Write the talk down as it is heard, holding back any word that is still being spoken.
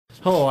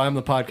Hello, I'm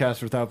the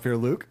podcast without fear,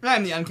 Luke.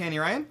 I'm the Uncanny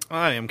Ryan.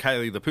 I am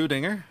Kylie the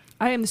Pooh-Dinger.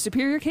 I am the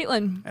superior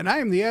Caitlin. And I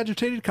am the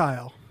agitated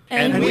Kyle.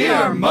 And we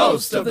are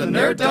most of the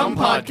Nerddom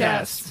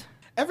Podcast.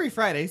 Every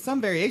Friday,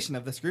 some variation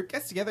of this group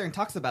gets together and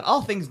talks about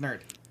all things nerd.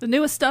 The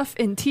newest stuff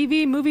in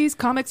TV, movies,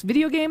 comics,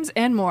 video games,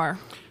 and more.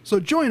 So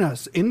join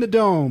us in the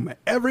Dome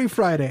every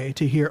Friday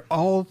to hear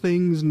all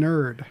things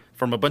nerd.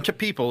 From a bunch of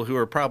people who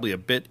are probably a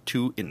bit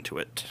too into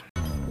it.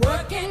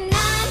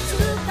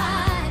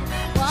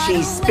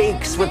 She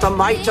speaks with the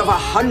might of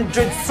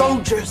 100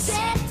 soldiers.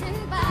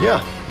 Yeah,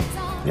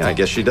 I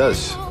guess she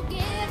does.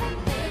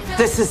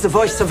 This is the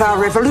voice of our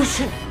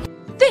revolution.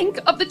 Think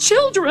of the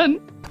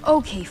children.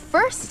 Okay,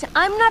 first,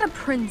 I'm not a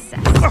princess.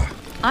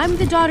 I'm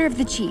the daughter of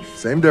the chief.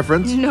 Same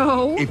difference.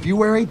 No. If you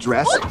wear a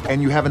dress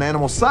and you have an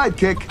animal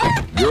sidekick,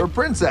 you're a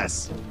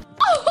princess.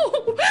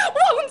 Oh,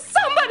 won't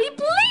somebody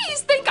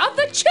please think of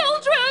the children?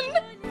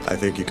 I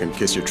think you can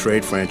kiss your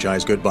trade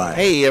franchise goodbye.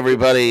 Hey,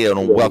 everybody,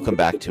 and welcome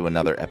back to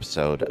another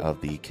episode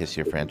of the Kiss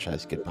Your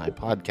Franchise Goodbye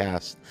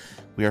podcast.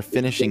 We are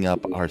finishing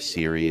up our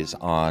series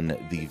on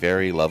the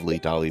very lovely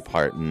Dolly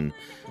Parton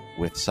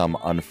with some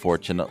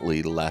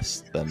unfortunately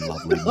less than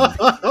lovely movies.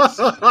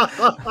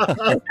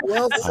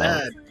 Well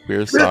said.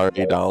 We're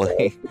sorry,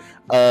 Dolly.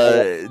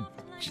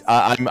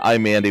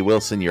 I'm Andy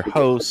Wilson, your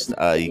host.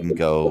 You can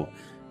go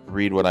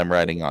read what I'm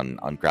writing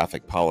on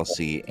Graphic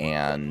Policy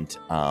and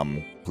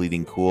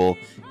Bleeding Cool.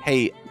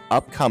 Hey,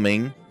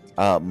 upcoming,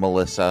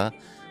 Melissa,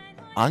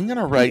 I'm going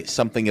to write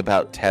something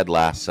about Ted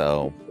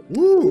Lasso.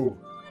 Woo!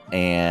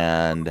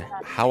 And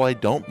how I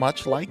don't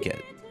much like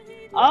it.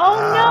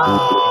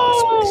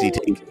 Oh no! Spicy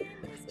take.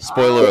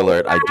 Spoiler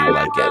alert, I do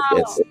like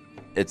it.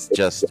 It's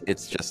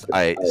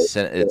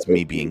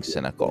me being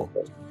cynical.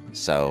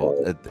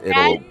 So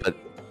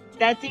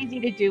that's easy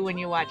to do when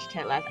you watch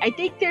Ted Lasso. I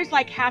think there's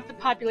like half the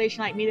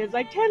population like me that's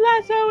like, Ted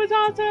Lasso is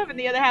awesome, and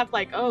the other half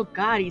like, oh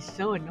god, he's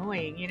so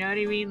annoying. You know what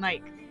I mean?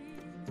 Like,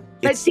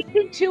 but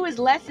season 2 is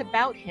less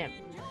about him.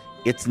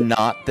 It's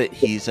not that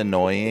he's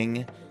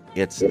annoying.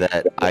 It's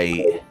that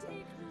I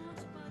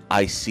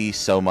see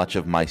so much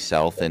of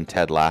myself in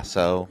Ted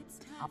Lasso,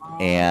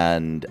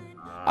 and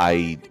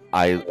I'm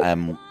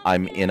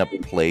in a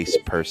place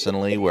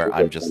personally where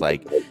I'm just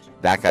like,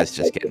 that guy's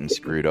just getting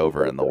screwed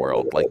over in the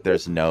world. Like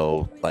there's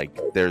no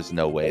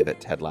way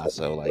that Ted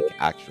Lasso like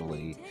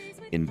actually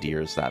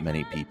endears that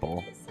many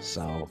people.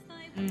 So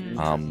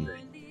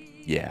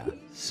yeah.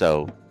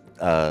 So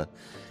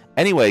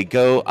anyway,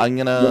 I'm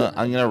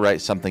gonna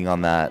write something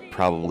on that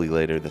probably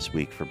later this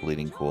week for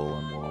Bleeding Cool,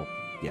 and we'll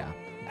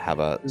have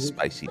a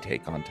spicy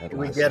take on Ted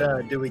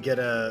Lasso. Do we get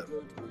a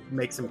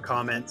make some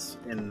comments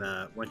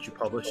once you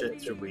publish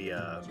it? Should we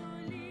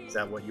is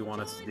that what you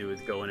want us to do,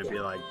 is go in and be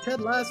like, Ted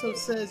Lasso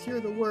says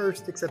you're the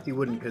worst, except he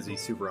wouldn't because he's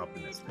super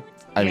optimistic.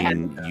 I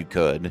mean, you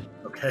could.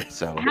 Okay.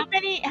 So how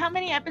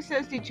many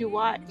episodes did you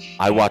watch?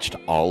 I watched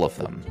all of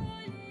them.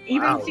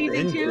 Even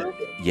season 2?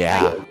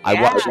 Yeah,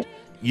 I watched.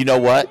 You know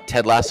what?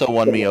 Ted Lasso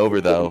won me over,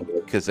 though,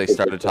 because they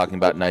started talking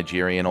about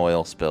Nigerian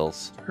oil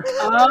spills.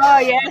 Oh,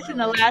 yes, in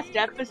the last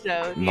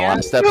episode. In the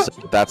last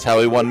episode, that's how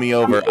he won me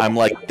over. I'm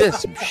like,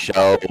 this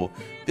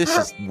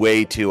is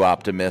way too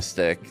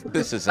optimistic.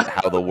 This isn't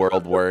how the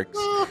world works.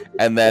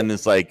 And then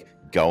it's like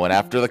going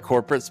after the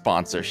corporate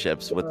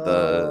sponsorships with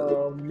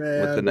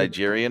the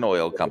Nigerian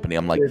oil company.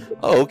 I'm like,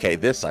 oh, okay,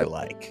 this I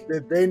like.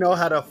 Did they know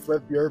how to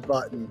flip your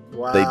button?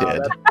 Wow, they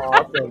did. That's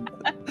awesome.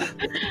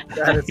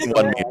 That is he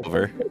won me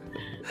over.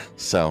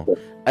 So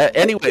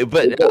anyway,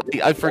 but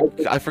I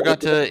forgot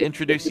to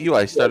introduce you.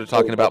 I started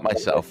talking about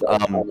myself.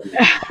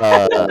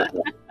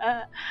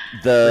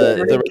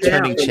 The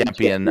returning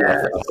champion of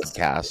the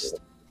podcast,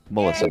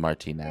 Melissa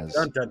Martinez.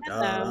 Dun, dun,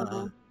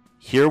 dun.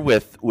 Here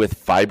with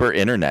fiber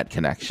internet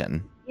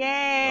connection.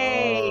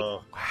 Yay!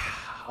 Oh,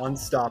 wow.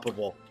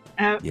 Unstoppable.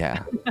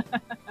 Yeah.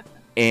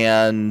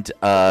 And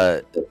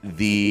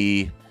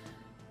the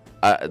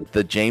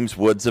James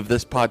Woods of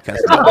this podcast.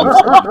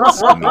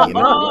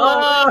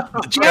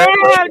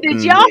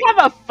 Did y'all have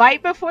a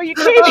fight before you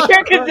came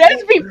here? Because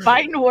there's be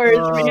fighting words,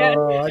 man.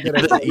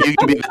 You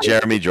can be the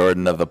Jeremy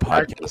Jordan of the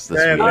podcast this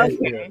week.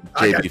 Okay.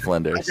 JB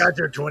Flinders. I got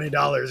your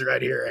 $20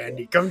 right here,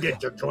 Andy. Come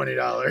get your $20.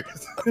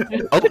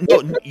 Oh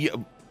no!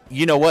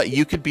 You know what?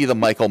 You could be the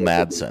Michael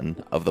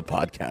Madsen of the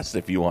podcast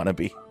if you want to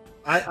be.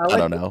 I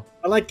don't know.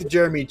 I like the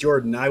Jeremy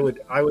Jordan. I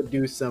would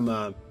do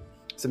some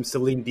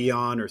Celine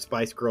Dion or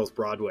Spice Girls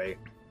Broadway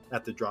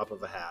at the drop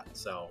of a hat.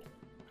 So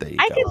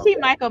I could see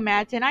Michael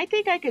Madsen. I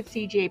think I could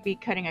see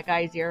JB cutting a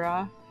guy's ear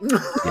off.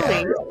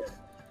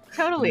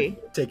 Totally.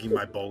 Taking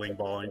my bowling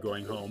ball and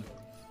going home.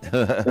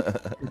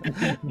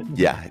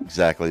 Yeah,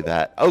 exactly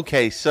that.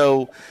 Okay,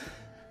 so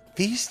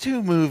these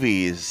two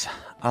movies,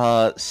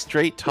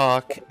 Straight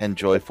Talk and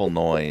Joyful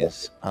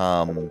Noise.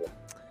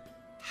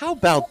 How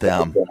about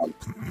them?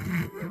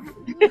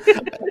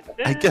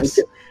 I guess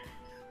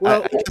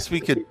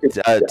we could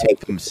take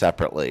them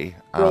separately.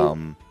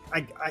 I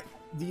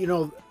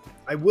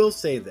will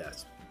say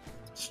this: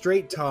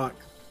 Straight Talk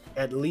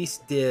at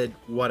least did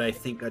what I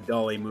think a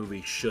Dolly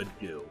movie should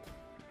do,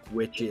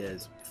 which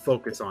is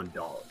focus on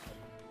Dolly.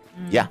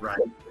 Yeah. Right.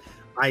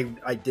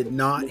 I did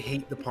not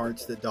hate the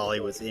parts that Dolly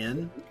was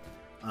in.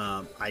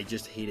 I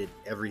just hated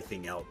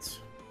everything else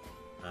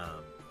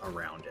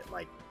around it.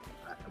 Like,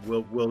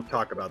 we'll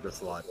talk about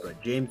this a lot,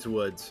 but James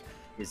Woods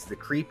is the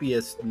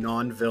creepiest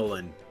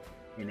non-villain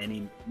in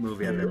any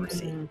movie I've ever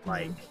seen.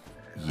 Like,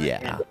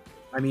 yeah.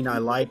 I mean, I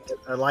liked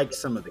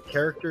some of the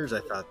characters.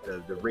 I thought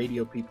the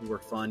radio people were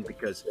fun,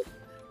 because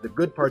the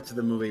good parts of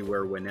the movie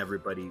were when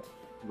everybody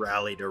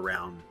rallied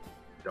around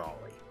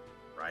Dolly,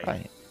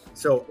 right?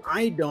 So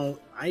I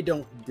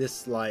don't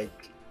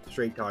dislike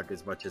Straight Talk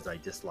as much as I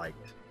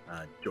disliked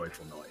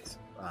Joyful Noise.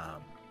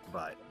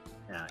 But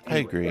anyway, I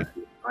agree.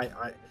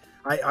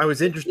 I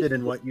was interested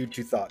in what you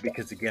two thought,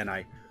 because again,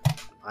 I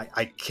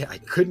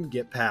couldn't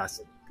get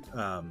past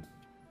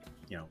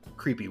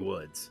Creepy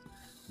Woods,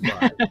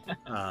 but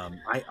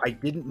I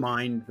didn't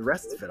mind the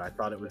rest of it. I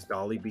thought it was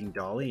Dolly being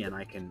Dolly, and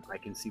I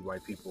can see why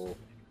people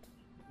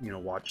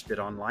watched it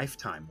on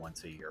Lifetime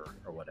once a year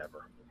or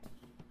whatever.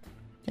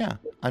 Yeah,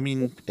 I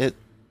mean it,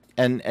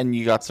 and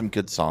you got some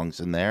good songs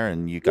in there,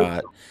 and you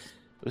got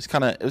it was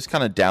kind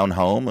of down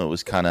home. It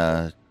was kind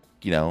of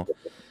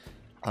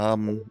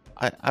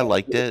I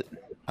liked it.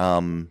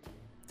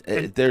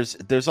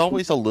 There's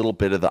always a little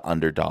bit of the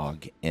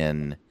underdog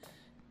in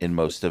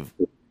most of,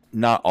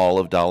 not all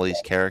of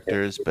Dolly's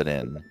characters, but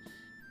in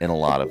a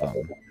lot of them,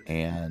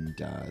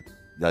 and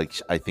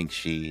I think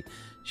she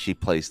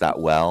plays that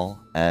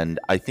well, and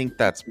I think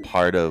that's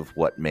part of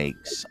what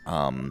makes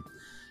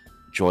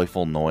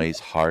Joyful Noise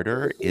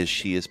harder, is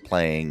she is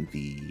playing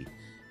the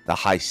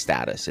high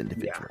status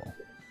individual.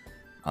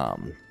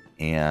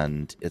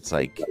 And it's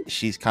like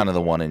she's kind of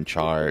the one in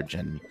charge,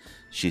 and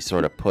she's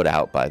sort of put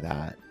out by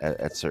that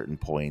at certain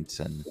points.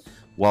 And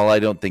while I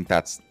don't think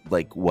that's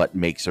like what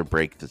makes or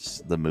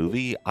breaks the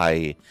movie,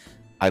 I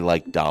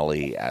like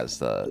Dolly as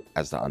the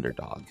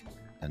underdog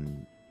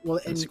and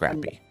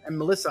scrappy. And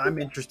Melissa, I'm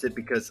interested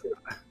because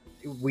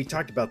we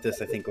talked about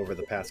this, I think, over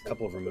the past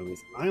couple of our movies.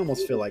 I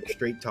almost feel like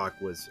Straight Talk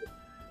was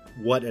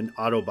what an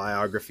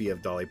autobiography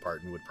of Dolly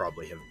Parton would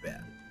probably have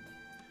been,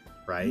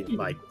 right? Mm-hmm.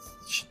 Like,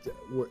 she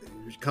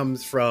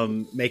comes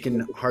from making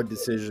hard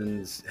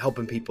decisions,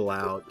 helping people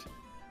out,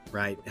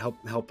 right?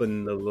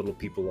 Helping the little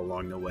people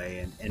along the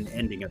way, and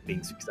ending up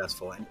being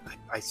successful. And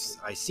I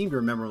seem to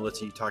remember,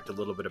 Melissa, you talked a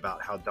little bit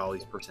about how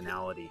Dolly's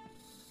personality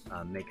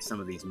makes some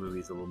of these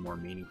movies a little more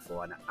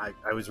meaningful. And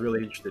I was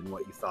really interested in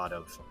what you thought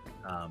of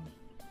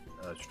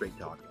Straight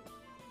Talk.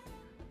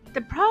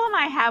 The problem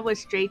I have with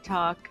Straight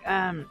Talk,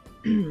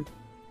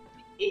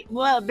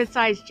 well,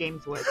 besides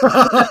James Woods.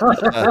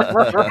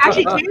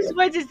 Actually, James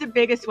Woods is the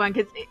biggest one,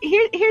 because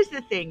here's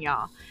the thing,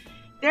 y'all.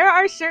 There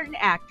are certain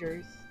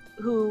actors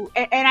who,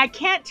 and I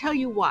can't tell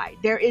you why.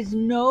 There is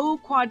no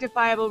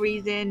quantifiable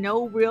reason,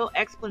 no real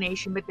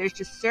explanation, but there's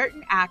just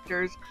certain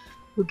actors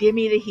who give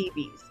me the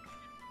heebies.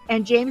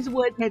 And James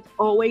Woods has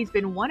always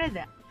been one of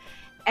them.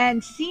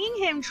 And seeing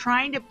him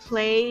trying to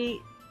play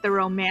the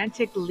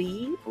romantic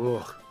lead,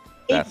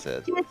 that's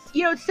it.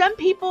 Some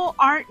people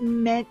aren't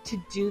meant to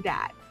do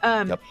that.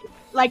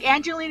 Like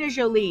Angelina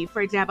Jolie,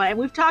 for example, and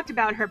we've talked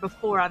about her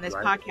before on this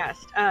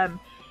podcast.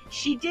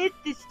 She did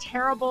this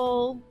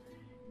terrible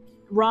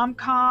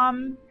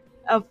rom-com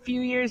a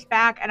few years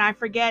back, and I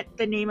forget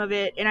the name of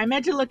it, and I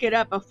meant to look it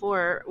up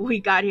before we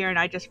got here, and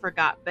I just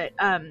forgot. But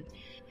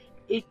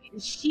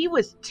she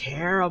was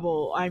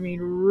terrible. I mean,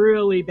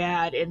 really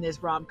bad in this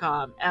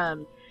rom-com.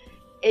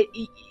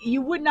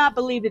 You would not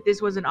believe that this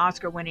was an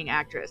Oscar-winning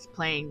actress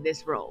playing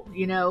this role,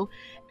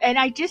 And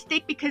I just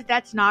think because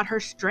that's not her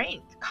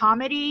strength.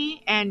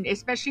 Comedy, and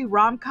especially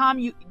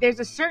rom-com,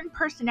 there's a certain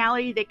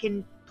personality that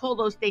can pull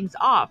those things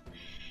off.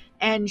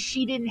 And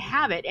she didn't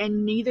have it,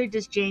 and neither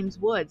does James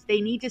Woods.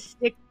 They need to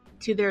stick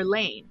to their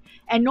lane.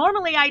 And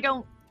normally I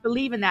don't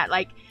believe in that.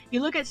 Like,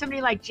 you look at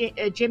somebody like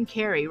Jim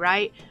Carrey,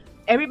 right?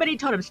 Everybody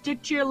told him,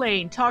 stick to your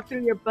lane, talk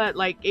through your butt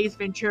like Ace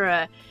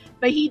Ventura.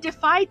 But he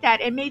defied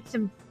that and made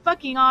some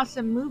fucking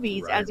awesome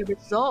movies as a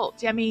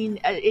result. I mean,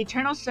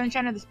 Eternal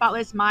Sunshine of the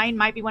Spotless Mind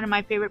might be one of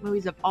my favorite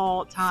movies of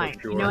all time.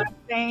 Sure. You know what I'm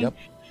saying? Yep.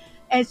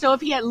 And so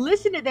if he had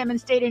listened to them and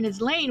stayed in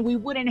his lane, we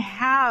wouldn't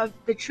have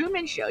The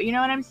Truman Show. You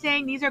know what I'm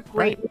saying? These are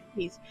great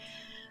movies.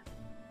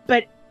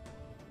 But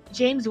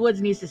James Woods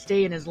needs to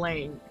stay in his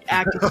lane.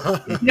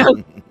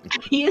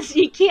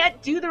 He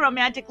can't do the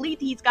romantic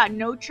lead. He's got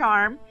no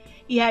charm.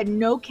 He had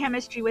no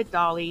chemistry with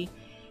Dolly.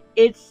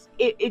 It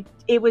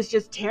was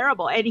just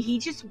terrible.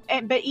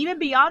 And but even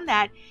beyond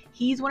that,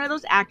 he's one of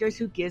those actors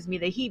who gives me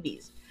the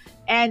heebies.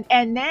 And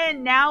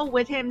then now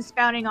with him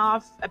spouting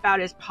off about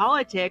his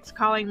politics,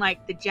 calling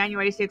like the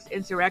January 6th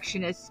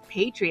insurrectionists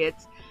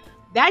patriots,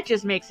 that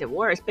just makes it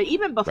worse. But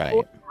even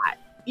before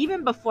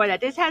that,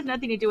 this has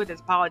nothing to do with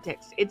his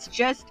politics. It's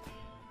just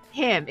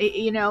him.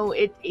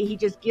 He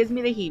just gives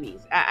me the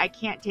heebies. I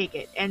can't take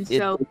it. And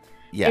so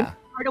it's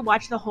hard to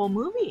watch the whole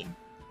movie.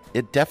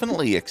 It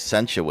definitely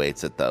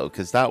accentuates it though,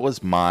 because that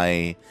was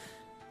my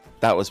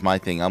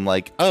thing. I'm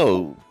like,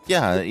 oh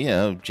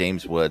yeah,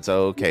 James Woods.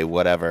 Oh, okay,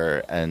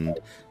 whatever. And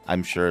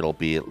I'm sure it'll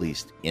be at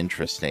least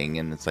interesting.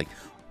 And it's like,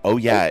 Oh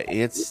yeah,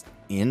 it's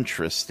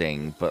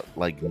interesting, but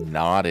like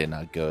not in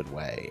a good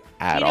way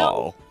at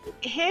all.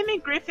 Him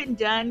and Griffin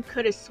Dunn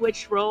could have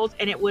switched roles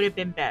and it would have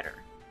been better.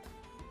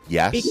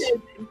 Yes.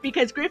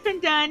 Because Griffin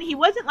Dunn, he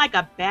wasn't like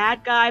a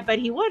bad guy, but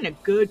he wasn't a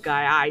good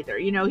guy either.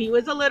 You know, he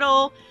was a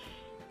little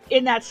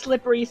in that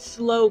slippery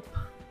slope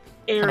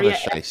area. Kind of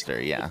a shyster,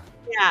 yeah.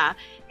 Yeah.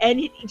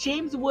 And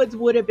James Woods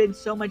would have been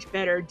so much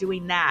better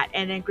doing that.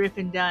 And then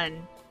Griffin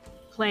Dunn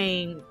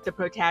playing the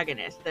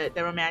protagonist, the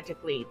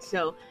romantic lead.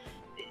 So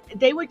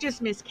they were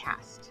just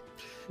miscast.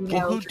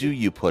 Well, who do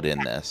you put in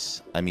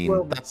this? I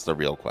mean, that's the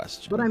real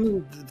question. But I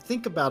mean,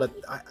 think about it.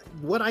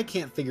 What I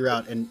can't figure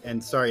out,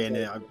 and sorry, and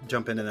I'll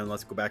jump in and then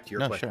let's go back to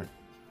your question. Sure.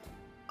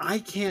 I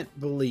can't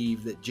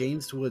believe that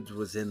James Woods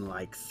was in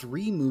like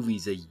 3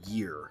 movies a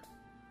year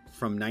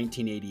from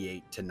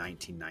 1988 to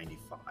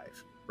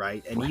 1995,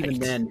 right? And even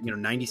then,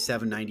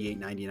 97, 98,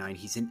 99,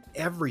 he's in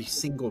every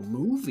single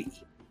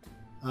movie.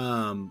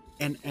 And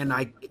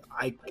I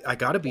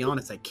got to be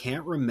honest, I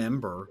can't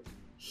remember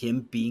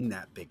him being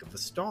that big of a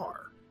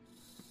star.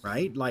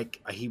 Right?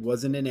 Like he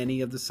wasn't in any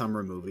of the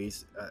summer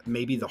movies,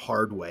 maybe The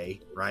Hard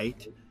Way,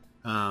 right?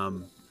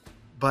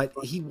 But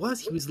he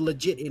was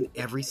legit in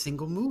every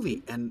single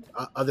movie, and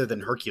other than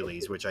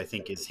Hercules, which I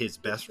think is his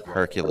best role.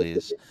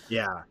 Hercules.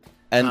 Yeah.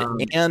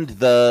 And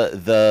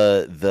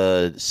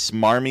the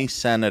smarmy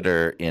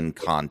senator in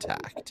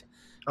Contact.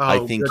 I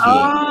think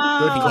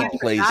he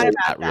plays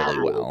that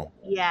really well.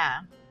 Yeah.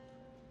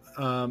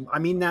 I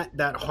mean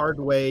that Hard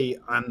Way,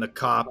 I'm the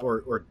cop,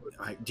 or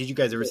did you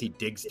guys ever see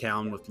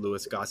Diggstown with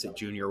Louis Gossett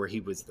Jr., where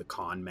he was the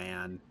con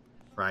man,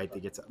 right?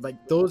 That gets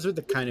like those are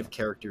the kind of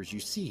characters you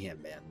see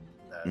him in,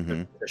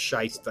 the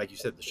shyster, like you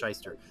said, the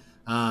shyster,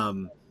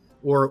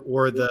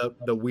 or the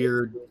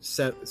weird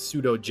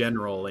pseudo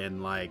general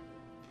in like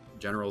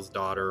General's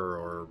Daughter,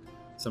 or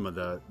some of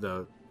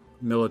the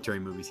military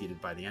movies he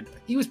did by the end.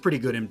 He was pretty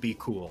good in Be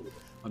Cool.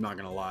 I'm not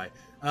gonna lie,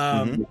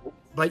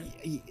 but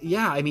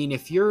yeah, I mean,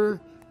 if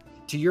you're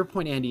to your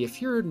point, Andy, if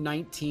you're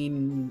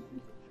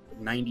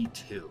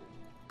 1992,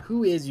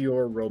 who is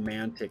your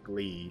romantic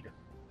lead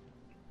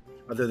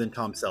other than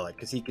Tom Selleck?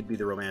 Because he could be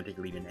the romantic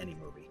lead in any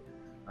movie.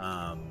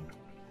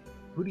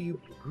 Who do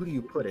you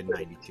put in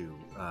 92?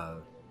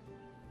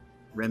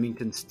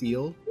 Remington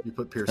Steele? You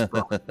put Pierce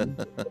Brosnan?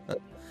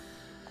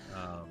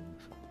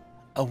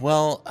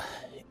 Well,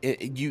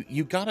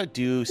 you got to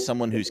do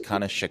someone who's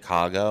kind of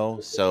Chicago.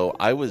 So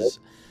I was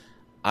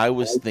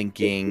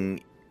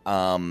thinking.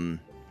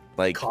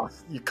 Like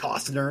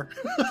Costner.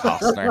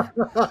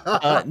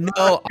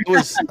 No,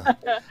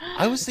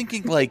 I was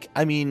thinking like,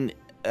 I mean,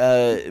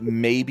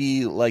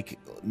 maybe like a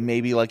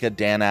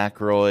Dan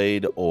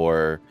Aykroyd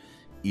or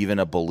even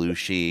a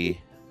Belushi,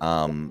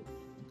 Jim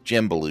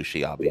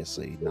Belushi,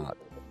 obviously not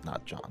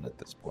John at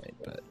this point,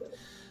 but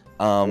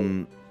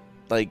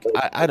like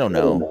I don't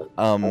know.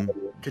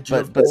 Could you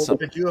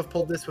have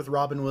pulled this with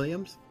Robin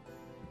Williams?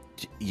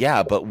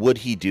 Yeah, but would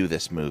he do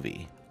this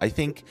movie? I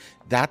think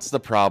that's the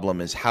problem,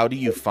 is how do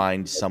you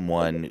find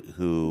someone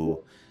who,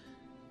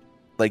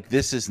 like,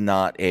 this is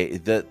not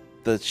the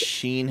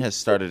sheen has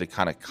started to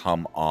kind of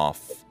come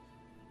off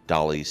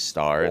Dolly's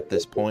star at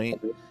this point.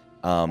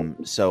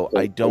 So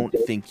I don't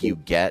think you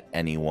get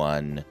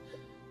anyone,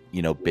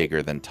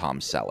 bigger than Tom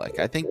Selleck.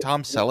 I think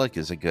Tom Selleck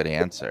is a good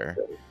answer.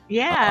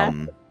 Yeah,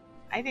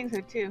 I think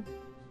so too.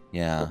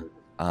 Yeah.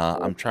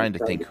 I'm trying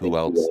to think who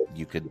else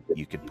you could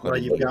put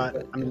in. You've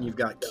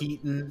got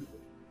Keaton.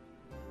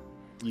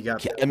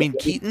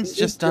 Keaton's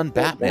just done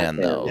Batman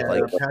though. Yeah,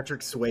 like Patrick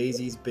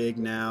Swayze's big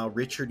now.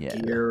 Richard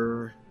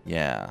Gere.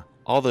 Yeah,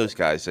 all those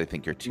guys I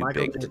think are too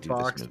big to do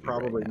Fox this movie.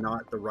 Probably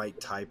not the right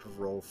type of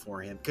role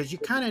for him, because you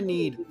kind of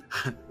need.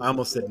 I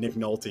almost said Nick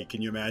Nolte.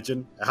 Can you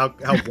imagine how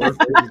worth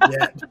it you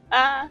get?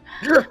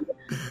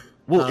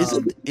 Well,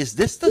 is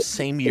this the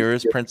same year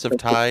as Prince of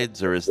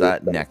Tides, or is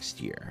that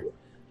next year?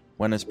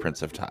 When is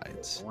Prince of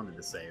Tides? I wanted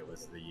to say it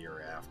was the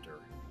year after.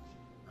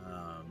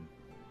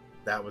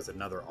 That was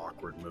another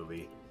awkward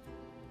movie.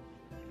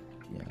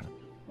 Yeah.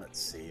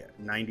 Let's see.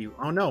 90.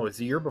 Oh no, it's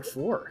the year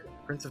before.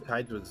 Prince of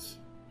Tides was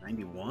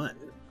 91.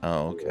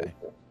 Oh, okay.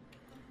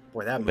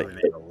 Boy, that movie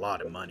made a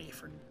lot of money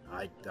for.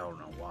 I don't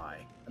know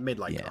why. It made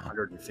like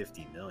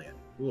 150 million.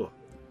 Ooh.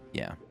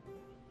 Yeah.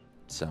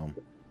 So.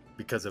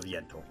 Because of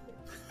Yentl.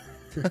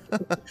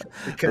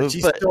 Because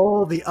she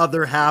stole the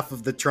other half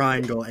of the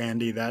triangle,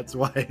 Andy. That's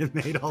why it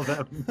made all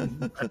that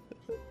money.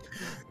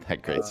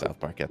 That great South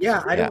Park episode.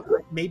 Yeah, I don't.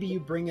 Maybe you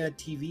bring a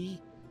TV,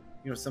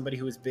 somebody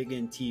who was big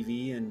in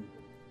TV, and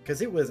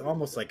because it was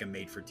almost like a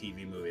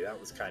made-for-TV movie. That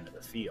was kind of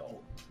the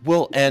feel.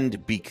 Well, and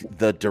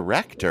the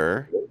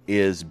director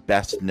is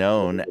best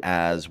known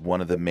as one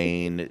of the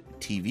main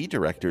TV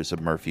directors of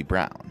Murphy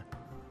Brown.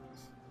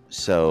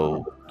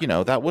 So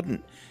that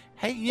wouldn't.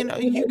 Hey,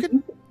 you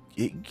could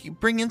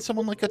bring in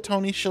someone like a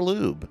Tony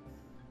Shalhoub.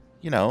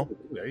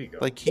 There you go.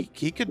 Like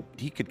he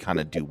could kind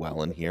of do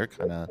well in here,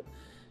 kind of.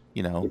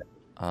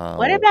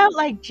 What about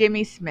like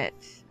Jimmy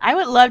Smits? I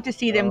would love to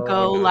see them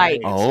go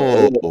like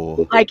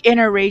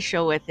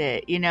interracial with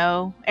it,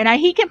 And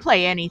he can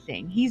play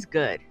anything. He's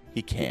good.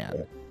 He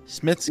can.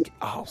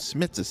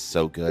 Smits is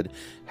so good.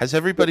 Has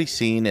everybody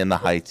seen In the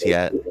Heights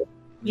yet?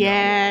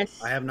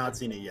 Yes. I have not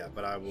seen it yet,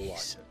 but I will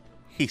watch it.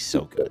 He's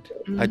so good.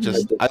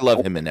 Mhm. I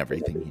love him in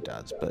everything he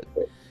does, but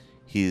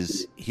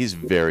he's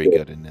very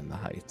good in The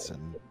Heights,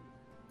 and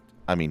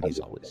I mean he's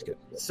always good.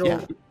 So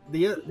yeah.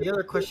 the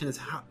other question is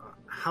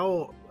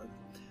how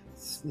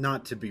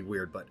not to be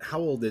weird, but how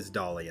old is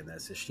Dolly in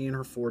this? Is she in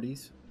her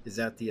 40s? Is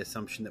that the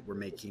assumption that we're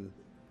making?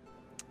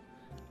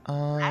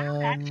 I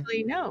don't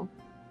actually know.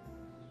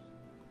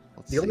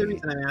 The only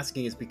reason I'm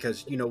asking is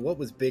because, you know, what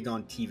was big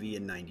on TV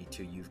in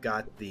 92? You've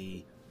got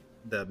the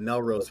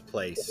Melrose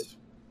Place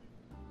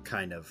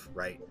kind of,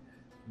 right?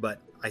 But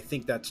I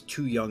think that's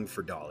too young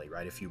for Dolly,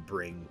 right? If you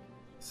bring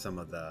some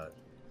of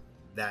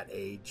that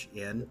age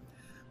in.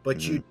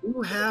 But you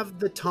do have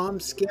the Tom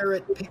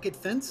Skerritt picket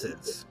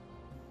fences.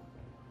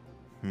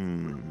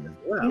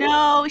 Well,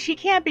 No, she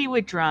can't be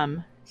with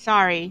Drum.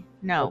 Sorry,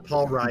 no.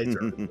 Paul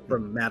Reiser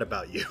from Mad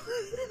About You.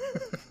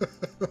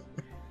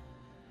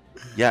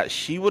 Yeah,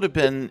 she would have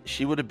been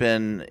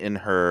in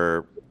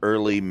her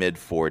early mid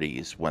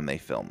 40s when they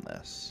filmed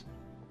this.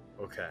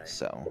 Okay.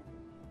 So,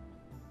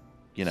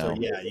 you know.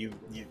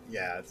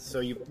 So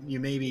you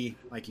maybe,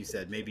 like you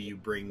said, maybe you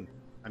bring,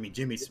 I mean,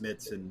 Jimmy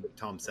Smits and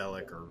Tom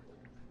Selleck are,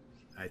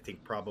 I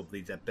think,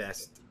 probably the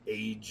best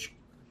age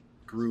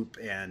group,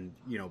 and,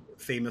 you know,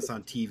 famous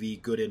on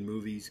TV, good in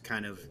movies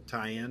kind of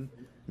tie-in.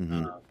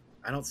 Mm-hmm.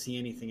 I don't see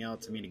anything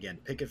else. I mean, again,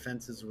 Picket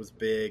Fences was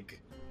big.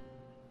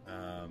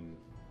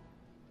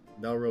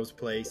 Melrose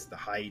Place, The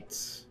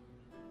Heights.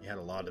 You had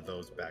a lot of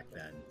those back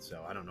then,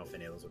 so I don't know if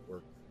any of those would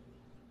work.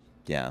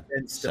 Yeah.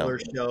 Ben Stiller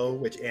Show,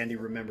 which Andy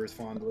remembers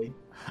fondly.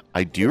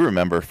 I do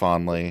remember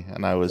fondly,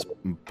 and I was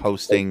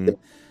posting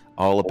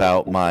all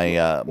about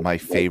my my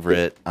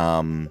favorite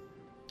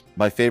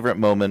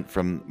moment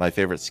from my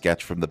favorite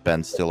sketch from the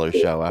Ben Stiller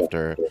Show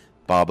after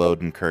Bob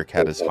Odenkirk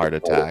had his heart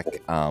attack.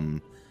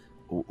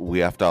 We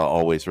have to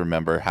always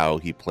remember how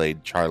he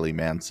played Charlie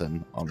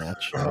Manson on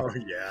that show. Oh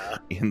yeah.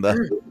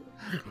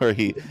 Where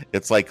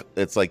it's like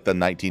the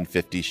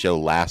 1950s show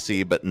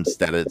Lassie, but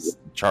instead it's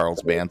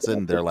Charles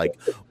Manson. They're like,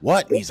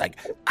 what? And he's like,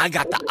 I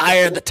got the eye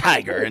of the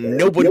tiger and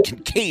nobody can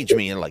cage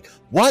me. And like,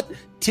 what?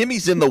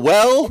 Timmy's in the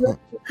well?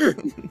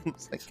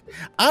 It's like,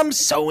 I'm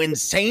so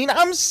insane,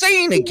 I'm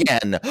sane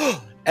again.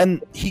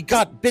 And he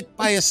got bit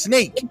by a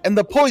snake and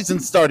the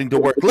poison's starting to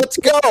work. Let's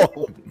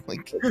go.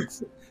 Like,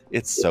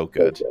 it's so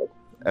good.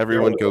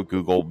 Everyone go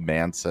Google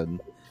Manson,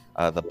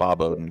 the Bob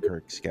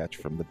Odenkirk sketch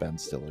from the Ben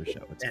Stiller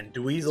Show. And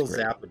Dweezil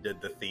Zappa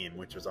did the theme,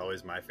 which was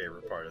always my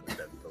favorite part of the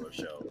Ben Stiller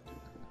Show.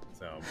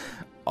 So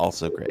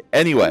also great.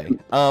 Anyway,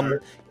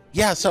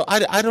 yeah. So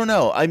I don't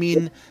know. I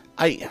mean,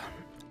 but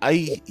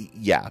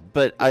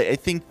I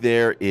think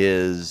there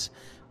is,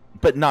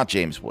 but not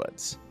James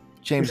Woods.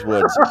 James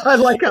Woods I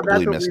like how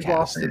totally that's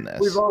miscast what in this.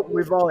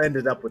 We've all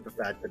ended up with the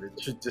fact that it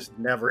should just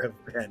never have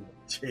been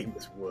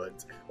James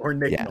Woods or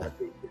Nick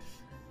Nolte.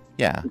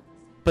 Yeah,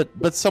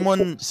 but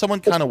someone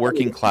kind of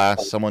working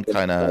class, someone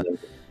kind of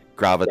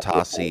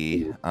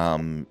gravitas-y.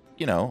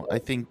 You know, I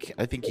think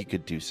you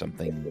could do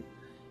something.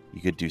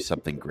 You could do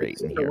something great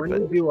in here.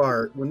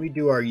 When we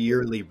do our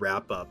yearly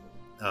wrap up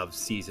of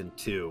season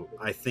 2,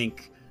 I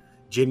think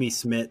Jimmy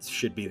Smits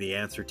should be the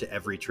answer to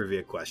every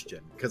trivia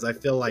question, because I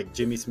feel like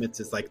Jimmy Smits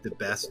is like the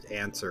best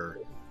answer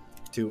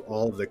to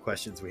all of the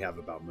questions we have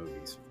about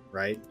movies,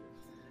 right?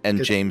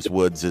 And James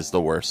Woods is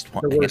the worst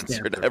one to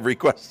answer to every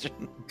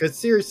question. Because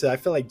seriously, I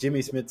feel like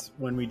Jimmy Smits,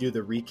 when we do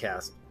the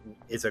recast,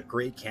 is a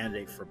great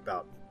candidate for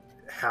about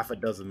half a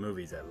dozen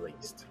movies at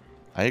least.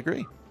 I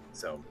agree.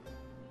 So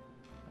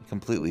I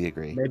completely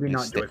agree. Maybe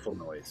not Joyful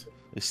Noise.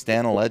 Is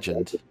Stan a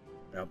legend?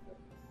 Yep.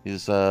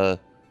 He's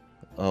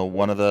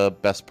one of the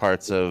best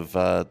parts of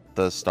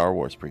the Star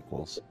Wars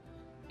prequels,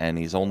 and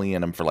he's only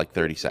in them for like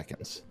 30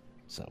 seconds.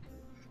 So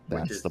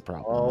that's the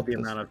problem. All the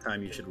amount of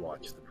time you should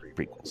watch the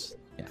prequels.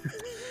 Yeah.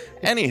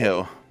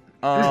 Anywho,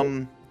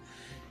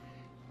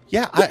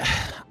 yeah,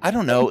 I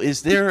don't know.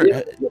 Is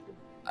there?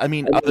 I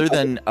mean, other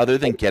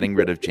than getting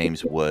rid of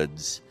James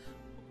Woods,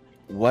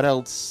 what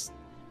else?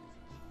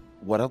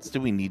 What else do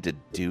we need to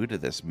do to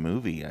this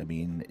movie? I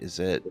mean, is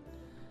it?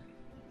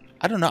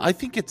 I don't know. I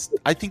think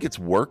it's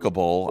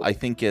workable. I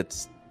think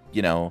it's,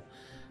 you know,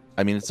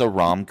 I mean, it's a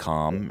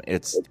rom-com.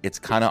 It's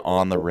kind of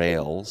on the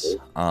rails.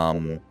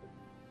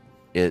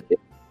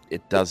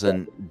 It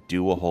doesn't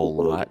do a whole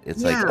lot.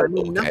 It's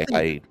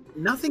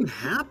nothing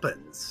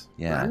happens.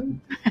 Yeah.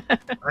 Right?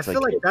 I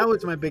feel like that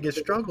was my biggest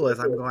struggle. Is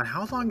I'm going,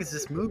 how long is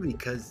this movie?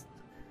 Because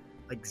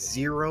like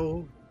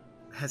zero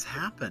has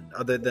happened,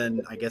 other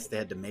than I guess they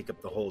had to make up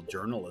the whole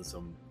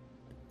journalism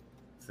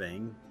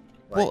thing.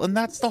 Well, and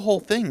that's the whole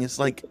thing. Is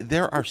like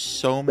there are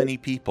so many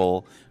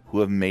people who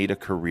have made a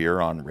career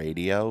on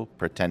radio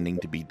pretending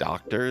to be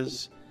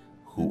doctors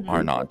who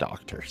are not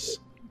doctors.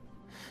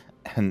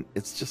 And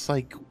it's just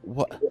like,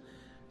 what?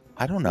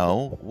 I don't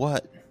know.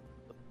 What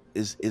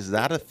is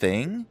that a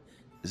thing?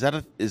 Is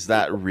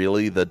that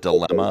really the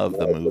dilemma of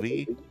the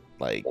movie?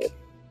 Like,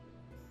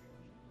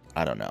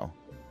 I don't know.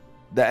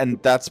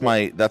 And that's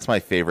my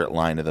favorite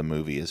line of the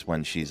movie is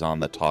when she's on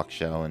the talk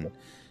show and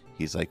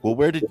he's like, well,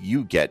 where did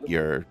you get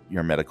your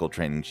medical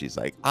training? She's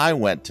like, I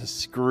went to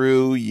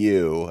Screw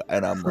You.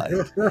 And I'm like,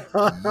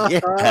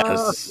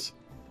 yes.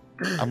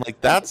 I'm like,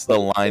 that's the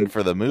line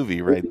for the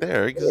movie right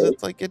there. Because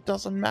it's like, it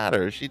doesn't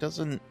matter. You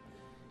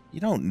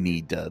don't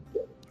need to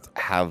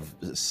have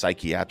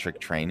psychiatric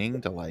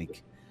training to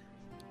like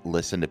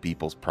listen to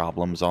people's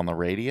problems on the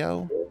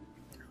radio.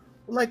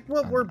 Like,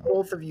 what were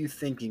both of you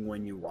thinking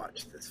when you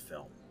watched this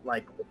film?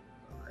 Like,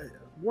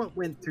 what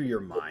went through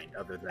your mind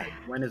other than,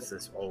 when is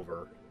this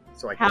over?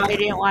 So I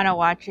didn't want to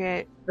watch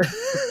it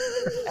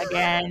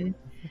again.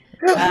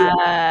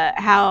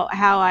 How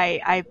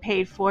I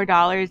paid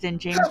 $4 and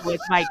James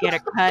Woods might get a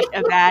cut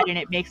of that, and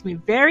it makes me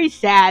very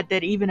sad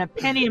that even a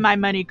penny of my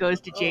money goes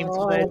to James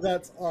Woods. Oh,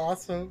 that's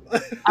awesome.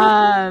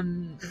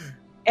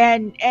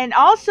 And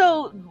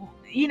also,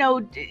 you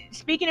know,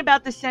 speaking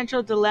about the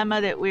central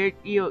dilemma that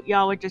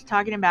y'all were just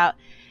talking about,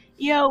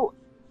 you know,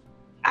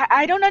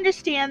 I don't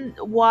understand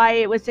why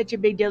it was such a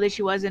big deal that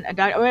she wasn't a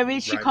doctor. Or I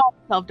mean, she called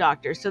herself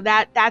doctor, so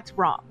that's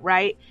wrong,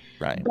 right?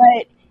 Right.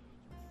 But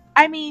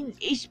I mean,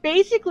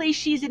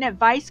 she's an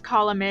advice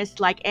columnist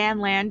like Ann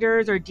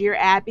Landers or Dear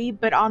Abby,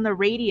 but on the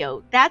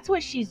radio. That's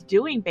what she's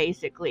doing,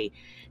 basically.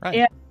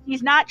 Right.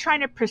 She's not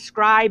trying to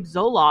prescribe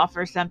Zoloft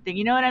or something.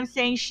 You know what I'm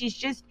saying? She's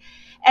just,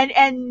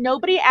 and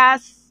nobody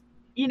asks,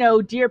 you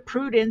know, Dear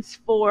Prudence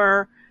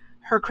for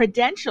her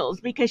credentials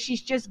because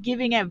she's just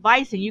giving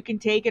advice and you can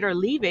take it or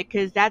leave it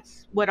because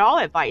that's what all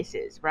advice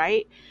is,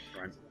 right?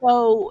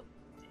 So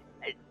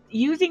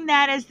using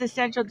that as the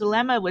central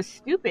dilemma was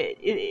stupid.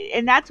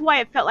 And that's why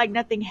it felt like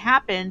nothing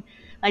happened.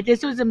 Like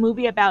this was a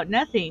movie about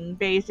nothing,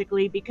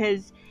 basically,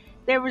 because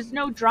there was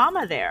no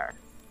drama there.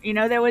 You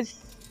know, there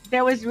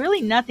was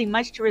really nothing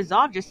much to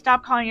resolve. Just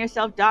stop calling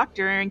yourself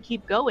doctor and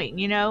keep going,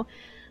 you know?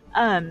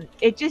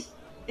 It just,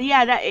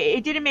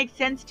 it didn't make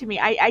sense to me.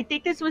 I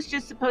think this was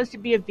just supposed to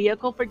be a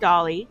vehicle for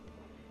Dolly,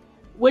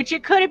 which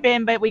it could have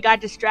been, but we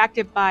got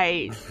distracted by,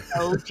 you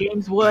know,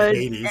 James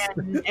Woods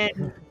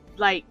and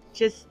like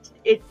just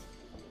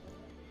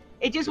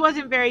it just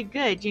wasn't very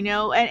good, you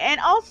know. And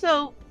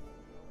also,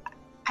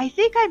 I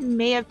think I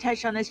may have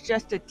touched on this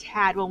just a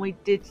tad when we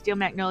did Steel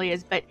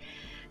Magnolias, but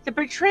the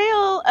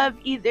portrayal of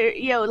either,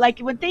 you know, like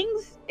when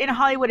things in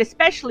Hollywood,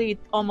 especially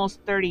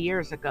almost 30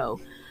 years ago,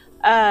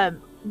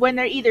 when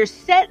they're either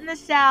set in the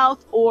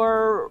South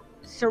or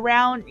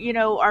surround, you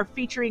know, are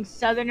featuring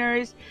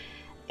Southerners,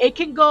 it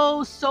can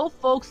go so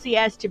folksy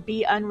as to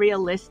be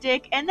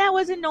unrealistic. And that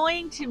was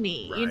annoying to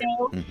me, you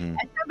know,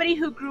 as somebody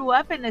who grew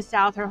up in the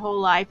South her whole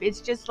life.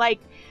 It's just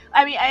like,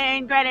 I mean,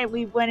 and granted,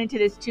 we went into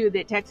this too,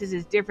 that Texas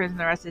is different than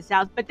the rest of the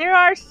South, but there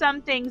are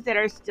some things that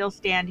are still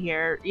stand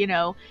here, you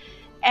know.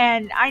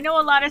 And I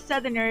know a lot of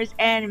Southerners,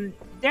 and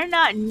they're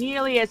not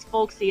nearly as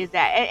folksy as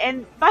that.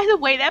 And by the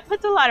way, that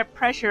puts a lot of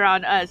pressure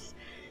on us.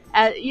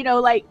 You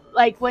know, like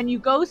when you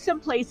go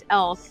someplace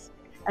else,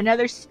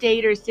 another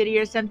state or city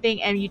or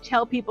something, and you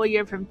tell people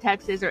you're from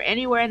Texas or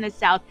anywhere in the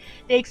South,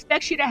 they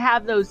expect you to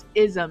have those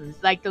isms,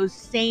 like those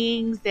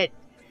sayings that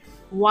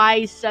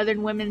wise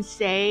Southern women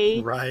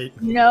say. Right.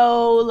 You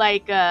know,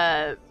 like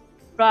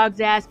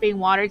frog's ass being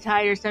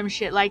watertight or some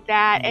shit like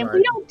that. And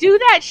we don't do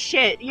that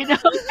shit, you know?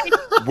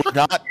 We're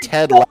not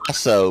Ted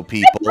Lasso,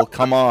 people.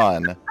 Come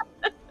on.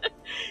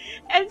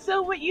 And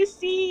so when you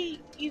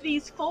see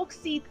these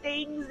folksy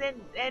things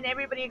and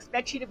everybody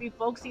expects you to be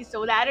folksy,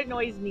 so that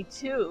annoys me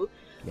too.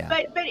 Yeah.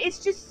 But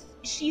it's just,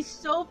 she's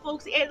so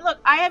folksy. And look,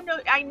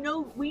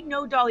 we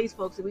know Dolly's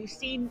folksy. We've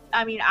seen,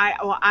 I mean,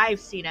 I've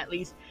seen at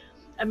least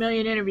a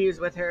million interviews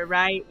with her,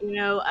 right? You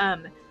know,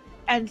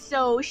 and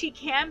so she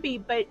can be,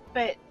 but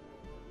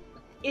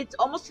it's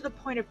almost to the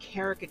point of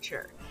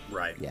caricature.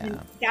 Right. Yeah. And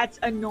that's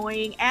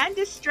annoying and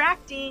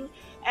distracting.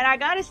 And I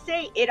gotta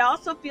say, it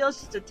also feels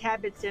just a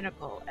tad bit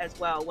cynical as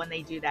well when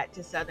they do that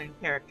to Southern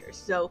characters.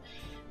 So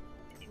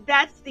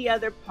that's the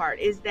other part,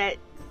 is that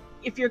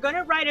if you're going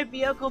to write a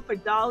vehicle for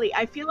Dolly,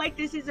 I feel like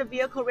this is a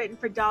vehicle written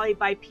for Dolly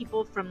by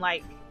people from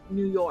like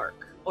New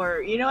York,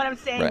 or you know what I'm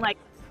saying? Right. Like,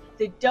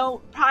 they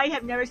probably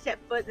have never set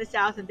foot in the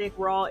South and think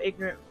we're all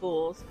ignorant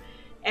fools.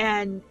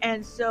 And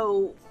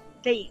so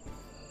they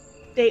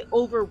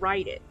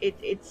overwrite it.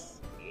 It's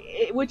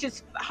which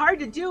is hard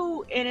to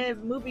do in a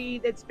movie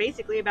that's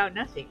basically about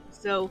nothing.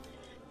 So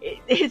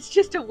it's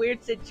just a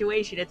weird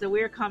situation. It's a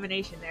weird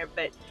combination there.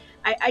 But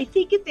I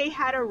think if they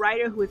had a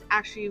writer who was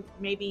actually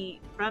maybe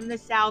from the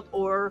South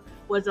or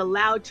was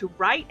allowed to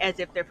write as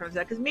if they're from the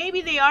South, because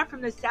maybe they are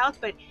from the South,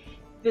 but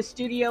the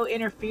studio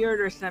interfered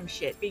or some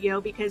shit, you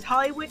know, because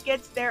Hollywood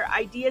gets their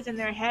ideas in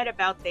their head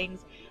about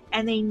things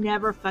and they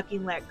never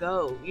fucking let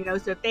go, you know.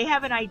 So if they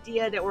have an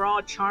idea that we're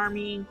all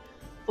charming,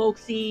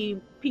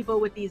 folksy people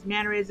with these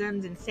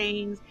mannerisms and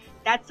sayings,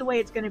 that's the way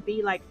it's going to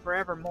be, like,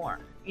 forevermore.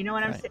 You know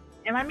what I'm saying?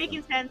 Am I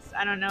making sense?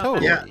 I don't know.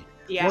 Totally.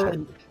 Yeah.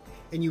 Well,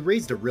 and you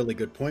raised a really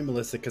good point,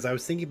 Melissa, because I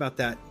was thinking about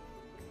that.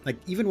 Like,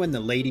 even when the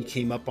lady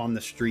came up on the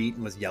street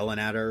and was yelling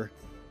at her,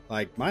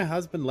 like, my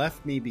husband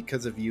left me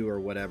because of you or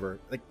whatever.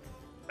 Like,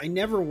 I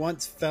never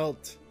once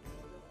felt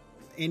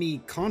any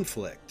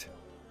conflict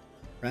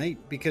right?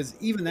 Because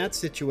even that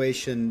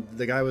situation,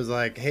 the guy was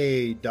like,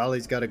 hey,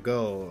 Dolly's got to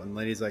go. And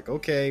Lady's like,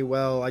 okay,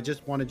 well, I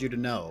just wanted you to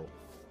know.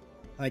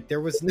 Like,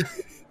 there was no...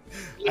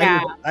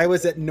 Yeah. I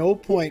was at no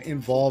point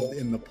involved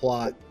in the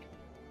plot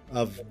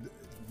of...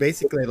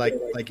 Basically,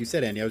 like you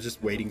said, Andy, I was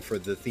just waiting for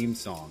the theme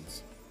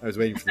songs. I was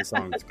waiting for the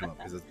songs to come up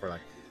because it's part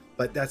like.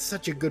 But that's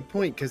such a good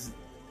point because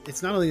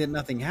it's not only that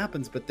nothing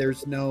happens, but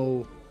there's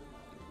no,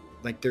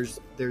 like,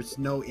 there's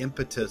no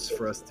impetus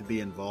for us to be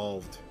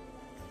involved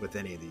with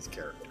any of these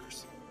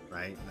characters,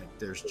 right? Like,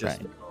 there's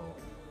just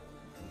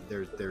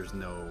there's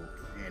no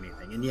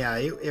anything. And yeah,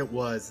 it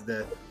was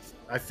the.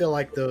 I feel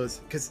like those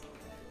because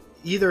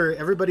either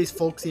everybody's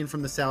folksy and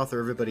from the South or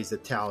everybody's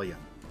Italian.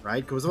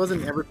 Right? Because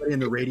wasn't everybody in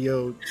the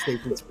radio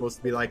station supposed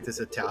to be like this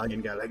Italian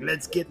guy, like,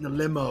 let's get in the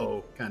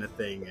limo kind of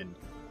thing and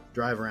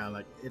drive around?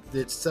 Like,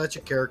 it's such a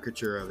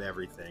caricature of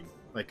everything,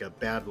 like a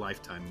bad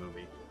Lifetime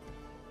movie.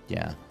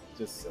 Yeah.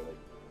 Just silly.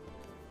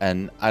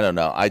 And I don't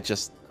know. I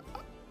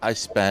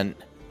spent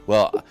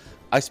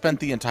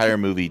the entire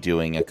movie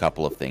doing a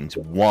couple of things.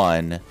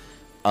 One,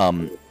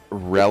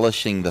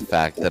 relishing the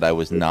fact that I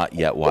was not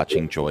yet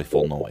watching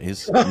Joyful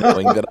Noise,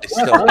 knowing that I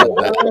still had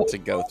that to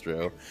go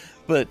through.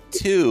 But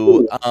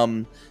two,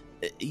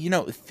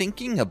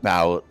 thinking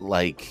about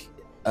like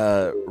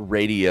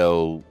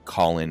radio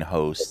call-in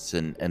hosts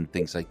and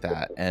things like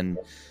that, and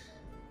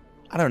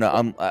I don't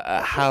know,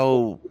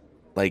 how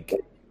like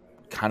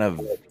kind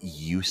of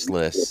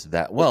useless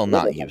that. Well,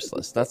 not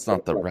useless. That's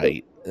not the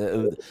right.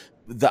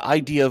 The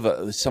idea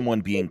of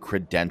someone being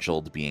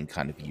credentialed being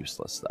kind of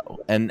useless,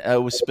 though, and I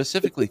was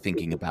specifically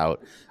thinking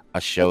about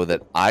a show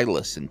that I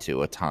listened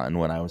to a ton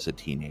when I was a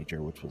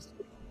teenager, which was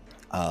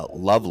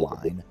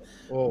Loveline.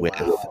 With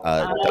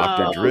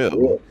Dr.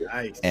 Drew,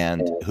 nice.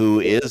 And who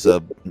is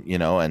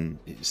and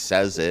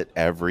says it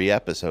every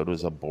episode,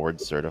 was a board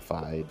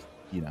certified,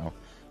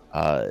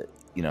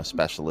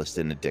 specialist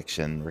in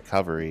addiction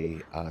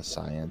recovery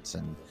science,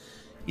 and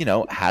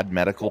had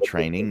medical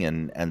training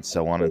and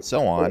so on and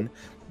so on.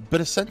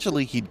 But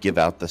essentially, he'd give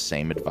out the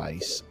same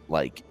advice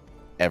like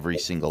every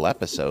single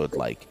episode,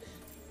 like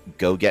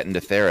go get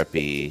into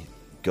therapy,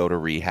 go to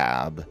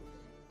rehab.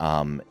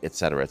 Et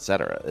cetera, et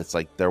cetera. It's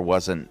like there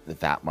wasn't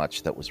that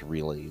much that was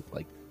really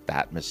like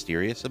that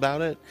mysterious about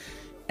it.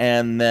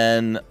 And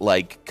then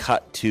like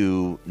cut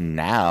to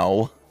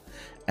now,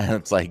 and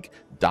it's like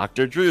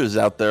Dr. Drew's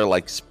out there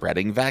like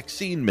spreading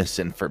vaccine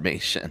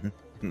misinformation.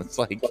 And it's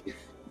like,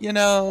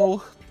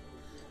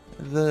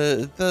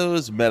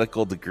 those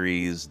medical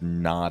degrees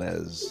not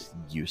as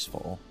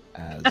useful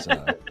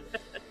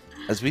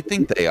as we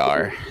think they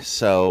are.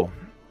 So,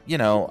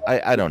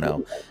 I don't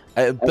know.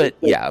 But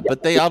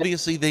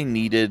they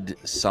needed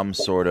some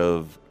sort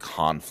of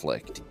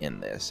conflict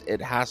in this.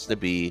 It has to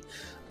be,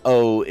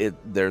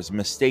 there's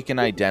mistaken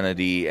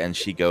identity, and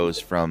she goes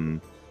from,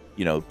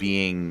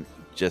 being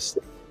just,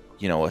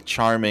 a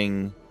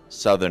charming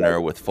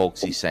Southerner with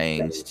folksy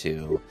sayings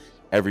to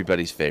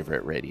everybody's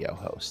favorite radio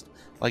host.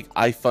 Like,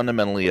 I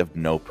fundamentally have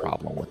no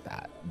problem with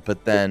that.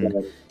 But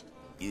then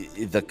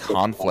the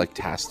conflict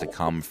has to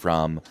come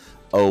from,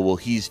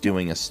 he's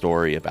doing a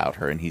story about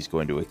her and he's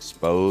going to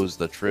expose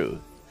the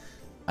truth.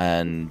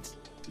 And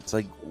it's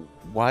like,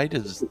 why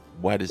does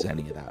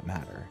any of that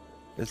matter?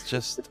 It's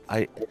just,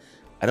 I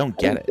don't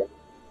get it.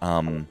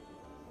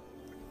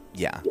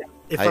 Yeah.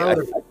 If I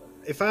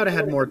would have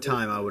had more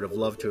time, I would have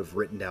loved to have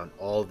written down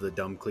all of the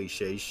dumb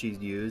cliches she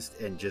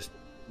used and just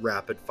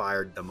rapid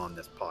fired them on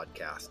this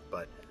podcast.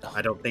 But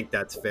I don't think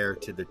that's fair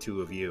to the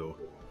two of you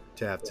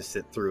to have to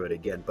sit through it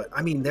again. But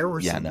I mean, there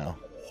were some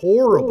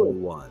horrible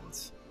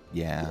ones.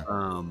 Yeah.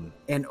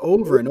 And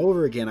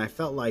over again, I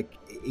felt like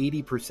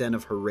 80%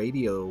 of her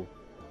radio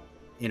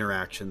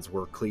interactions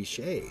were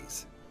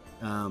cliches.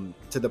 To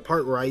the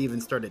part where I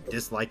even started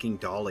disliking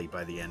Dolly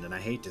by the end. And I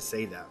hate to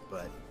say that,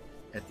 but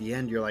at the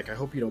end, you're like, I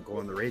hope you don't go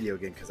on the radio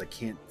again because I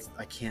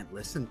can't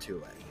listen to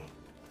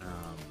it.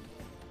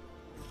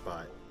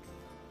 But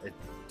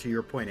to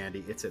your point,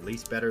 Andy, it's at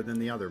least better than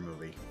the other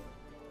movie.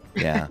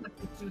 Yeah.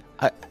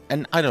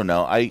 I don't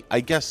know. I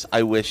guess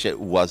I wish it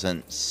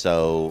wasn't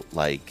so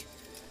like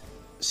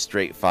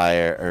straight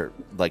fire or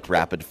like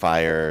rapid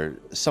fire.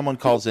 Someone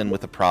calls in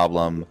with a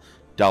problem,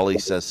 Dolly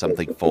says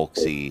something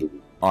folksy,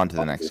 on to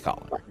the next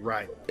caller.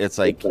 Right. It's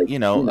like,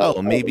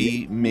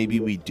 maybe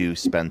we do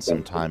spend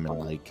some time and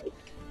like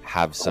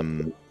have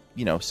some,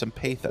 some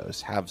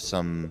pathos, have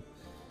some,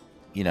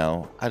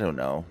 I don't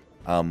know,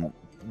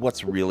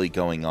 what's really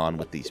going on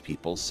with these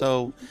people.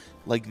 So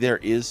like there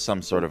is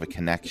some sort of a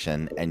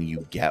connection, and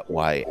you get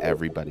why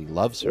everybody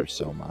loves her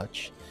so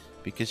much,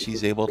 because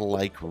she's able to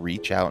like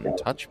reach out and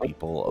touch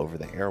people over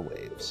the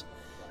airwaves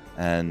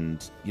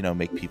and,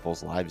 make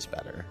people's lives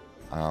better.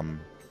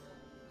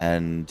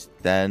 And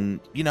then,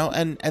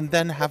 and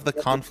then have the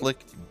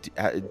conflict,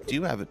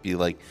 do have it be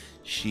like,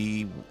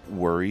 she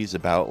worries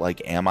about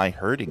like, am I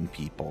hurting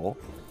people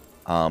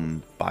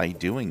by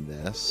doing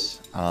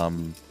this?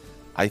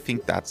 I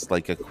think that's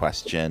like a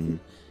question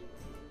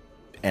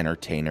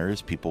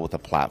entertainers, people with a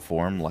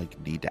platform, like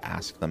need to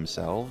ask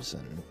themselves,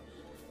 and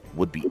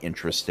would be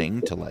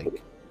interesting to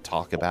like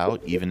talk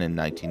about, even in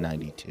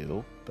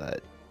 1992.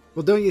 But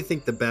well, don't you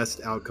think the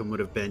best outcome would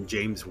have been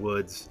James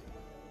Woods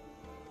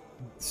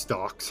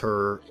stalks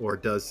her, or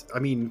does, I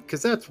mean,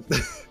 because that's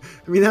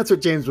that's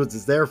what James Woods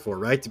is there for,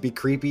 right? To be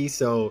creepy.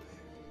 So,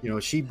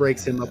 she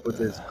breaks him up with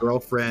his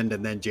girlfriend,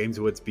 and then James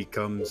Woods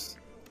becomes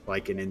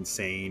like an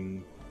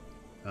insane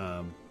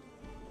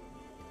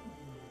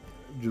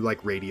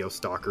like radio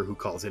stalker who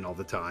calls in all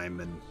the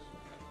time, and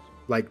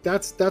like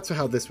that's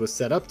how this was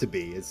set up to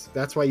be.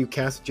 That's why you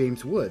cast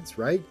James Woods,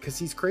 right? Because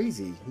he's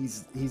crazy.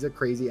 He's a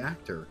crazy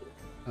actor.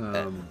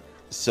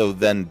 So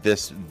then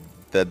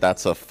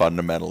that's a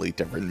fundamentally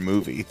different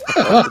movie.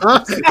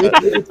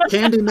 It's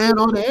Candyman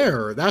on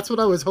air. That's what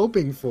I was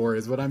hoping for,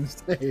 is what I'm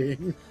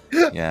saying.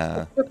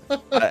 Yeah.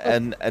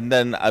 And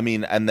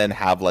then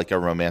have like a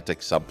romantic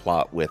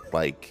subplot with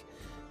like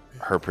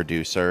her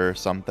producer or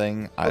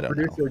something. I don't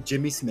know. Producer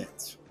Jimmy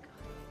Smits.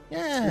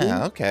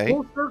 Yeah, okay.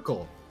 Full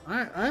circle.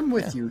 I'm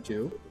with you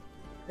too.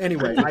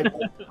 Anyway,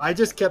 I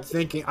just kept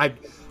thinking, I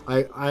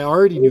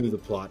already knew the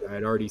plot. I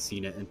had already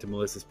seen it, and to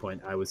Melissa's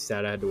point, I was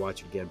sad I had to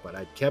watch it again, but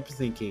I kept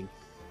thinking,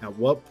 at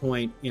what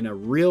point in a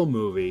real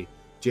movie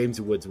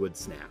James Woods would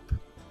snap,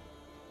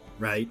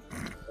 right?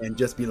 And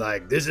just be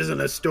like, this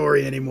isn't a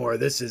story anymore,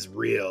 this is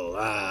real.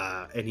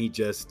 And he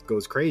just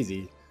goes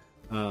crazy.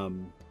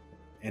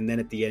 And then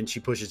at the end, she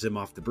pushes him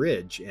off the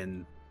bridge,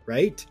 and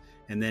right?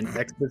 And then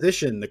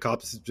exposition, the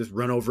cops just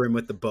run over him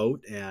with the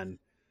boat, and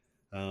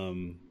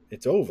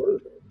it's over.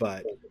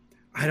 But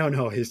I don't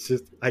know. It's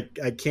just I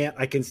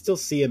can still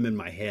see him in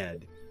my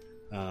head,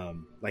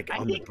 like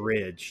on the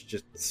bridge,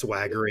 just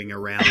swaggering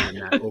around in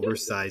that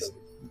oversized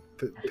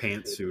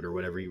pantsuit or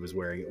whatever he was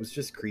wearing. It was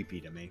just creepy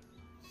to me.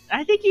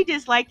 I think you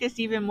dislike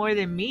this even more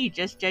than me,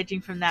 just judging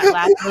from that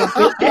last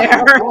movie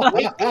there.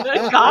 Like,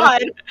 good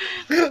God.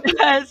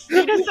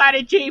 You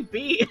decided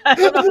JB. I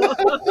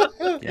don't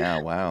know.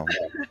 Yeah, wow.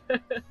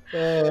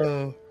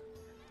 Yeah.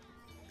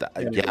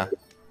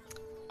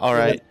 All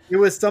right. It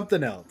was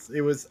something else.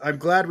 I'm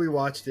glad we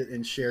watched it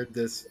and shared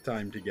this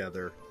time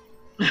together.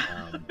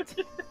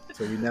 So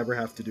we never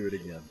have to do it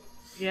again.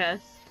 Yes.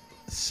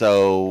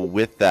 So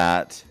with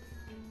that,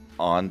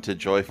 on to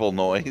Joyful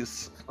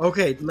Noise.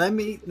 Okay, let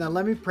me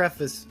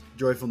preface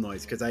Joyful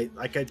Noise, because I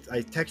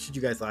texted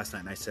you guys last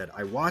night and I said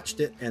I watched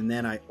it and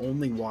then I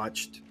only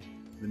watched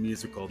the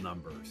musical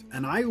numbers.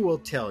 And I will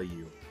tell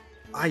you,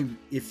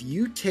 if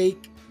you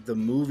take the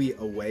movie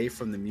away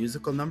from the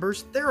musical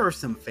numbers, there are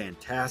some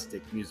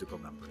fantastic musical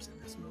numbers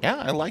in this movie. Yeah,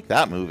 I like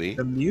that movie.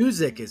 The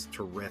music is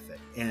terrific,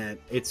 and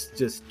it's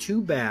just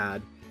too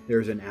bad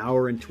there's an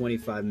hour and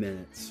 25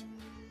 minutes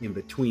in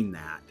between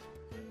that.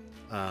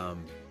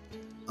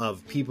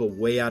 Of people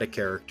way out of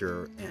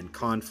character and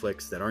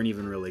conflicts that aren't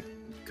even really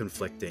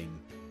conflicting,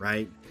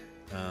 right?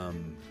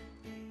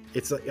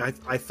 It's like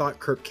I thought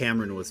Kirk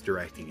Cameron was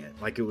directing it,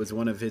 like it was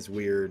one of his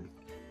weird,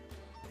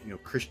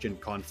 Christian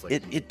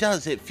conflict. It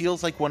does. It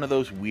feels like one of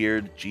those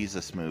weird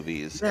Jesus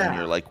movies, and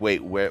you're like,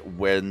 wait,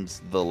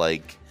 when's the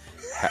like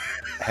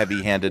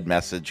heavy-handed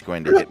message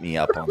going to hit me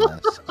up on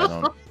this? I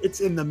don't.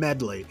 It's in the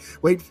medley.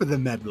 Wait for the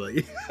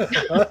medley.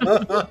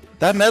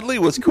 That medley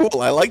was cool.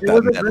 I like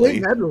that medley. It was a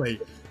great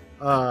medley.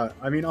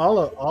 I mean,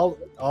 all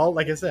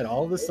like I said,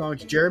 all the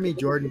songs Jeremy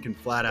Jordan can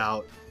flat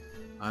out.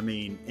 I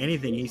mean,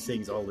 anything he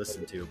sings, I'll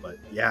listen to. But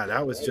yeah,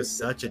 that was just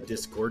such a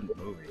discordant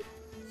movie.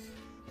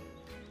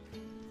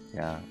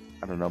 Yeah,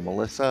 I don't know,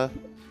 Melissa.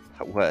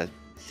 What?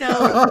 So,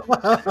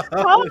 the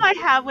problem I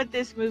have with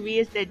this movie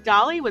is that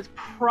Dolly was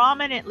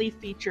prominently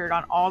featured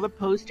on all the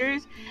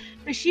posters,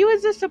 but she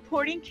was a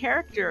supporting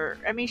character.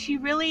 I mean, she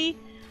really.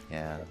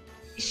 Yeah.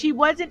 She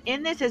wasn't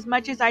in this as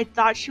much as I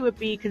thought she would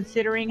be,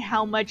 considering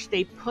how much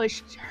they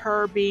pushed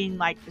her being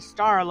like the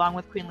star along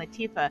with Queen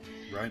Latifah.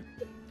 Right.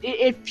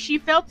 If she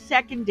felt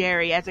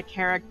secondary as a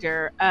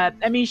character,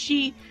 I mean,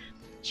 she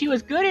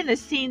was good in the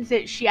scenes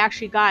that she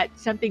actually got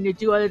something to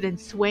do other than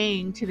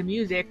swaying to the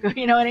music.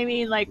 You know what I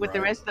mean? Like with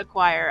the rest of the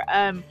choir.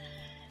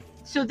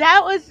 So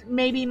that was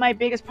maybe my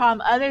biggest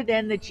problem, other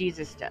than the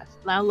Jesus stuff.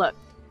 Now look,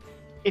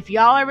 if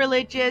y'all are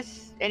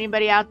religious,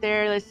 anybody out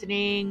there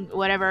listening,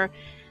 whatever,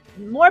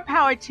 more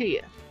power to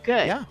you.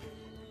 Good. Yeah.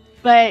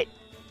 But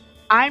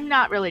I'm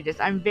not religious.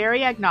 I'm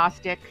very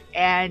agnostic,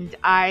 and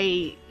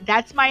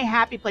that's my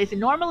happy place. And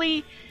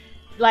normally,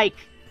 like,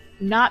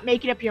 not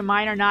making up your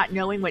mind or not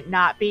knowing would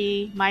not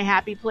be my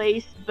happy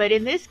place. But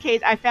in this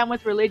case, I found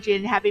with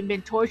religion, having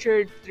been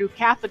tortured through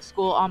Catholic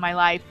school all my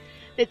life,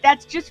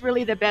 that's just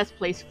really the best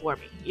place for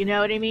me. You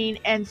know what I mean?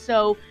 And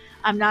so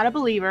I'm not a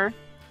believer.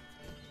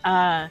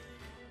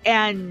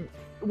 And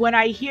when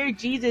I hear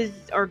Jesus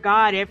or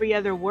God every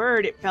other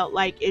word, it felt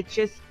like it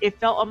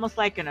felt almost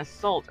like an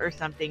assault or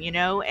something,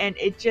 and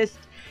it just,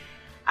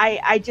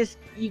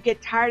 you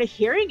get tired of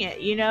hearing it,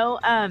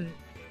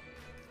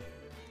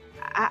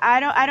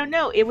 I don't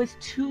know. It was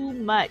too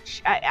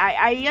much.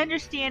 I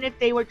understand if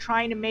they were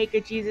trying to make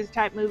a Jesus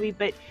type movie,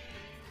 but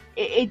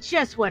it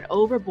just went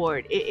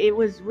overboard. It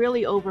was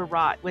really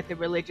overwrought with the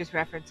religious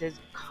references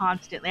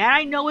constantly. And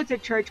I know it's a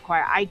church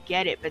choir. I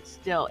get it, but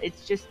still,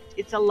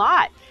 it's a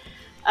lot.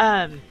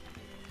 And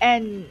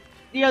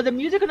the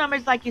musical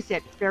numbers, like you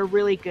said, they're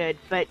really good,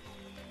 but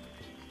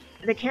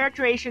the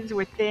characterizations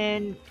were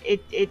thin.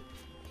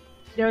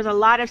 There was a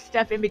lot of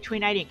stuff in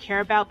between I didn't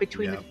care about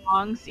between the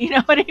songs. You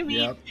know what I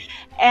mean?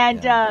 Yep.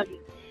 And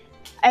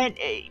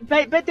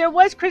but there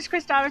was Chris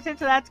Christopherson,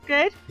 so that's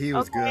good. He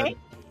was good.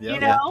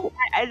 Yep.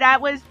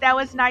 That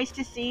was nice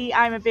to see.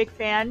 I'm a big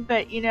fan,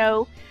 but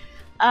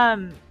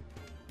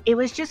it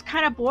was just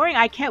kind of boring.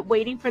 I kept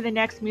waiting for the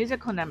next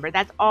musical number.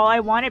 That's all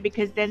I wanted,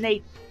 because then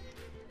they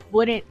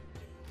wouldn't,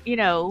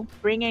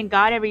 bring in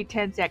God every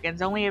 10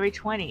 seconds, only every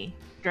 20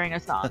 during a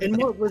song.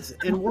 And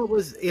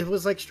it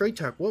was like Straight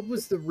Talk. What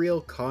was the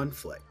real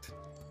conflict?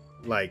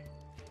 Like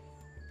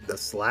the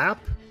slap?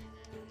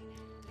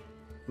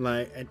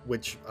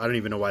 Which I don't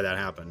even know why that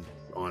happened,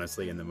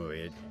 honestly, in the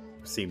movie. It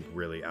seemed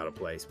really out of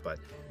place, but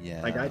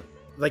yeah.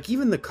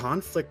 Even the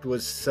conflict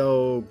was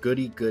so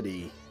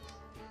goody-goody.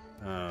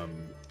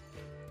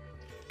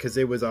 Because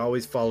it was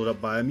always followed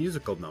up by a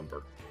musical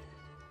number.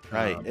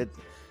 Right. It's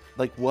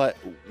like, what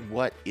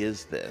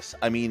is this?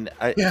 I mean,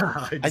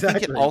 exactly. I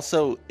think it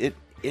also it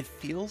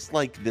feels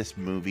like this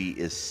movie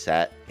is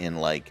set in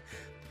like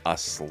a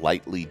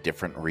slightly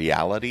different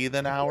reality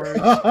than ours,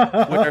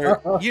 where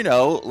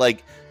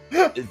like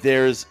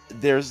there's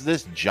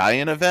this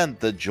giant event,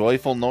 the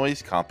Joyful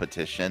Noise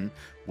competition,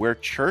 where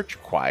church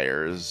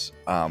choirs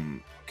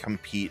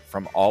compete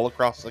from all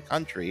across the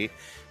country,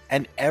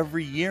 and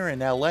every year in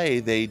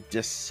LA they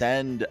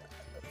descend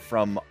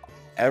from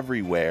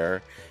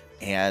everywhere,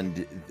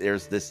 and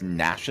there's this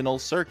national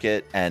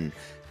circuit, and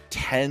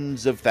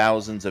tens of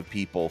thousands of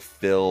people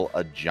fill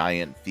a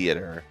giant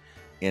theater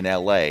in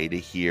LA to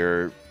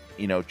hear,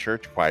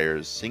 church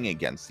choirs sing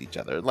against each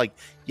other. Like,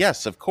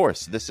 yes, of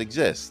course, this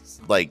exists.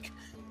 Like,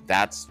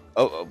 that's,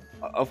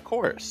 of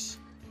course.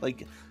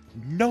 Like,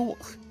 no,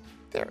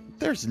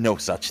 there's no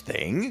such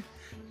thing.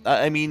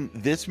 I mean,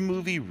 this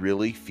movie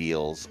really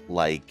feels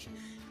like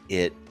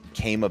it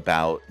came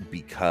about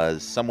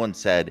because someone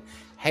said,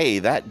 hey,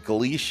 that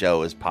Glee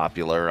show is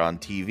popular on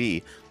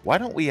TV. Why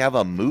don't we have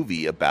a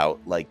movie about,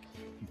 like,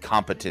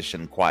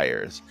 competition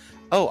choirs?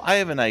 Oh, I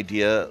have an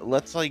idea.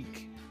 Let's,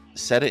 like,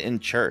 set it in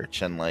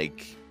church and,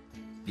 like,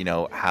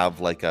 have,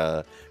 like,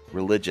 a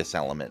religious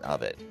element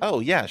of it. Oh,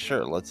 yeah,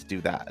 sure, let's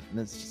do that. And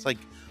it's just like,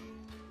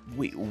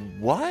 wait,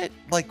 what?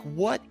 Like,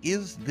 what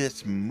is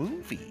this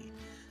movie?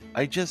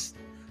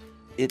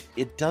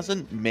 It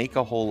doesn't make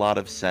a whole lot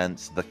of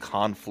sense. The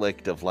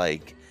conflict of,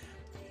 like,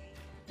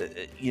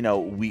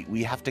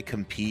 we have to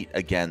compete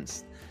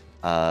against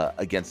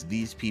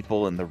these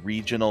people in the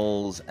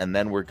regionals, and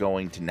then we're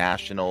going to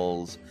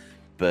nationals,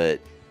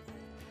 but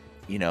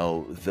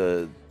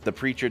the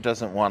preacher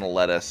doesn't want to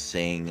let us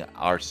sing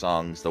our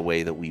songs the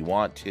way that we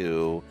want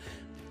to,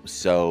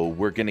 so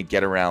we're gonna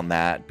get around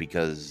that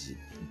because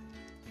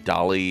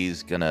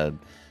Dolly's gonna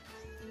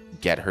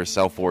get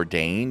herself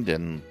ordained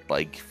and,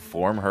 like,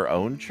 form her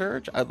own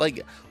church.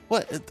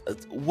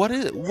 What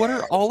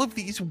are all of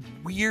these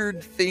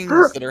weird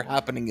things that are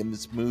happening in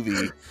this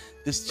movie?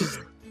 This just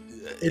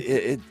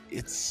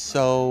it's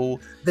so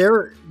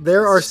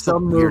there are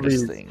some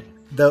movies thing.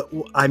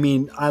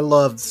 I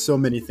love so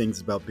many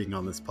things about being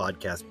on this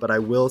podcast, but I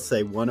will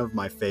say one of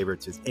my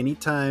favorites is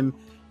anytime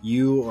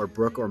you or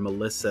Brooke or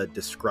Melissa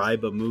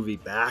describe a movie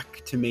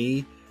back to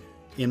me,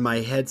 in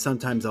my head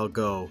sometimes I'll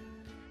go,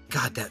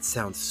 God, that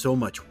sounds so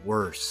much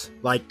worse.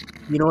 Like,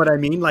 you know what I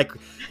mean? Like,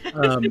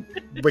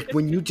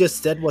 when you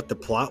just said what the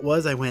plot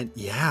was, I went,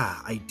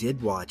 yeah, I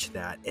did watch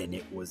that, and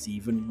it was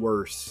even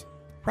worse.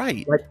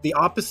 Right. Like the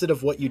opposite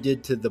of what you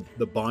did to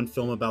the Bond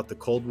film about the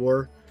Cold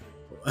War.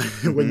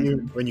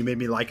 when you made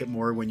me like it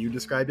more when you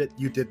described it,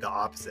 you did the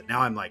opposite.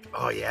 Now I'm like,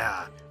 oh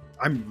yeah,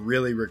 I'm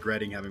really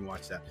regretting having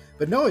watched that.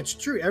 But no, it's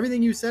true.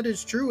 Everything you said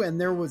is true, and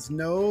there was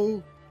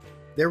nothing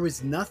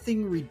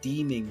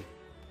redeeming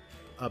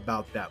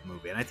about that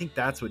movie. And I think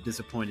that's what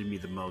disappointed me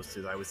the most,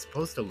 is I was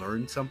supposed to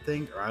learn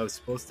something, or I was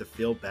supposed to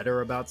feel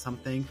better about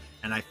something,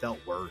 and I felt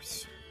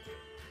worse.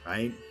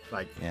 Right?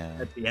 Like,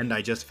 at the end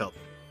I just felt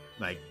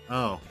like,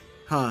 oh,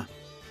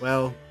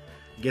 well,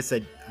 I guess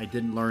I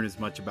didn't learn as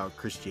much about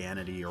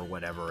Christianity or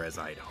whatever as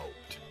I'd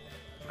hoped.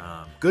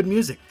 Good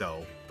music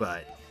though,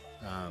 but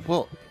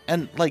well,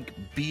 and like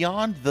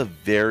beyond the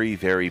very,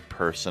 very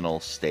personal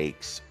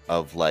stakes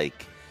of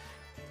like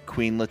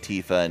Queen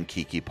Latifah and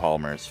Keke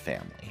Palmer's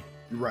family,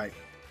 right?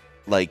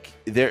 Like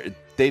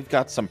they've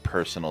got some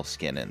personal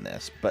skin in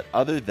this, but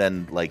other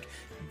than like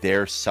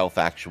their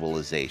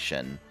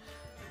self-actualization,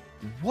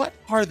 what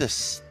are the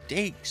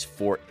stakes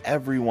for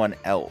everyone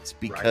else?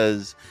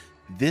 Because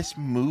this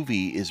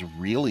movie is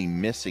really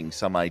missing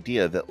some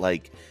idea that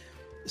like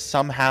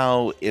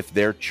somehow if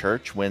their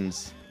church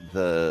wins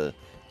the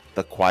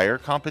choir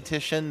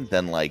competition,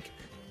 then like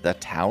the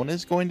town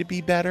is going to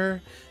be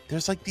better.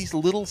 There's like these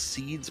little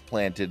seeds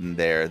planted in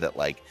there that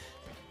like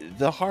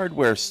the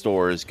hardware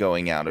store is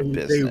going out of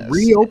business. They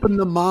reopen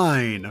the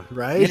mine,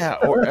 right? Yeah,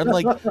 and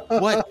like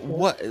what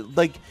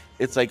like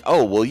it's like,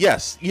 oh well,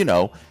 yes,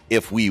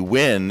 if we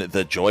win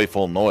the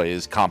Joyful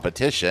Noise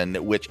competition,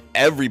 which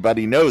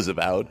everybody knows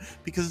about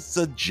because it's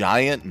a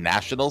giant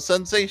national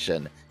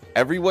sensation.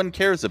 everyone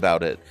cares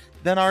about it,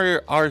 then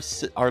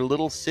our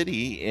little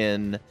city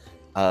in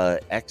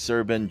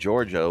exurban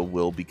Georgia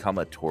will become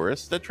a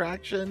tourist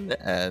attraction,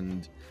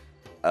 and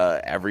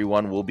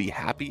everyone will be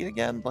happy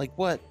again. Like,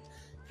 what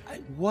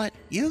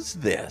is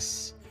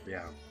this?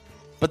 Yeah.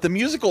 But the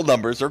musical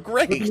numbers are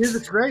great. The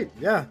music's great.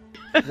 Yeah.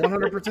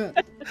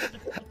 100%.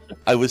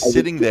 I was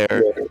sitting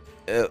there,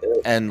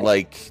 and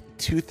like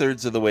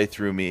 2/3 of the way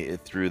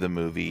through the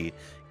movie,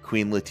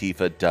 Queen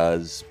Latifah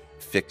does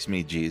 "Fix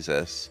Me,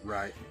 Jesus,"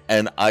 right?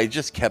 And I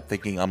just kept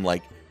thinking, I'm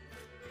like,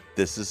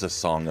 this is a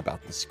song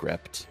about the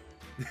script.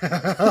 Wow.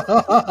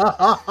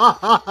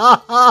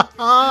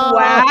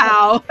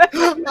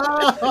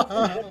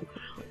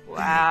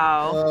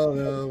 Wow.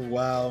 Oh,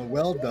 wow.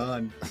 Well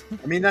done.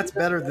 I mean, that's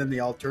better than the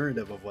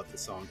alternative of what the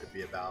song could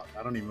be about.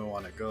 I don't even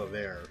want to go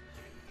there.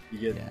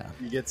 You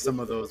get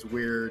some of those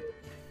weird,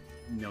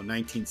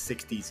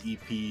 1960s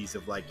EPs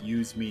of like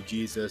 "Use Me,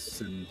 Jesus,"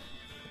 and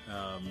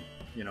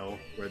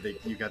where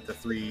you got the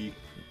three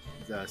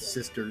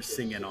sisters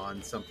singing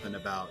on something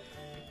about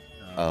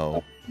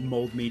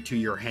 "Mold me to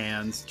your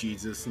hands,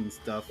 Jesus," and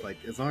stuff. Like,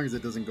 as long as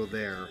it doesn't go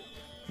there,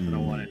 I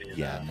don't want any of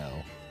that.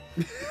 No.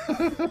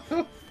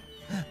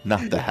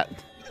 Not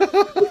that.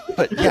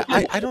 But yeah,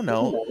 I don't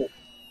know.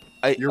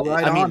 You're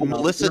right. I mean, on,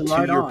 Melissa, You're to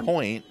right your on.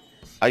 point,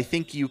 I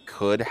think you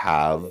could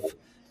have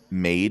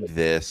made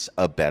this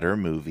a better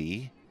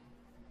movie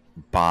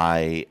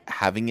by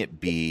having it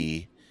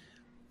be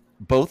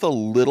both a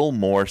little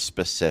more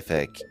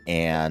specific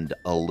and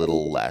a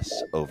little less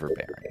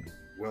overbearing.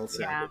 Well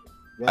said. Yeah.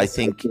 I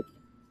think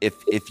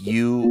if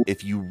you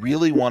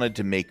really wanted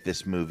to make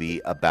this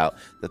movie about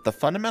that, the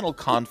fundamental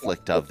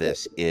conflict of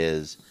this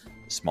is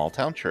small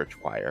town church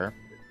choir,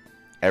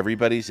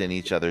 everybody's in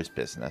each other's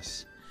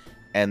business,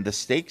 and the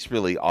stakes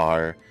really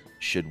are,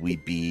 should we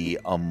be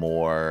a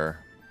more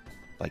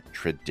like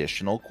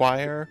traditional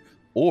choir,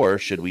 or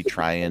should we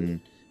try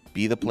and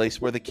be the place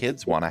where the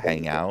kids want to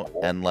hang out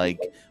and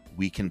like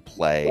we can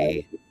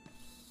play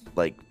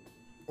like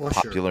Usher.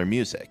 Popular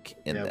music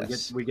in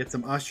this. We get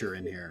some Usher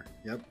in here.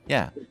 Yep.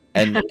 Yeah,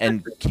 and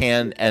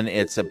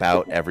it's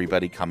about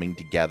everybody coming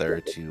together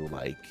to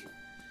like,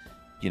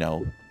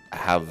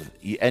 have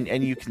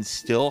and you can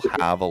still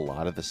have a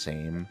lot of the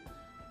same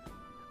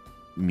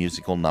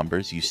musical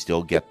numbers. You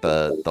still get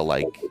the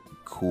like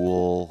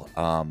cool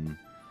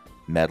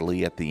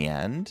medley at the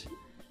end,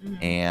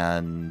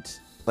 and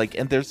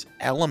there's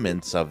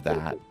elements of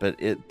that, but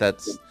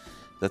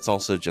that's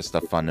also just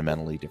a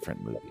fundamentally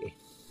different movie.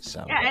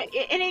 So yeah,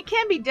 and it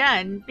can be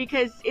done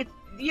because it's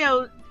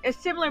a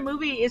similar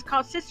movie is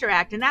called Sister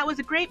Act, and that was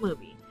a great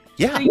movie.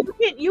 Yeah, so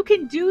you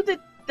can do the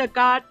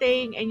God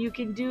thing, and you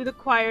can do the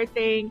choir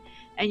thing,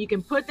 and you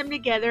can put them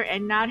together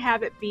and not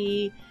have it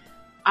be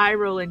eye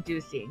roll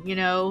inducing,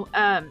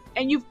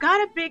 and you've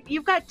got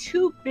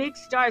two big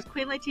stars,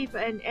 Queen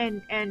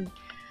Latifah and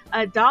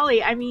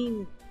Dolly. I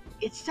mean,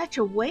 it's such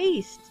a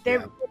waste.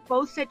 They're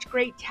both such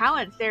great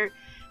talents.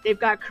 They've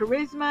got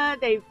charisma.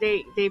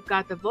 They've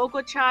got the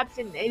vocal chops,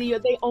 and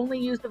they only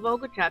use the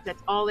vocal chops.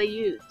 That's all they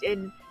used,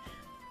 and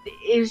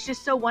it was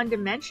just so one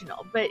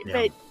dimensional. But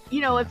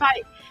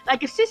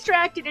if Sister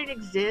Act didn't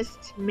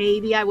exist,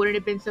 maybe I wouldn't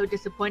have been so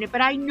disappointed.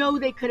 But I know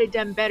they could have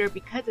done better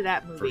because of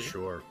that movie. For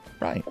sure,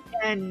 right?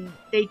 And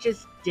they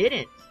just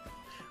didn't.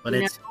 But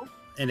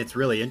it's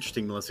really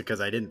interesting, Melissa,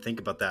 because I didn't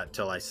think about that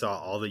till I saw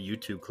all the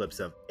YouTube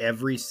clips of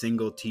every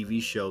single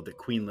TV show that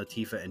Queen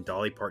Latifah and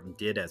Dolly Parton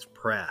did as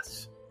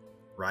press.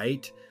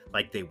 Right?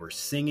 Like, they were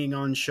singing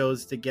on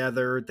shows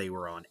together. They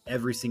were on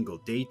every single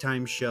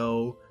daytime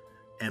show,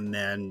 and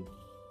then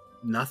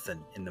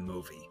nothing in the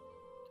movie,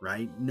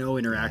 right? No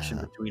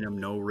interaction between them,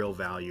 no real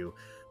value.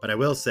 But I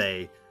will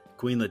say,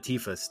 Queen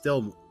Latifah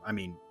still,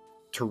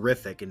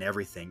 terrific in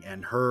everything.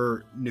 And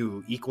her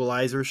new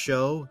Equalizer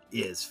show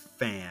is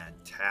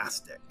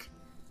fantastic.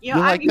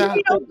 I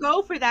usually don't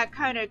go for that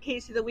kind of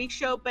Case of the Week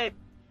show, but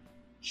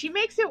she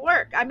makes it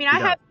work. I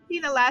haven't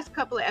seen the last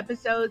couple of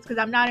episodes because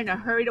I'm not in a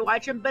hurry to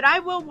watch them, but I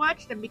will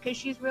watch them because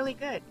she's really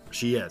good.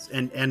 She is.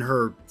 And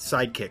her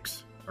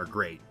sidekicks are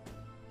great,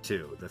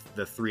 too.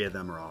 The three of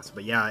them are awesome.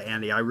 But yeah,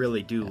 Andy, I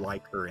really do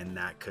like her in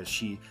that because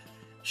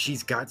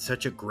she's got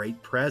such a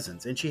great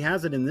presence. And she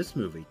has it in this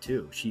movie,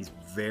 too. She's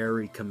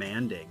very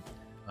commanding.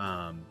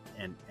 And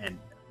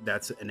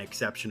that's an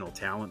exceptional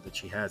talent that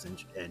she has.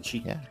 And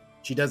she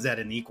does that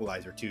in The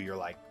Equalizer, too. You're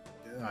like,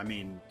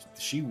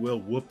 she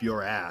will whoop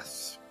your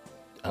ass.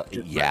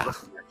 Yeah.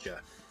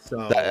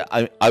 So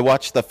I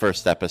watched the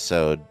first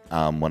episode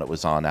when it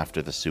was on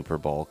after the Super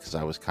Bowl because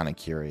I was kind of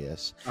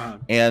curious,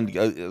 and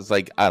it was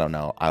like, I don't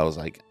know. I was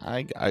like,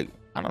 I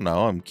don't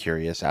know. I'm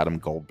curious. Adam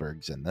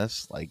Goldberg's in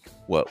this. Like,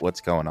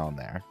 what's going on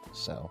there?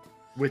 So,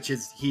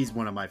 he's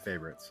one of my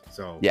favorites.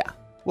 So yeah.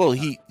 Well,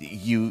 he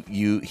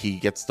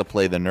gets to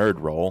play the nerd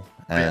role,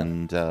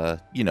 and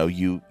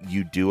you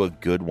do a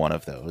good one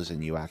of those,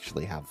 and you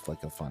actually have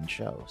like a fun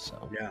show.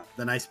 So yeah,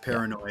 the nice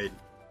paranoid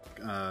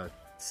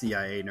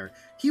CIA nerd.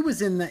 He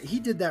was in that. He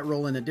did that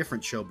role in a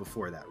different show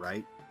before that,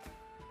 right?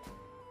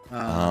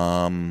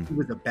 He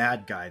was a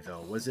bad guy,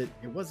 though. Was it?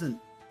 It wasn't.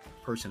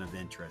 Person of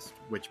Interest,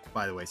 which,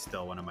 by the way, is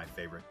still one of my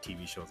favorite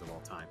TV shows of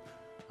all time.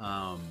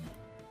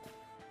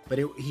 But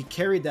he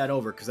carried that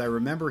over because I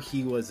remember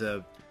he was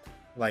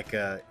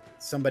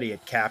somebody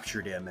had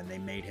captured him and they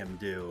made him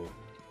do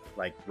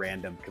like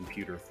random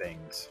computer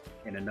things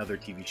in another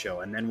TV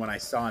show. And then when I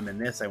saw him in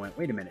this, I went,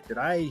 wait a minute, did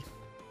I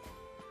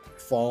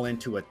fall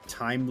into a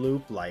time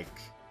loop like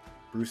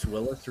Bruce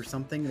Willis or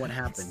something? What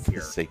happened here?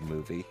 The same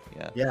movie.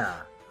 Yeah.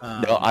 Yeah.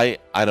 No, I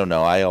don't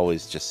know. I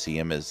always just see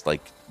him as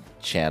like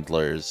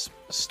Chandler's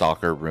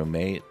stalker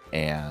roommate,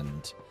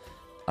 and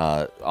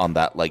on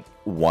that like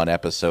one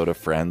episode of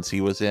Friends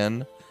he was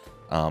in,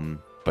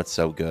 but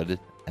so good.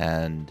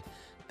 And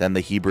then the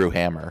Hebrew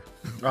Hammer.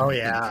 Oh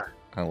yeah.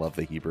 I love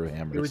the Hebrew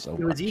Hammer. It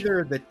was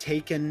either the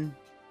Taken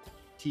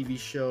TV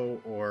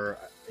show or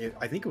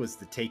I think it was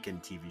the Taken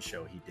TV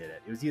show he did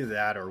it. It was either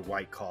that or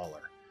White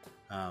Collar.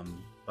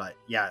 But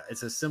yeah,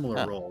 it's a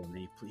similar role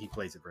and he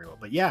plays it very well.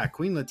 But yeah,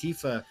 Queen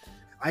Latifah,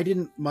 I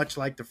didn't much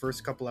like the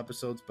first couple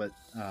episodes, but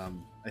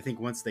I think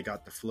once they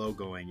got the flow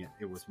going,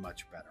 it was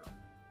much better.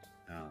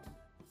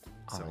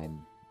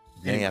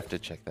 May have to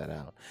check that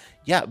out.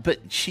 Yeah,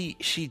 but she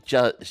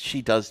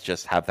does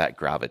just have that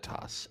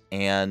gravitas,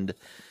 and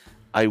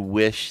I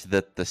wish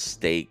that the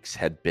stakes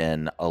had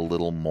been a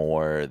little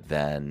more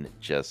than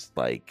just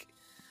like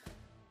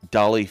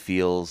Dolly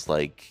feels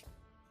like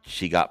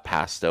she got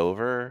passed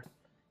over,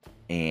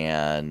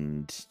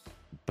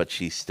 but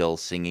she's still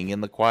singing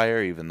in the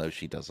choir even though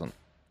she doesn't.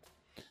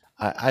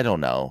 I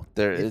don't know.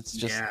 It's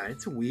just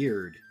it's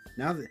weird.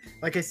 Now that,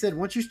 like I said,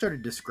 once you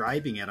started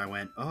describing it, I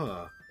went,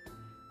 oh,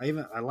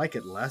 I like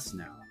it less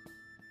now.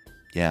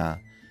 Yeah,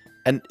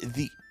 and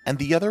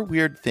the other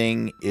weird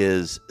thing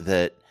is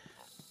that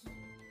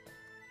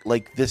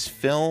like this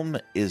film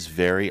is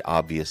very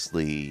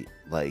obviously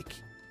like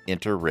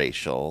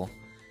interracial,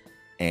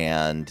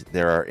 and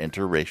there are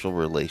interracial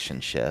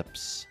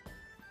relationships,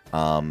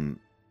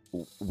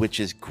 which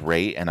is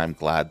great, and I'm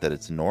glad that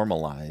it's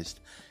normalized,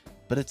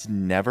 but it's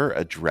never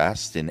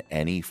addressed in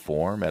any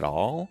form at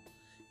all.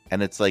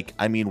 And it's like,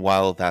 I mean,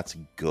 while that's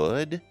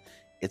good,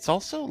 it's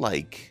also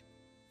like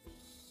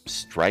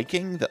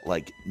striking that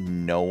like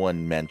no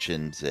one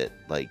mentions it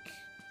like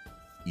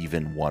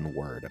even one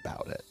word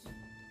about it.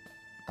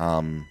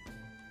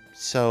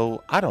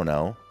 So I don't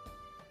know.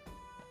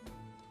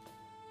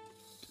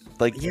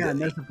 Like, yeah,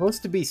 and they're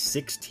supposed to be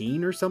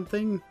 16 or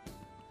something.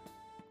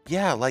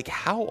 Yeah, like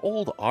how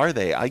old are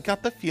they? I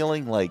got the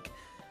feeling like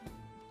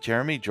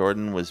Jeremy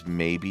Jordan was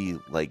maybe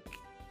like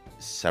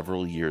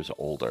several years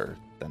older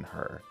than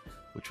her,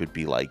 which would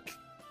be like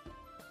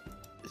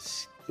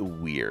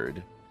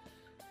weird.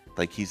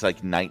 Like he's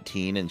like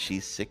 19 and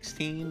she's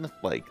 16.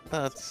 Like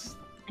that's.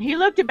 He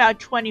looked about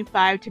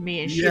 25 to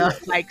me, and she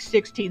was like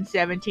 16,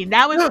 17.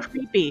 That was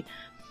creepy.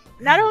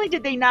 Not only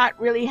did they not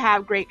really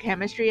have great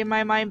chemistry in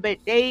my mind, but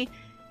it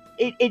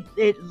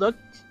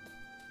looked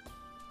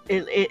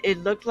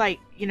like,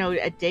 you know,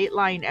 a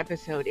Dateline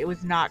episode. It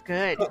was not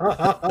good.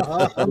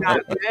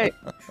 Not good.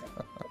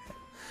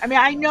 I mean,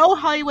 I know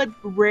Hollywood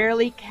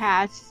rarely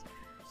casts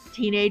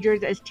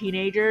teenagers as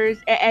teenagers,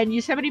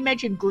 and somebody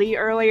mentioned Glee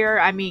earlier.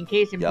 I mean,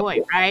 case in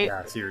point, right?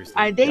 Yeah,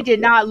 seriously. They did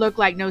not look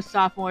like no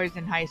sophomores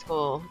in high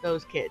school,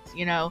 those kids,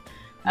 you know.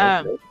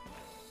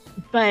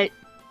 But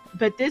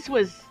this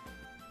was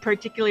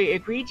particularly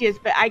egregious.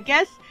 But I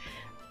guess,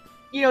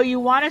 you know, you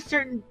want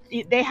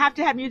they have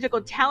to have musical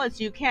talent,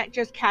 so you can't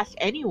just cast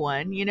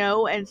anyone, you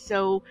know. And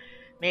so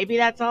maybe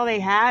that's all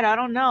they had. I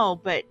don't know,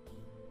 but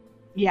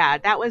yeah,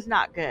 that was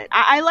not good.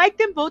 I like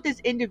them both as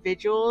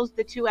individuals,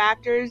 the two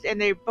actors,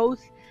 and they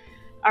both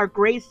are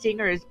great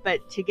singers,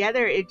 but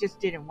together it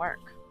just didn't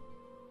work.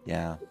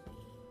 Yeah,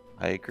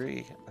 I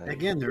agree.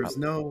 Again, there was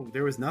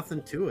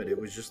nothing to it. It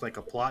was just like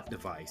a plot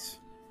device.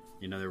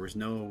 You know, there was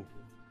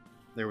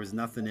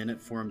nothing in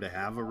it for him to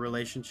have a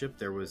relationship.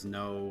 There was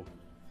no,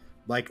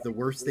 like, the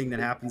worst thing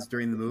that happens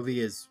during the movie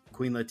is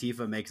Queen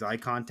Latifah makes eye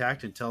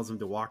contact and tells him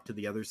to walk to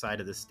the other side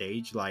of the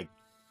stage. Like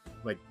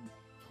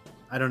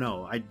I don't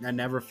know. I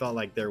never felt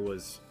like there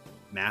was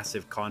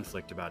massive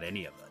conflict about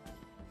any of it.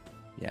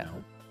 Yeah.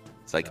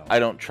 It's like, I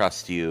don't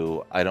trust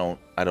you. I don't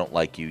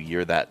like you.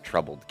 You're that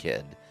troubled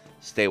kid.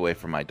 Stay away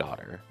from my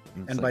daughter.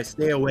 And by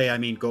stay away, I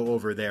mean go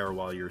over there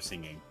while you're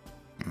singing,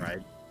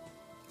 right?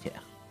 Yeah.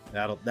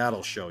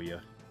 That'll show you.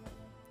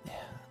 Yeah.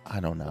 I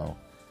don't know.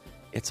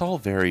 It's all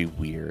very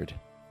weird.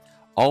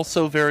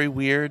 Also very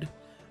weird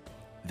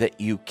that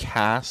you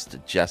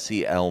cast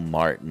Jesse L.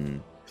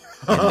 Martin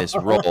in this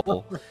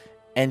role.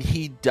 And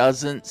he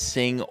doesn't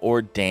sing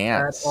or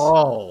dance at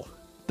all.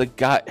 The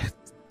guy,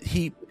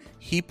 he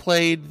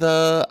played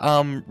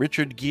the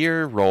Richard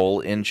Gere role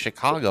in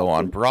Chicago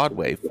on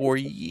Broadway for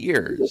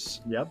years.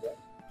 Yep.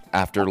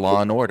 After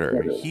Law and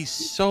Order, he's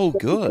so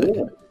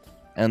good,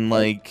 and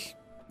like,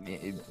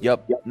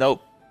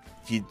 nope.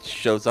 He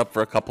shows up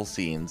for a couple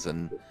scenes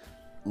and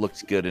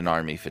looks good in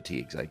army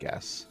fatigues, I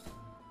guess.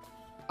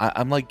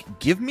 I'm like,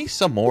 give me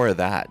some more of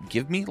that.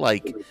 Give me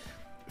like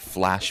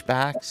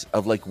flashbacks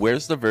of like,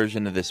 where's the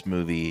version of this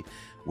movie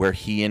where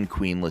he and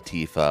Queen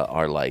Latifah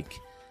are like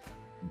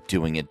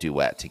doing a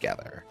duet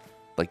together?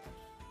 Like,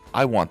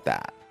 I want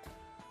that.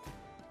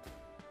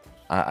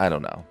 I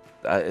don't know.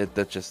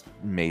 That just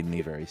made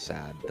me very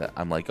sad. That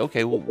I'm like,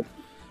 okay, well,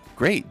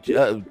 great.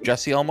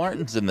 Jesse L.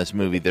 Martin's in this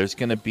movie. There's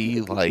gonna be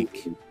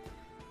like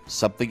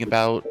something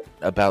about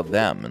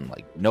them, and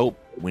like, nope,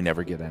 we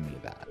never get any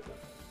of that.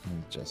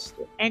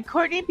 And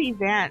Courtney B.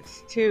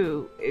 Vance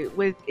too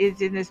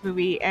is in this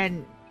movie,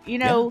 and you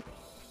know,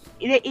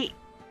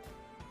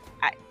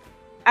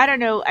 I don't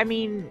know. I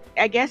mean,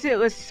 I guess it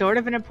was sort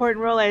of an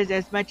important role,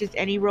 as much as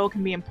any role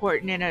can be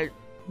important in a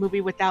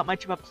movie without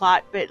much of a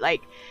plot. But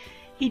like,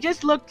 he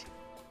just looked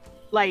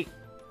like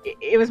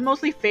it was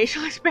mostly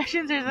facial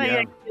expressions or something. Yeah.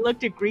 Like, he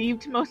looked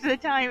aggrieved most of the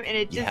time, and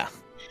it just,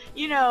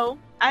 you know,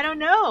 I don't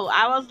know.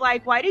 I was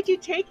like, why did you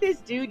take this,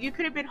 dude? You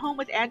could have been home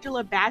with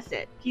Angela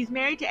Bassett. He's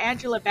married to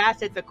Angela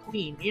Bassett, the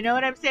queen. You know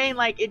what I'm saying?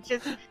 Like, it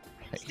just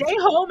stay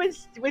home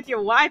with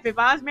your wife. If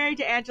I was married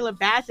to Angela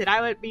Bassett,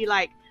 I would be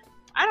like,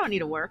 I don't need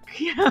to work.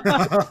 You know,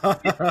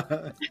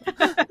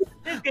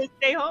 just gonna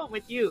stay home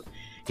with you.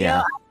 You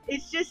know,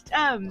 it's just,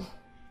 I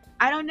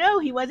don't know.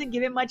 He wasn't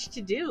given much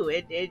to do.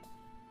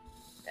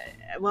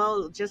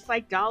 Well, just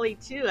like Dolly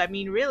too. I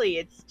mean, really,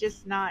 it's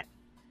just not.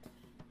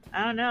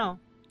 I don't know.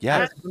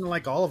 Yeah, it's kind of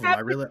like all of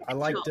them. I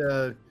liked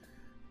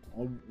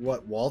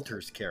what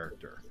Walter's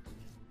character,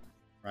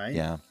 right?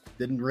 Yeah,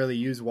 didn't really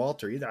use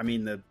Walter either. I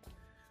mean,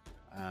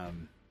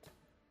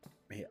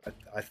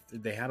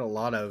 they had a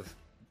lot of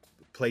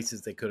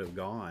places they could have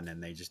gone,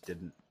 and they just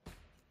didn't.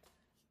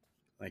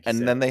 Like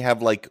and then they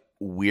have like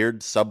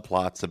weird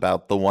subplots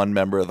about the one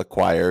member of the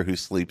choir who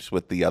sleeps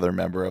with the other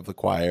member of the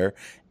choir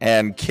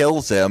and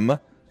kills him,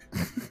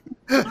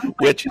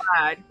 which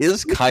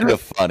is kind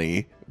of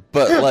funny.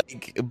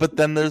 But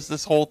then there's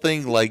this whole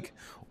thing like,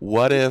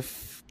 what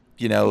if,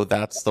 you know,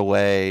 that's the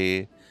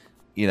way,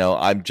 you know,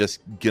 I'm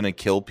just gonna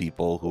kill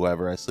people,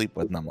 whoever I sleep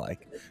with, and I'm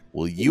like,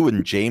 well, you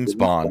and James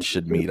Bond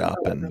should meet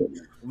up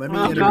and let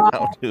me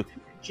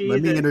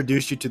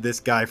introduce you to this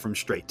guy from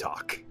Straight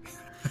Talk.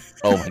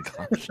 Oh my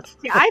gosh.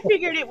 See, I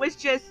figured it was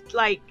just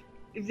like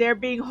they're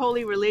being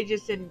wholly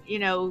religious, and you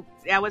know,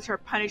 that was her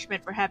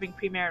punishment for having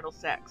premarital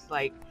sex.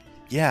 Like,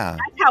 yeah,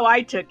 that's how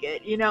I took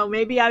it. You know,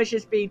 maybe I was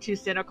just being too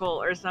cynical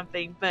or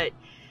something, but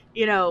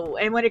you know,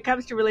 and when it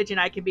comes to religion,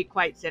 I can be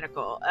quite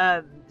cynical.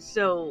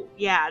 So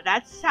yeah,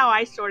 that's how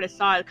I sort of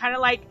saw it. Kind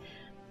of like,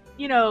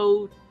 you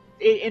know,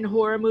 in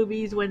horror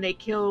movies when they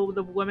kill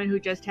the woman who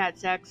just had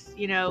sex,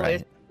 you know,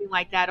 it's something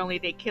like that. Only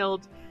they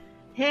killed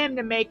him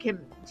to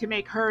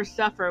make her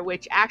suffer,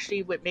 which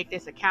actually would make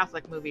this a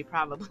Catholic movie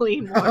probably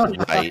more.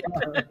 Right.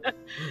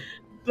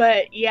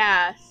 But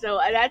yeah, so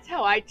that's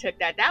how I took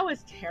that. That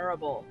was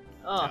terrible.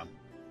 Ugh.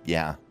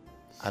 Yeah,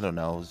 I don't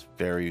know. It was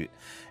very,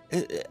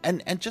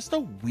 and just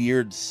a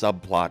weird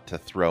subplot to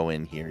throw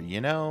in here.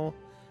 You know,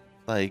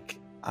 like,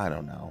 I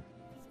don't know.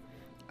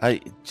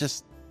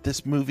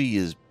 This movie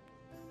is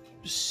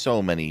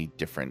so many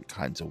different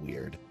kinds of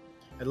weird.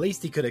 At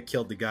least he could have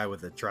killed the guy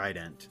with a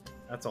trident.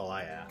 That's all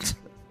I ask.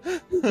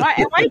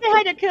 Why they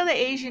had to kill the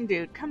Asian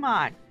dude? Come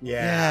on.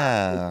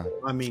 Yeah.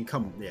 I mean,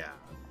 yeah.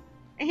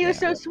 And he was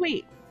so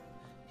sweet.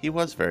 He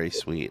was very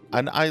sweet.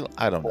 And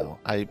I don't know.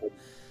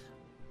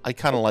 I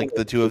kind of like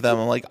the two of them.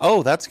 I'm like,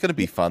 oh, that's going to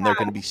be fun. They're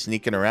going to be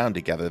sneaking around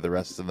together the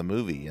rest of the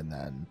movie. And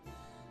then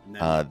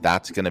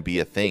that's going to be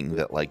a thing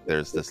that, like,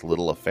 there's this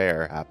little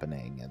affair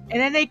happening.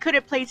 And then they could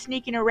have played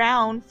Sneaking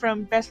Around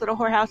from Best Little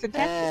Whorehouse in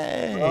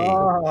Texas. Hey.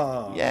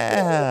 Oh.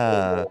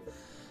 Yeah.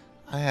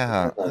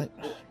 Yeah.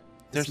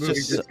 This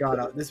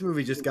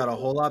movie just got a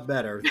whole lot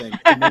better, thanks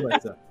to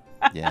Melissa.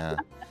 Yeah.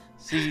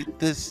 See,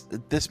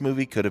 this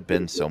movie could have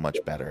been so much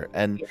better.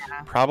 And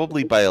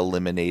probably by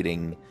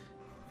eliminating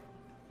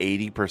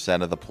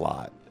 80% of the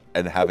plot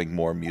and having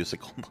more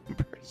musical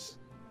numbers.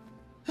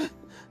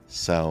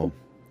 So,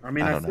 I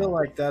mean, I feel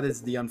like that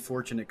is the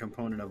unfortunate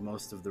component of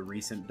most of the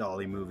recent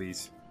Dolly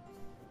movies.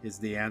 Is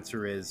the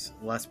answer is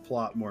less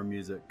plot, more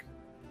music.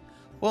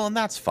 Well, and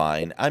that's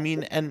fine. I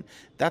mean, and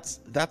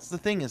that's the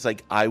thing is,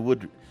 like, I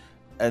would,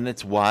 and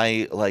it's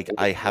why, like,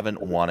 I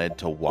haven't wanted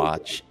to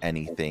watch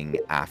anything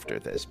after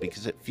this,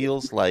 because it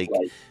feels like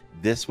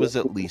this was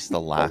at least the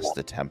last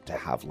attempt to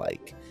have,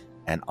 like,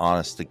 an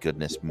honest to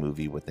goodness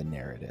movie with a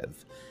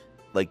narrative.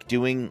 Like,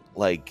 doing,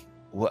 like,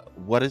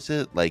 what is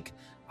it? Like,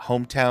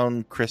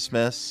 Hometown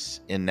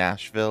Christmas in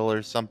Nashville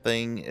or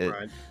something.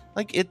 Right.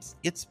 Like, it's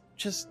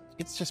just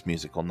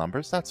musical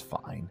numbers. That's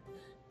fine.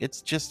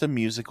 It's just a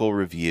musical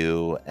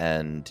review,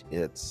 and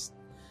it's,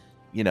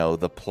 you know,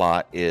 the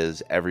plot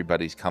is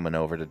everybody's coming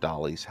over to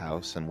Dolly's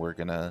house and we're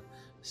gonna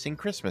sing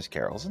Christmas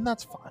carols, and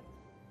that's fine.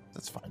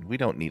 That's fine. We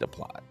don't need a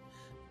plot.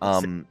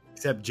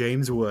 Except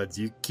James Woods,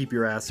 you keep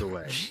your ass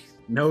away.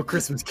 No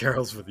Christmas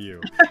carols with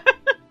you.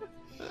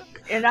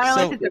 And not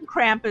unless it's a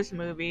Krampus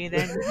movie,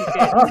 then you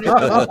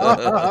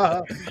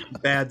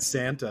did. Bad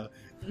Santa.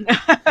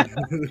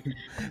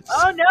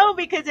 Oh no,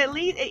 because at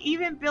least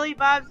even Billy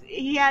Bob's,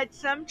 he had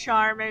some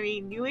charm. I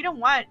mean, we don't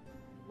want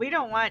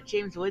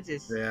James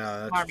Woods'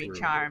 smarmy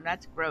charm.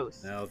 That's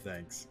gross. No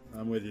thanks.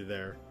 I'm with you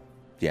there.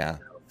 Yeah.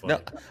 No,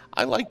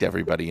 I liked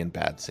everybody in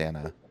Bad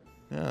Santa.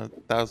 Yeah,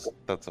 that's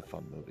a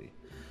fun movie.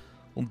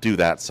 We'll do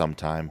that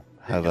sometime.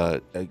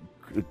 Have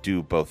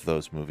do both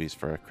those movies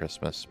for a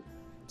Christmas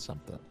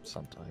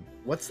sometime.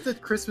 What's the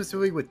Christmas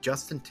movie with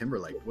Justin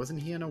Timberlake?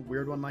 Wasn't he in a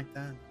weird one like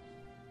that?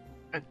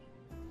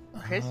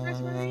 Christmas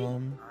movie?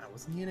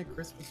 Wasn't he in a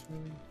Christmas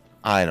movie?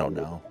 I don't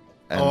know.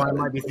 I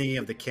might be thinking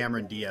of the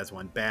Cameron Diaz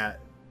one. Bad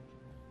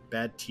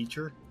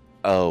Teacher?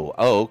 Oh,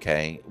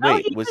 okay.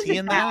 Wait, was he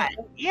in that?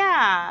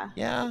 Yeah.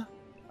 Yeah?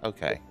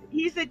 Okay.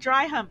 He's the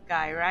dry hump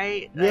guy,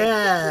 right?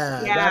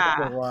 Yeah,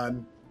 that's the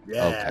one.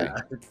 Yeah.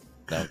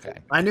 Okay.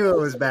 I knew it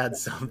was bad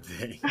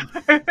something.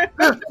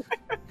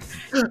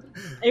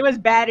 It was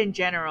bad in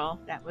general,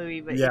 that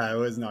movie. But yeah, it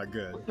was not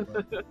good.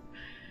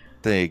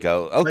 There you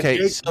go. Okay,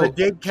 but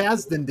Jake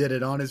Kasdan did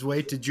it on his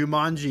way to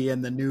Jumanji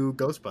and the new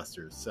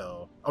Ghostbusters.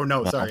 So,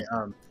 sorry.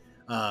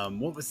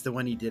 What was the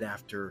one he did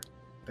after?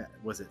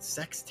 Was it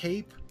Sex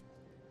Tape?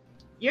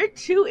 You're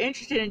too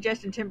interested in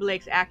Justin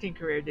Timberlake's acting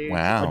career, dude.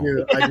 Wow. I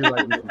do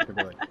like Justin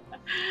Timberlake.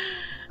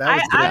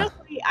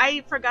 Honestly,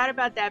 I forgot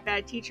about that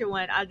Bad Teacher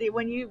one.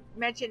 When you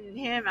mentioned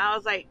him, I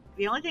was like,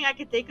 the only thing I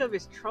could think of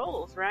is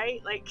Trolls,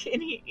 right? Like,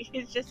 and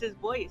it's just his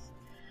voice.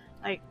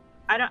 Like,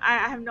 I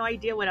have no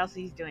idea what else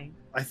he's doing.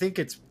 I think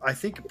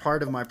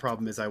part of my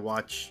problem is I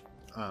watch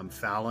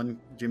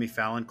Jimmy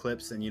Fallon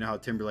clips, and you know how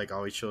Timberlake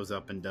always shows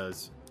up and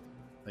does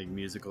like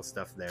musical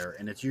stuff there,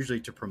 and it's usually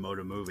to promote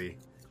a movie.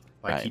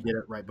 Like he did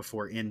it right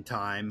before In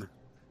Time.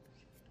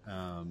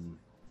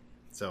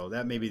 So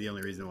that may be the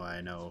only reason why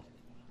I know.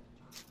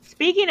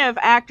 Speaking of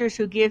actors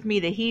who give me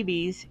the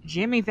heebies,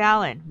 Jimmy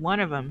Fallon, one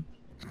of them.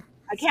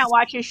 I can't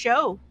watch his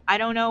show. I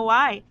don't know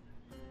why.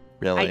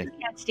 Really? I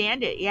can't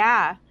stand it.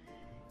 Yeah.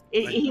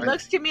 He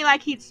looks to me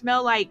like he'd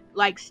smell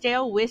like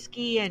stale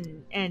whiskey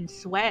and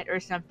sweat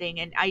or something,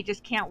 and I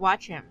just can't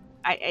watch him.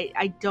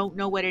 I don't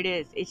know what it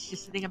is. It's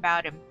just something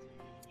about him.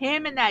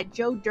 Him and that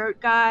Joe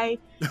Dirt guy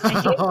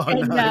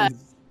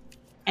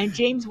and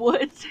James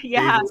Woods.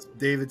 Yeah.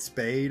 David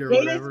Spade or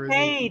David whatever.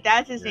 Spade,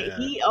 that's his name.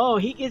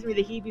 He gives me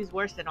the heebies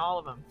worse than all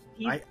of them.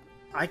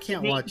 I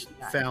can't watch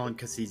Fallon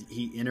because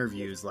he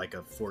interviews like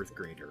a fourth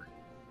grader.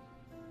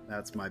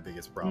 That's my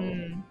biggest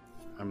problem.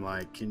 I'm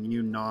like, can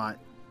you not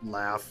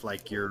laugh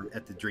like you're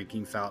at the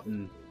drinking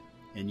fountain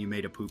and you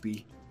made a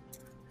poopy?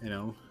 You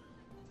know?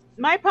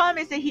 My problem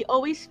is that he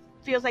always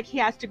feels like he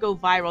has to go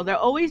viral. They're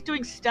always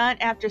doing stunt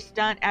after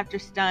stunt after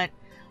stunt.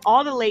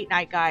 All the late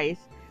night guys.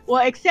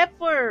 Well, except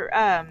for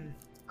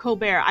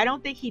Colbert. I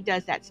don't think he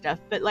does that stuff.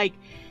 But like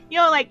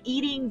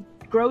eating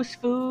gross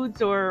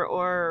foods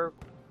or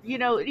you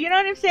know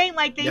what I'm saying?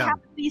 Like they have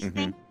these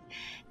things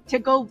to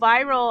go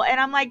viral, and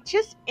I'm like,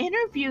 just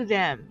interview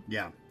them.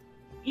 Yeah.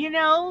 You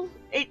know,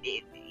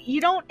 you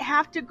don't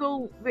have to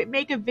go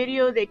make a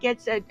video that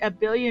gets a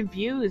billion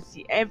views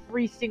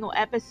every single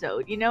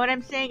episode. You know what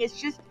I'm saying? It's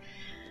just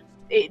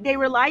they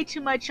rely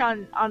too much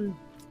on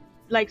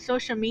like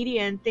social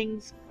media and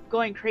things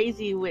going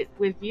crazy with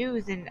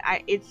views, and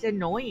it's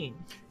annoying.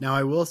 Now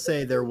I will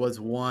say there was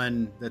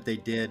one that they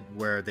did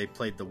where they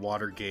played the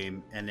water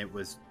game, and it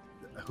was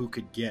who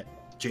could get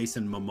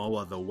Jason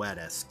Momoa the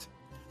wettest.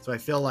 So I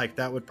feel like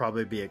that would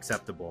probably be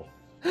acceptable.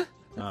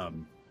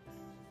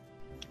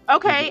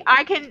 Okay,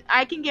 I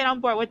can get on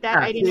board with that.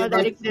 I didn't know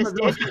that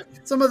existed.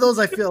 Some of those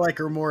I feel like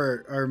are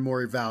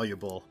more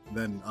valuable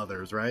than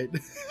others, right?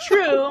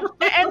 True.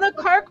 And the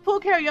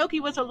carpool karaoke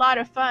was a lot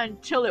of fun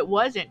till it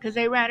wasn't, because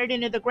they ran it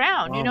into the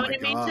ground. You know what I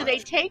mean? So they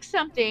take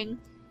something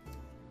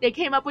they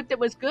came up with that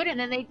was good, and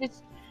then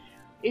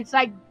it's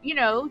like,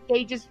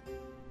 they just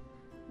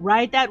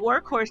ride that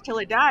workhorse till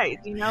it dies,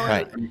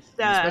 Right.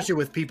 Especially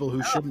with people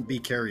who shouldn't be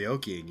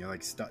karaokeing. You're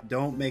like,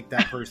 don't make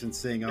that person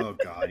sing. Oh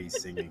God,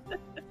 he's singing.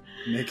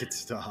 Make it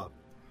stop.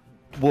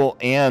 Well,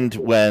 and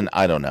when,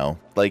 I don't know,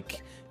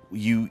 like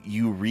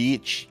you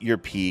reach your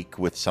peak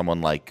with someone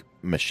like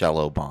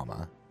Michelle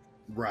Obama.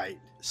 Right.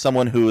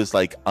 Someone who is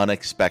like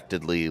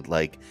unexpectedly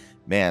like,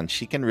 man,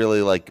 she can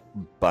really like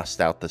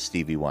bust out the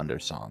Stevie Wonder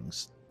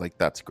songs. Like,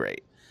 that's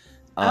great.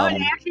 And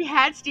they actually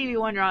had Stevie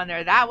Wonder on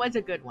there. That was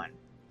a good one.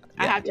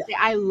 I have to say,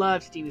 I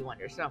love Stevie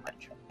Wonder so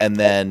much.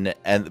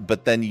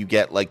 But then you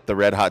get like the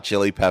Red Hot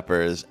Chili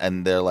Peppers,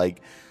 and they're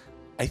like,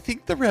 I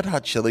think the Red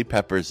Hot Chili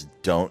Peppers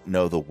don't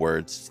know the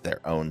words to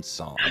their own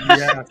song.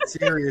 Yeah,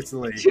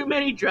 seriously. Too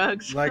many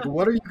drugs. Like,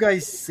 what are you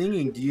guys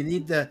singing? Do you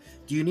need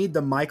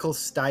the Michael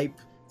Stipe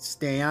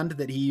stand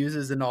that he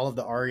uses in all of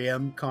the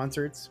REM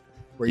concerts,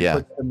 where he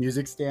puts the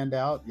music stand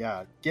out?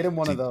 Yeah, get him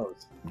one of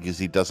those. Because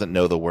he doesn't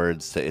know the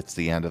words to "It's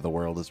the End of the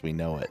World as We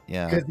Know It."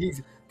 Yeah,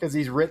 because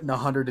he's written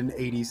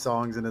 180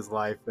 songs in his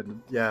life,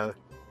 and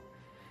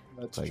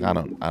that's like, true.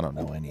 I don't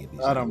know any of these.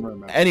 I don't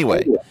remember.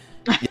 Anyway,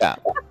 yeah.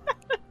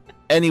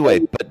 Anyway,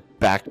 but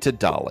back to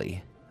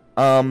Dolly.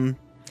 I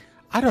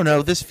don't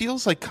know. This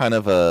feels like kind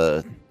of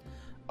a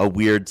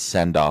weird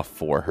send off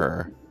for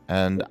her,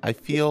 and I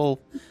feel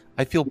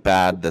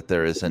bad that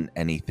there isn't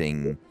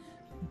anything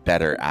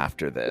better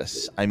after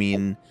this. I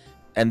mean,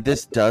 and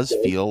this does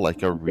feel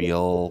like a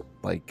real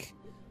like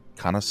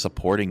kind of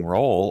supporting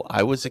role.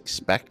 I was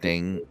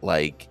expecting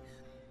like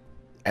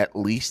at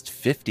least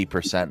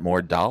 50%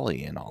 more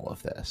Dolly in all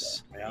of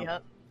this.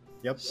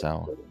 Yep.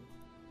 So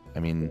I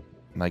mean,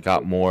 I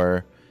got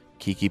more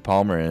Keke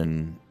Palmer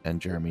and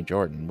Jeremy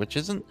Jordan, which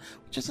isn't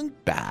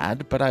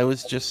bad, but I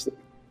was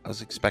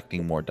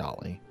expecting more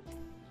Dolly.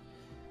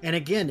 And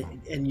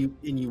again, and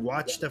you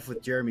watch stuff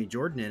with Jeremy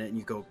Jordan in it, and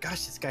you go,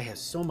 "Gosh, this guy has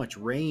so much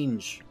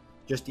range,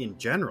 just in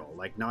general.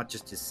 Like not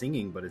just his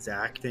singing, but his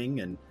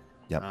acting, and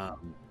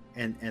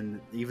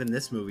and even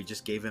this movie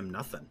just gave him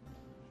nothing."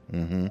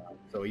 Mm-hmm.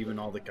 So even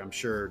I'm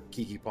sure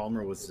Keke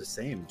Palmer was the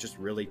same, just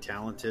really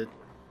talented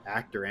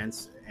actor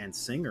and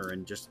singer,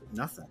 and just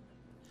nothing.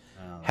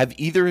 Have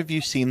either of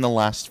you seen The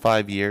Last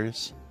 5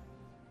 Years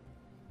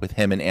with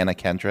him and Anna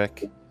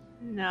Kendrick?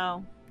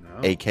 No.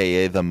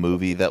 AKA the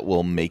movie that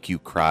will make you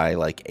cry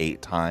like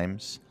 8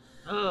 times.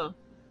 Oh.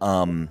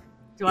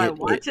 Do I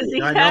want to see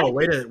that? I know.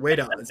 Way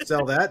to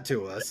sell that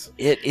to us.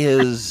 It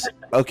is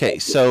okay.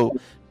 So,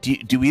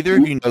 do either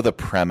of you know the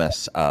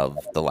premise of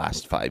The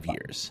Last 5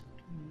 Years?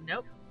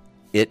 Nope.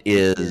 It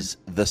is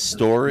the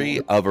story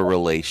of a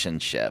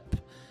relationship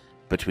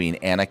between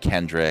Anna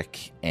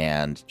Kendrick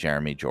and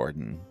Jeremy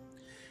Jordan.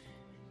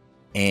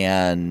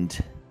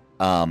 And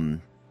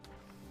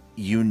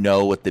you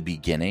know at the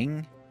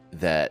beginning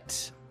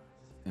that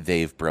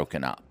they've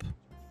broken up.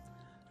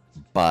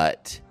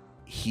 But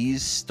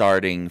he's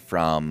starting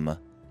from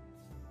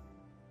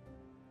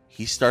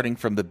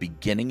the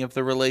beginning of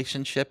the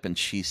relationship, and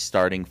she's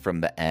starting from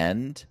the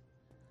end.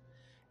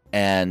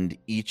 And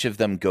each of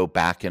them go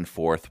back and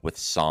forth with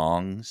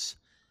songs.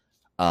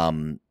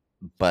 And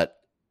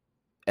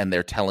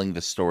they're telling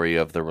the story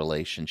of the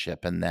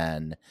relationship, and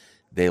then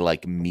they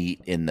like meet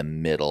in the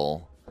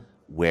middle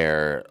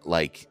where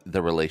like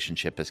the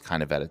relationship is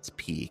kind of at its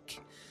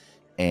peak.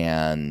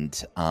 And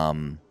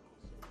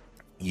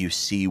you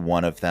see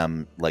one of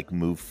them like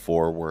move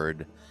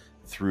forward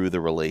through the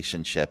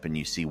relationship, and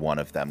you see one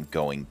of them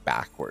going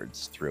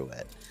backwards through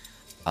it.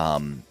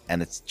 And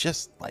it's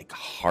just like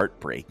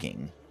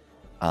heartbreaking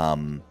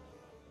how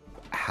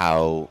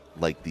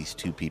like these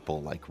two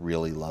people like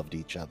really loved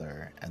each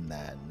other and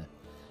then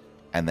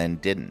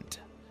didn't.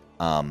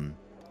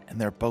 And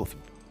they're both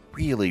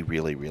really,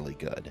 really, really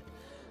good.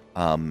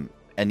 And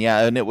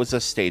it was a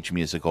stage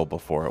musical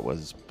before it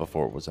was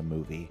a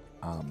movie.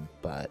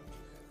 But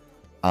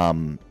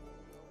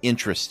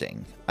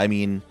interesting. I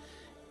mean,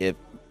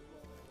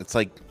 it's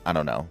like, I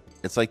don't know.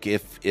 It's like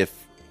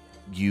if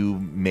you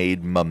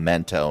made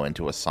Memento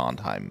into a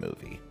Sondheim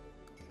movie.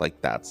 Like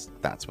that's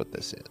what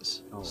this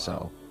is. Oh, wow.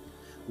 So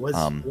was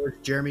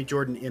Jeremy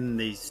Jordan in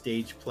the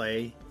stage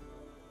play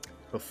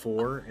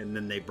before, and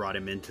then they brought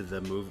him into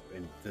the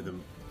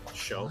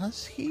show?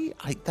 Was he?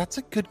 That's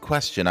a good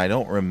question. I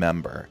don't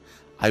remember.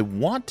 I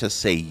want to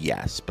say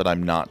yes, but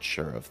I'm not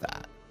sure of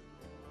that.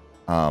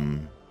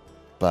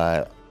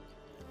 But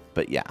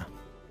yeah.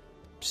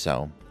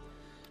 So,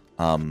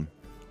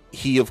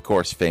 he of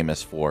course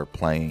famous for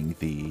playing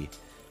the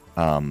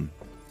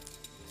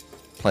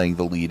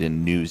lead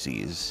in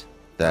Newsies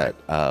that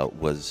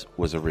was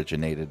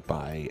originated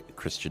by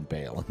Christian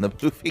Bale in the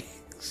movie.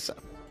 So.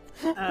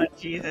 Oh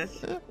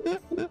Jesus!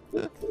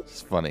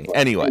 It's funny.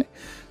 Anyway,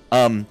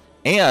 and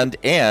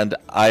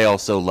I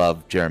also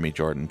love Jeremy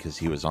Jordan because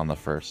he was on the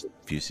first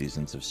few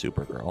seasons of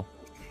Supergirl.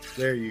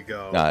 There you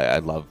go. I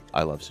love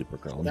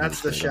Supergirl.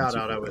 That's the shout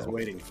out I was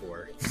waiting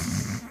for.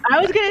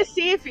 I was gonna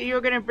see if you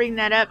were gonna bring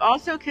that up,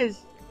 also because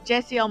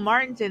Jesse L.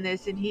 Martin's in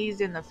this, and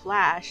he's in the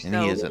Flash. And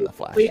he is in the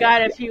Flash. We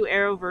got a few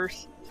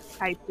Arrowverse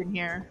types in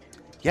here.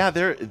 Yeah,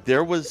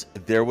 there was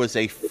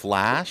a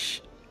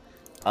Flash,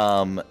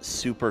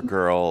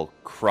 Supergirl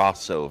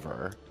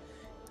crossover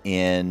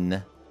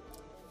in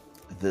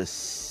the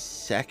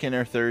second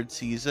or third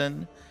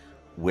season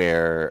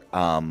where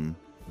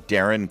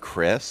Darren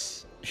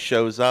Criss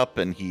shows up,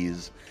 and he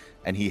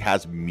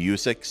has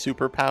music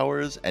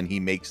superpowers, and he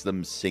makes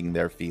them sing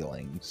their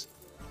feelings,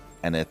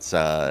 and it's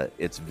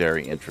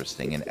very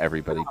interesting, and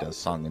everybody does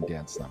song and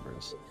dance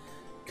numbers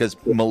because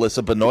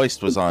Melissa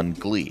Benoist was on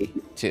Glee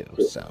too,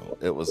 so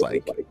it was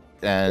like,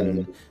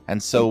 and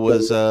so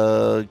was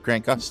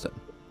Grant Gustin,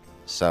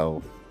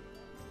 so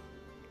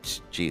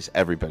geez,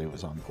 everybody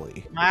was on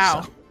Glee.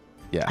 Wow. So,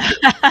 yeah.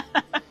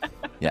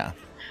 Yeah.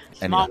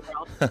 Small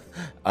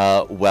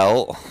world.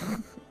 Well,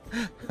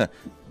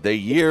 the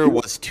year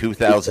was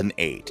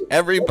 2008.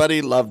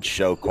 Everybody loved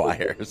show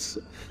choirs.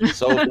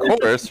 So, of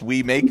course,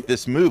 we make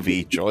this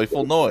movie,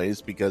 Joyful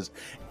Noise, because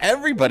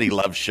everybody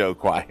loves show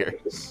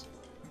choirs.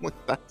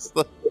 That's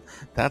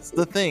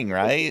the thing,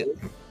 right?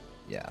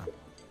 Yeah.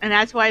 And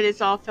that's why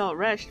this all felt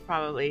rushed,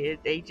 probably.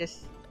 They just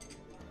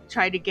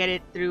tried to get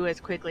it through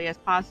as quickly as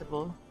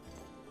possible.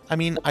 I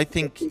mean, I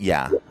think,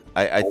 yeah.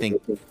 I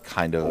think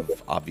kind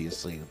of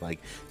obviously, like,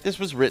 this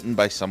was written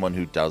by someone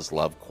who does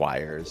love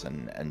choirs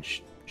and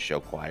show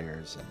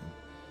choirs and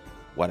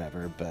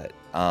whatever, but,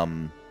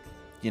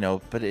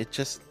 but it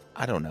just,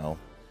 I don't know.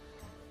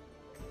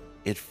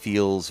 It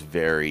feels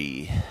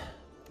very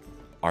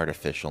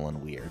artificial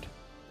and weird.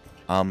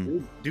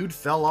 Dude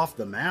fell off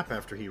the map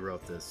after he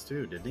wrote this,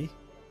 too, didn't he?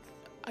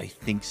 I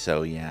think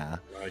so, yeah.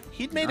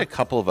 He'd made a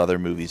couple of other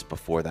movies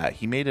before that.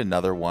 He made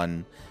another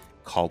one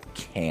called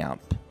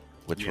Camp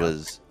which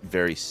was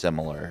very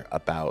similar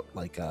about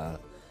like a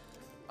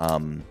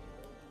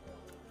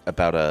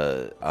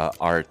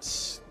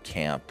arts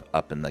camp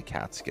up in the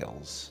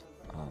Catskills,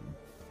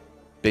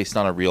 based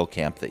on a real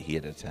camp that he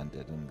had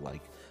attended, and like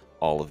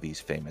all of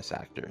these famous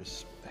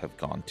actors have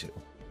gone to.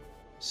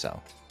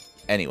 So,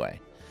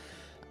 anyway,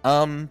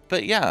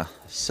 but yeah,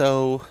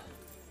 so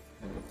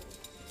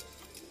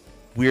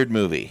weird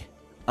movie.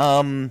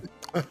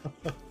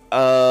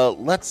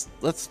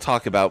 Let's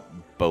talk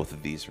about both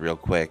of these real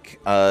quick.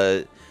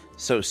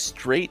 So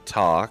Straight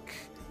Talk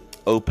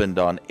opened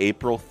on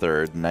April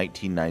 3rd,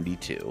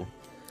 1992,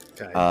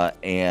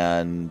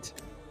 and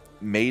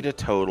made a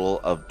total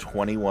of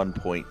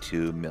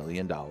 $21.2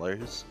 million.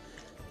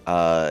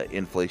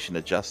 Inflation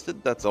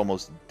adjusted, that's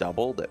almost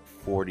doubled at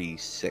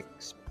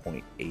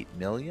 $46.8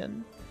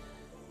 million.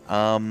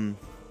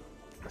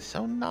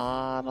 So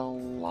not a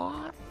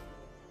lot.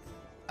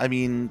 I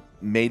mean,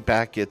 made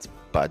back its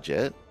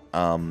budget,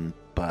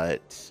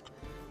 but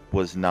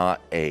was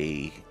not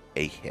a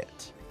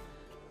hit.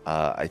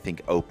 I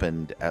think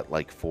opened at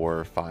like 4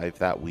 or 5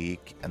 that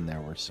week, and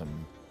there were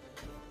some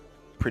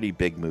pretty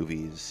big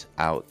movies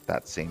out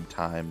that same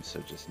time, so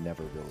just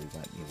never really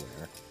went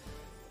anywhere.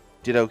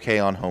 Did okay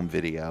on home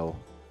video.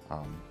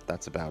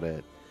 That's about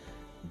it.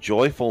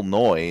 Joyful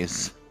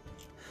Noise.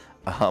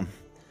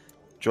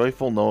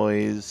 Joyful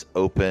Noise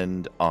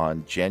opened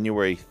on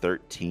January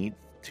 13th,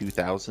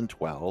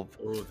 2012.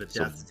 Oh, the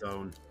Death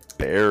Zone.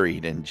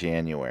 Buried in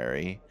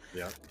January.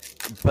 Yeah.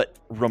 But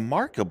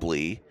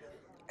remarkably,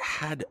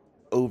 had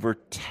over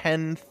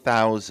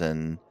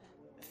 10,000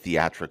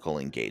 theatrical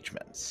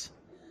engagements.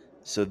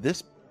 So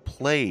this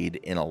played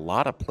in a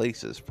lot of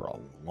places for a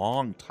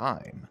long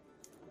time.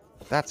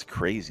 That's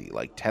crazy.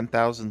 Like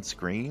 10,000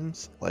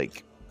 screens.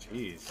 Like,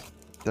 jeez,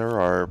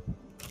 there are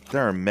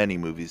many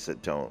movies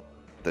that don't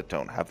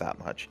have that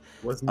much.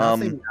 Was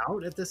nothing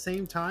out at the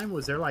same time?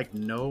 Was there like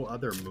no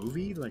other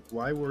movie? Like,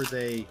 why were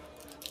they?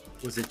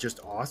 Was it just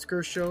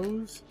Oscar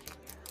shows?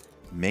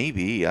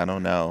 Maybe, I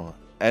don't know.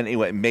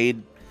 Anyway,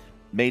 made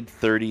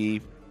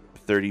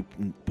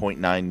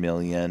 30.9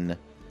 million,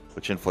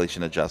 which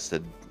inflation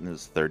adjusted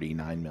is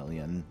 39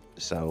 million.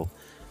 So,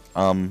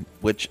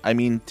 which, I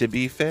mean, to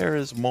be fair,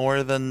 is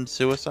more than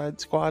Suicide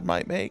Squad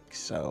might make.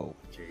 So,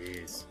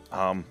 jeez.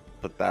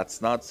 But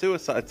that's not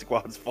Suicide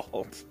Squad's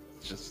fault.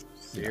 It's just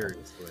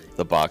seriously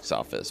the box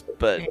office.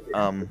 But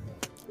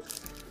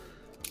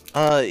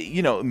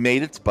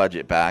made its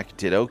budget back,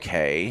 did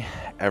okay.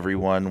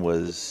 Everyone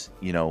was,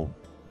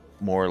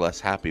 more or less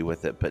happy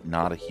with it, but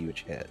not a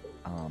huge hit.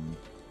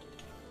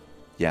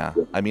 Yeah,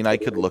 I mean, I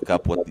could look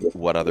up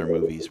what other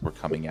movies were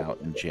coming out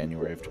in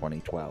January of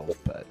 2012,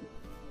 but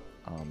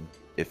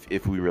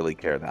if we really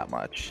care that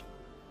much.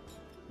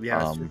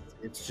 Yeah,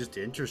 it's just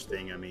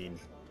interesting. I mean,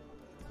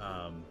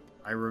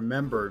 I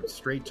remember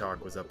Straight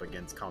Talk was up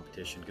against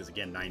competition because,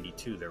 again,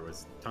 92, there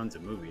was tons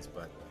of movies,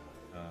 but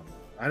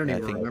I don't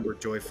even remember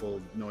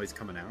Joyful Noise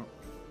coming out.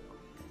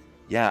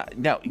 Yeah,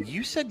 now,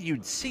 you said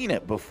you'd seen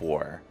it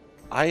before.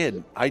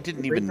 I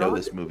didn't even know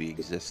this movie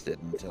existed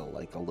until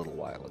like a little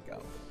while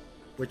ago.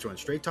 Which one,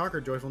 Straight Talk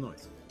or Joyful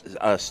Noise?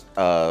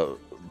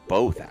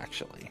 Both,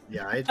 actually.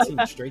 Yeah, I had seen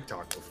Straight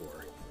Talk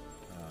before,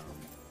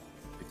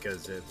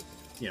 because it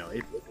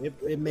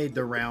made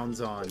the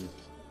rounds on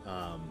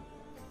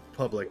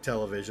public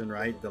television,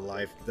 right?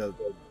 The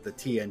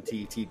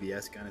TNT,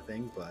 TBS kind of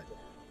thing. But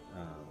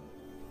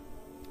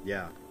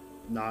yeah,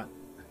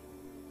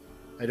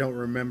 I don't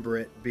remember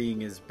it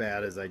being as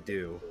bad as I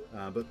do.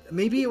 But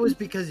maybe it was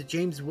because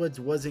James Woods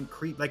wasn't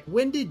creepy. Like,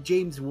 when did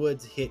James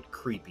Woods hit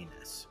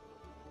creepiness?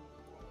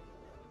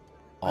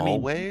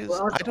 Always?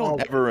 I don't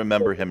ever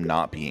remember him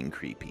not being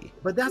creepy.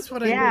 But that's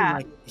what I mean.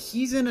 Like,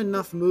 he's in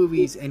enough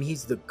movies, and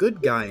he's the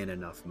good guy in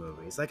enough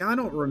movies. Like, I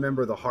don't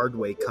remember The Hard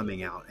Way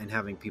coming out and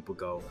having people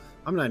go,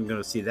 I'm not even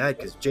going to see that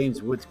because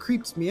James Woods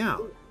creeps me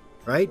out.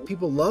 Right?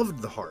 People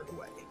loved The Hard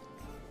Way.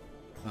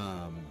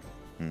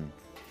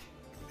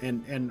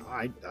 And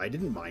I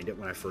didn't mind it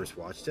when I first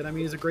watched it. I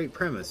mean, it's a great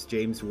premise.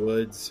 James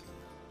Woods,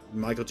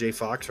 Michael J.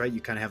 Fox, right? You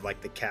kind of have like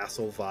the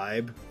Castle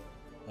vibe.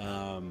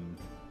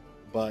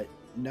 But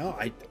no,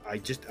 I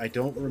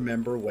don't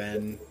remember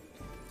when,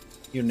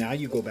 now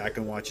you go back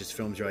and watch his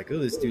films, you're like, oh,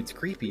 this dude's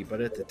creepy.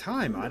 But at the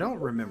time, I don't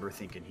remember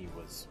thinking he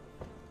was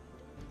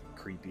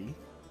creepy.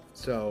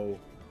 So,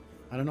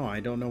 I don't know.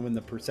 I don't know when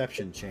the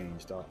perception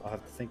changed. I'll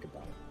have to think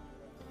about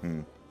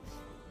it.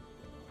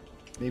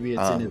 Maybe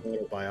it's in his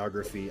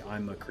autobiography,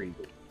 I'm a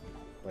Creep,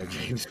 by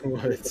James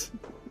Woods.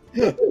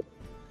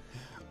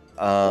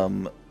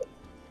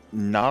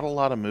 Not a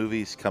lot of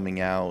movies coming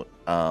out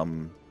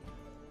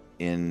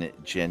in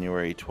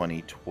January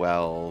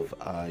 2012.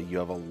 You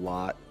have a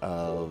lot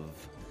of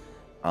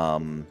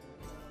holdover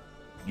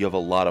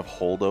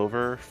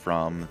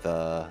from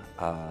the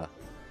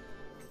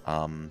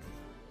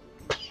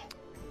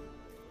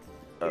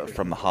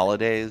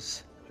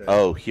holidays. Okay.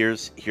 Oh,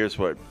 here's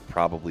what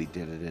probably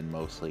did it in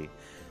mostly.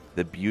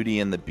 The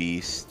Beauty and the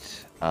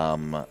Beast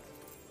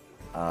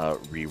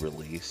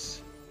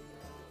re-release.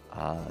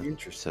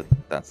 So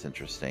that's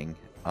interesting.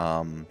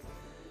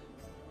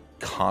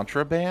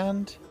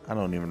 Contraband. I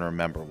don't even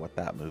remember what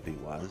that movie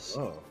was.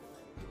 Oh,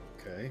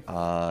 okay.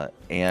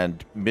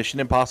 And Mission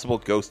Impossible: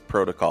 Ghost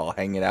Protocol,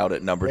 hanging out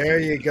at number 3. There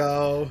you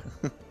go.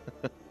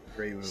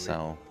 Great movie.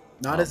 So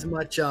not as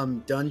much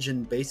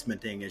dungeon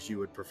basementing as you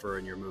would prefer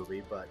in your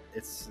movie, but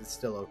it's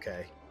still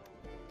okay.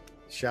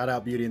 Shout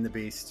out Beauty and the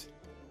Beast.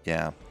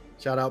 Yeah.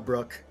 Shout out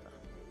Brooke.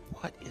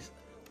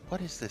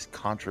 What is this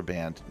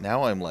Contraband?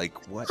 Now I'm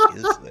like, what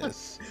is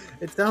this?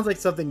 It sounds like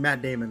something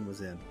Matt Damon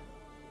was in.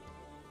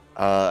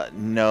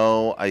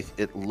 No,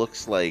 it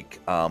looks like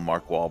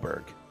Mark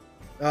Wahlberg.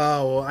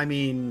 Oh, I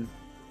mean,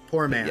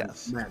 poor man,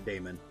 Yes. Matt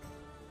Damon.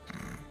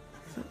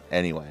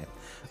 Anyway,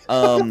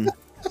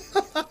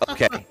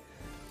 okay.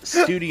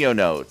 Studio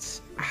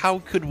notes. How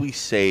could we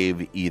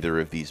save either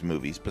of these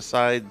movies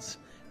besides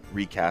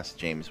recast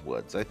James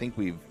Woods? I think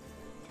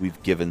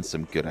we've given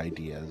some good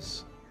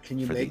ideas. Can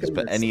you for make these, them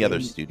but the any same,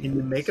 other studio? Can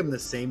you make them the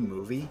same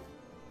movie?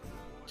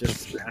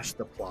 Just smash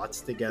the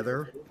plots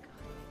together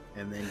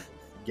and then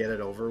get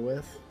it over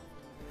with?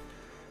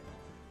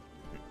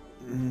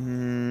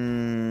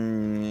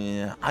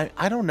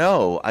 I don't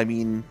know. I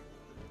mean,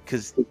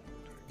 because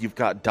you've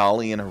got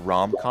Dolly in a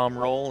rom-com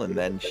role, and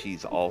then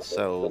she's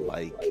also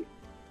like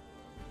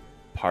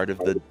part of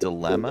the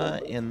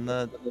dilemma in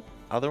the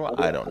other one.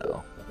 I don't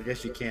know. I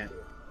guess you can't.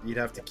 You'd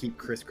have to keep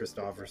Chris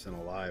Christopherson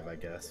alive, I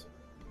guess.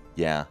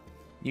 Yeah,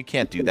 you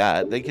can't do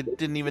that. They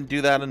didn't even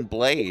do that in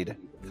Blade.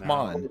 Come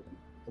on.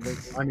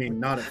 I mean,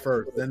 not at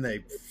first. Then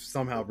they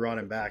somehow brought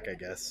him back, I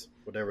guess.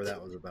 Whatever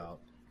that was about.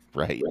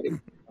 Right.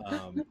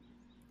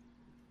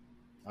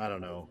 I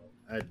don't know.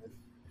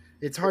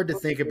 It's hard to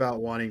think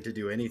about wanting to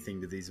do anything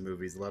to these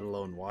movies, let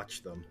alone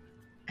watch them.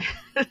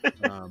 I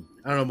don't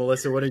know,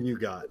 Melissa. What have you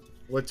got?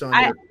 What's on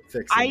your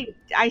fixing?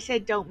 I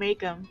said don't make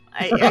them.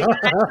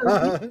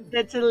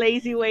 That's a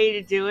lazy way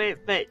to do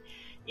it, but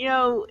you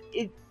know,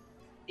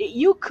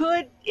 you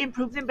could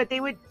improve them, but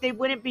they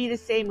wouldn't be the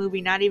same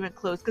movie, not even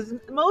close. Because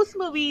most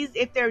movies,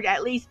 if they're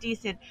at least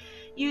decent,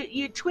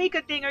 you tweak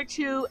a thing or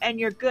two and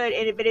you're good,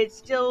 but it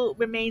still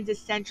remains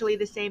essentially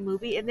the same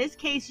movie. In this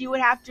case, you would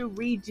have to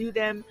redo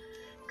them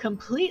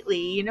completely.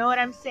 You know what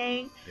I'm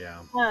saying? Yeah.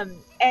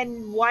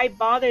 And why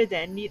bother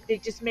then? They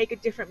just make a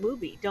different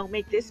movie. Don't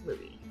make this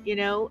movie. You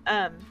know.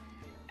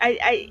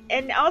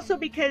 And also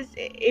because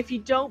if you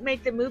don't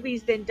make the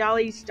movies, then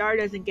Dolly's star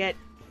doesn't get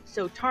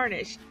so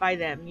tarnished by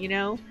them, you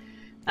know.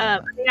 I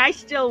mean, I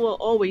still will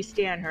always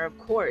stand her, of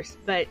course,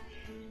 but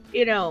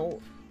you know,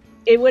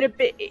 it would have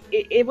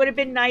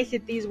been nice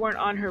if these weren't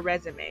on her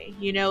resume.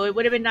 You know, it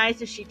would have been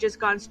nice if she'd just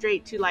gone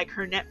straight to like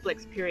her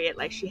Netflix period,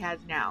 like she has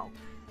now.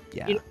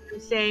 Yeah. You know what I'm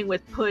saying,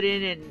 with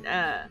Puddin'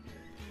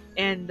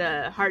 and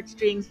the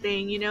heartstrings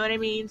thing. You know what I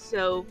mean?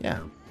 So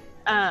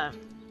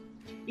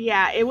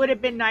yeah, it would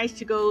have been nice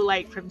to go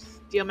like from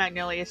Steel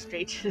Magnolia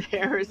straight to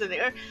there or something,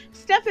 or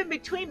stuff in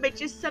between, but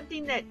just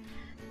something that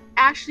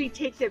actually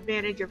takes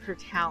advantage of her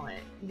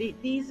talent.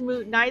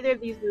 Neither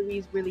of these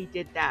movies really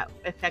did that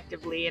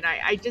effectively, and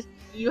I just,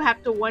 you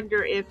have to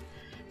wonder if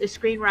the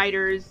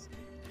screenwriters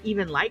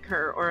even like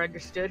her or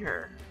understood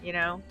her, you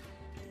know?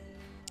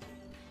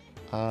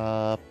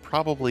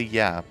 Probably,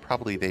 yeah.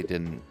 Probably they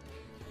didn't.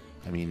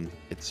 I mean,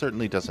 it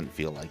certainly doesn't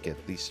feel like it.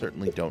 These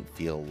certainly don't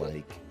feel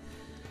like,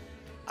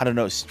 I don't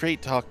know,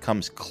 Straight Talk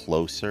comes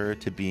closer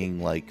to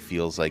being like,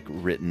 feels like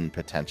written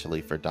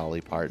potentially for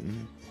Dolly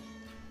Parton,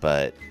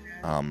 but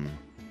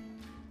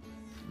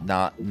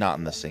not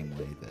in the same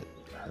way that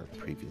her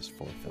previous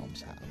 4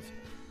 films have.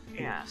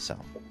 Yeah. So,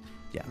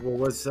 yeah. Well,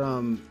 was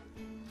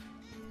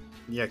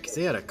yeah, because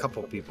they had a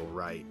couple people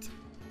write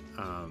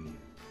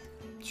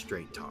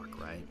Straight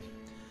Talk, right?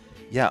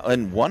 Yeah,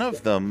 and one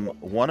of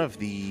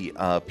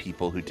the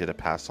people who did a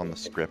pass on the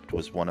script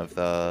was one of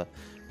the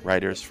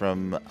writers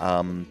from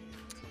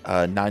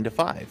 9 to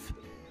 5.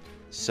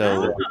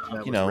 So,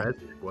 that you was know,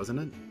 Resnick, wasn't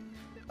it?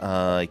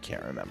 I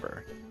can't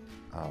remember.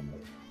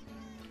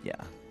 Yeah,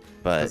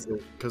 but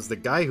because the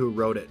guy who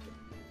wrote it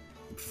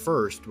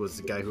first was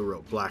the guy who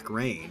wrote Black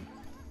Rain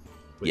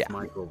with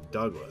Michael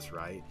Douglas,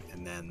 right?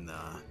 And then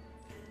the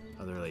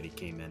other lady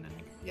came in and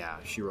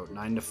she wrote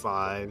 9 to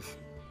 5,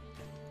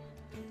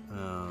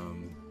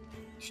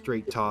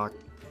 Straight Talk,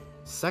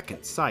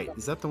 Second Sight.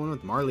 Is that the one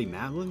with Marlee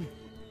Matlin?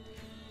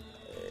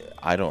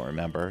 I don't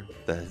remember.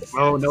 That's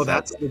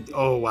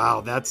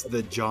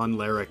the John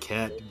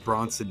Larroquette,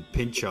 Bronson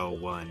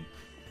Pinchot one.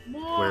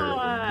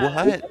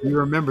 What? You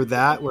remember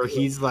that, where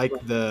he's like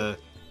the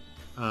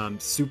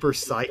super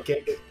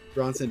psychic?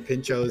 Bronson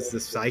Pinchot is the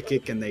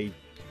psychic, and they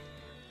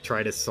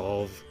try to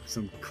solve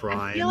some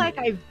crime. I feel like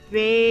I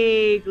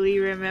vaguely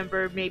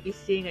remember maybe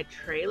seeing a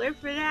trailer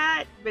for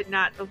that, but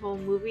not the whole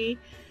movie.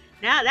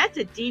 Now that's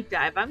a deep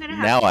dive. I'm gonna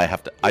have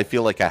I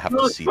feel like I have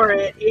to see for that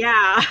it. movie.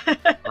 Yeah,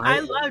 I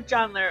love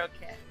John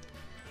Larroquette.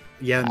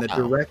 Yeah, and the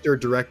director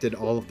directed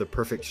all of The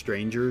Perfect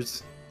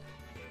Strangers.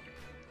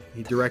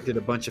 He directed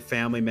a bunch of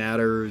Family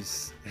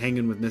Matters,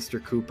 Hanging with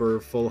Mr. Cooper,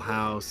 Full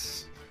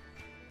House.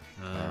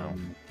 Joel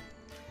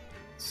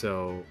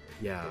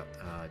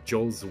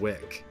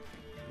Zwick.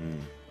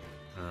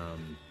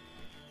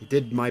 He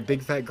did My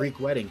Big Fat Greek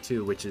Wedding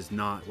too, which is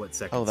not what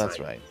Second Sight. Oh, that's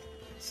right.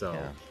 So,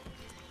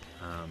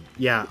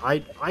 Yeah.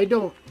 I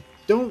don't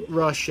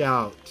rush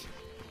out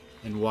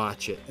and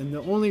watch it. And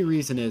the only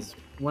reason is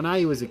when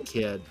I was a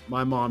kid,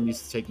 my mom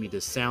used to take me to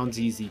Sounds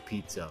Easy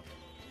Pizza.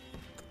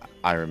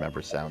 I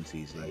remember Sounds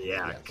Easy.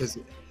 Yeah, yes. because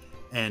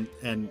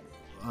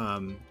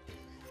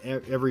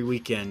every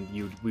weekend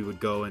we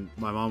would go and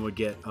my mom would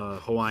get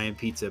Hawaiian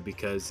pizza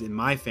because in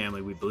my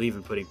family we believe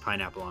in putting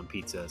pineapple on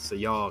pizza. So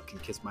y'all can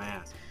kiss my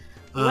ass.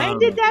 When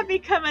did that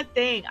become a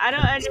thing? I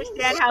don't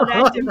understand how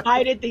that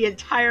divided the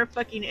entire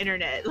fucking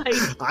internet. Like,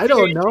 I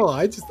don't know.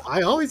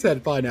 I always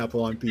had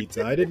pineapple on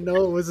pizza. I didn't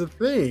know it was a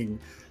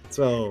thing.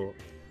 So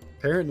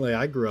apparently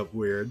I grew up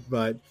weird.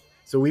 But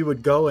so we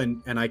would go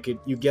and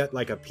you get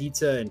like a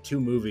pizza and 2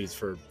 movies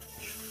for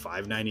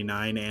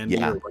 $5.99 and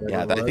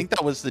I think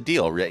that was the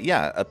deal.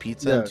 Yeah, a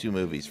pizza and 2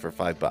 movies for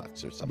 $5 or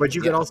something. But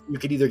you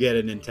could either get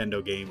a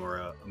Nintendo game or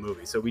a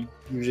movie. So we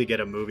usually get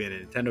a movie and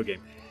a Nintendo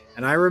game.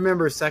 And I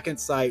remember Second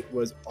Sight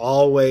was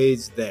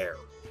always there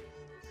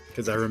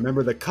because I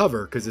remember the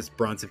cover because it's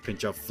Bronson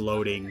Pinchot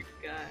floating,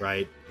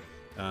 right,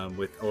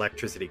 with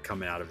electricity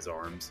coming out of his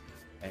arms.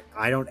 And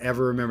I don't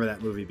ever remember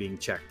that movie being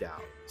checked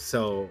out.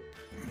 So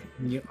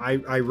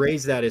I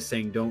raise that as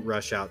saying don't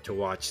rush out to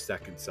watch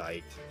Second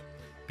Sight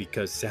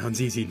because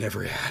Sounds Easy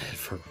never had it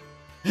for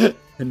it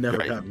never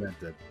got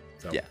rented.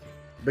 So. Yeah,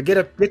 but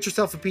get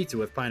yourself a pizza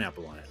with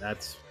pineapple on it.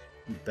 That's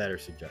a better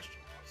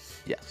suggestion.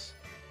 Yes.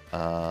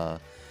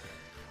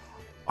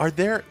 Are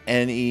there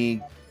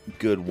any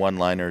good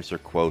one-liners or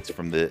quotes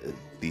from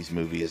these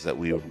movies that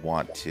we would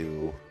want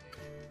to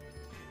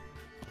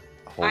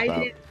hold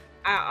up?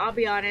 I'll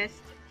be honest,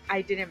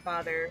 I didn't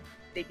bother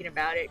thinking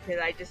about it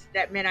because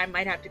that meant I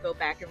might have to go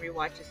back and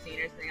rewatch a scene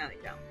or something.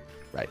 Like, no.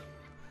 Right.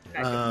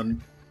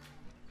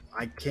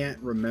 I can't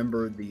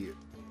remember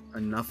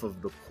enough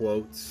of the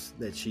quotes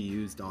that she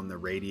used on the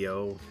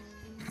radio.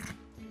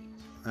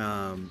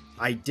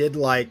 I did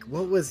like,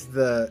 what was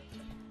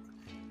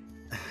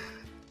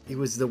it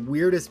was the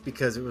weirdest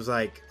because it was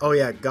like, oh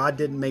yeah, God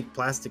didn't make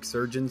plastic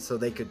surgeons so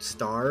they could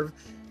starve.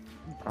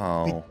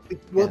 Oh.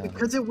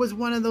 Because it was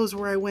one of those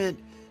where I went,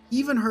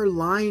 even her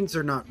lines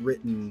are not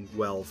written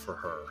well for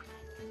her.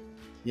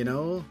 You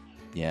know?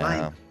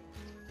 Yeah.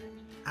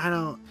 Like,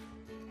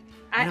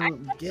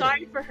 I'm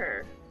sorry for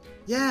her.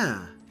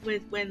 Yeah.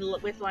 With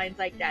lines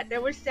like that,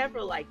 there were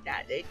several like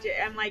that.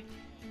 I'm like,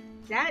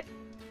 is that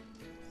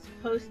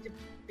supposed to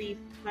be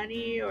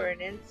funny or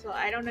an insult?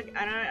 I don't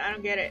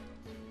get it.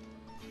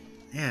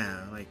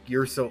 Yeah, like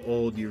you're so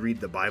old you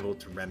read the Bible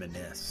to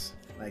reminisce,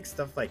 like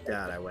stuff like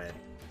that. I went,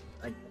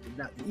 like,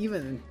 not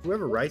even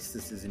whoever writes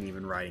this isn't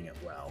even writing it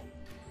well.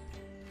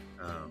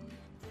 Anyway.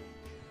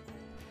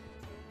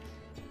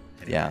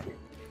 Yeah,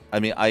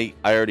 I mean, I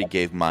already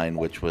gave mine,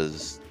 which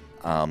was,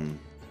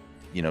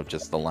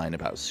 just the line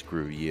about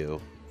 "screw you"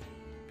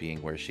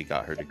 being where she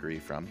got her degree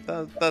from.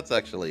 That's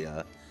actually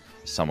a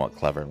somewhat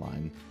clever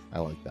line. I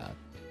like that.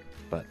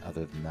 But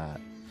other than that,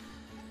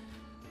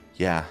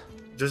 yeah.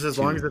 Just as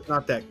long as it's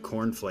not that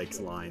cornflakes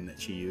line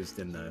that she used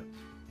in the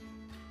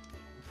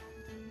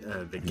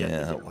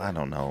I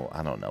don't know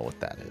what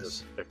that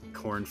is. The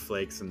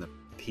cornflakes and the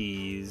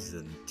peas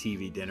and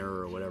TV dinner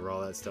or whatever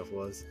all that stuff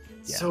was.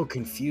 Yeah. So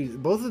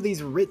confused. Both of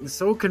these are written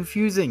so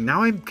confusing.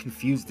 Now I'm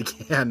confused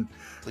again.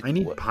 Like, I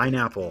need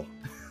pineapple.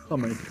 Oh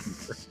my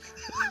goodness.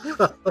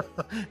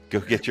 Go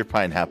get your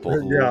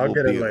pineapple. Yeah, I'll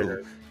get it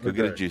later. Go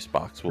get a juice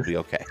box. We'll be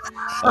okay.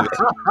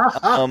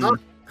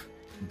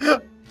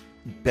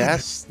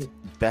 Best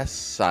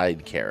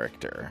side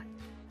character.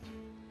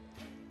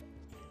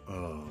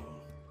 Oh.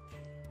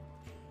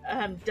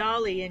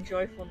 Dolly in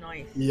Joyful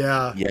Noise.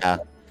 Yeah. Yeah.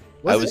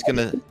 Was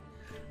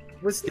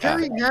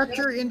Terry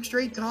Hatcher in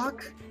Straight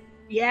Talk?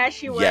 Yeah,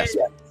 she was. Yes,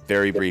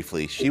 very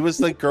briefly. She was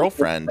the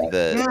girlfriend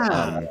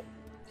that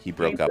he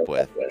broke up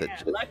with.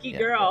 Lucky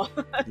girl.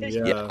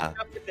 Yeah. Broke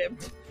up with him.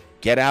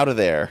 Get out of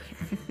there.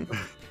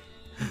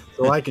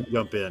 So I can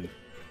jump in.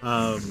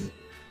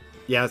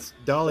 Yes,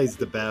 Dolly's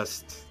the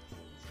best,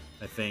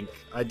 I think.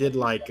 I did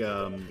like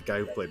the guy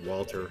who played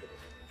Walter.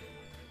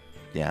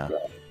 Yeah.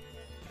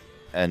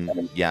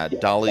 And yeah,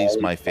 Dolly's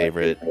my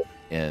favorite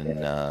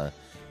in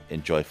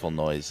Joyful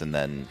Noise, and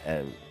then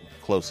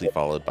closely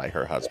followed by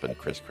her husband,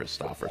 Chris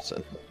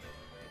Christopherson.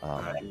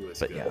 But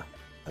good. yeah,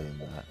 other than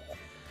that.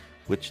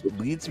 Which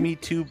leads me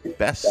to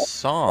best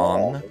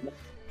song.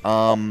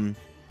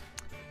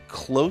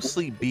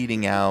 Closely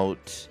beating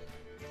out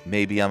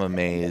Maybe I'm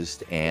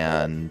Amazed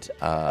and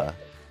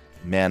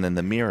Man in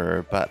the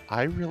Mirror, but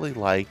I really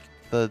like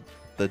the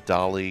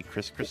Dolly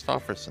Chris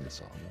Christopherson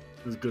song.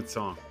 It was a good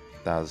song.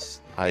 That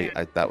was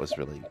that was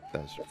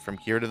From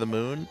Here to the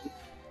Moon.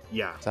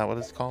 Yeah. Is that what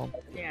it's called?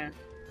 Yeah.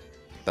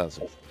 That was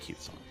a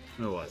cute song.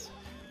 It was.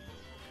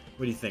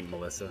 What do you think,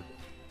 Melissa?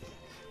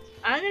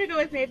 I'm gonna go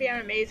with Maybe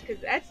I'm Amazed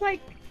because that's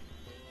like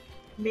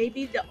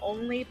maybe the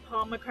only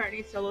Paul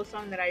McCartney solo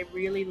song that I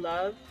really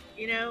love.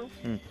 You know,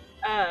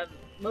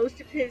 most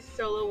of his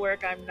solo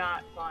work I'm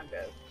not fond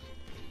of.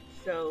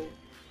 So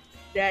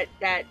that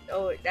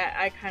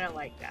I kind of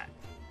like that.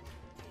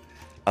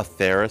 a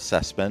fair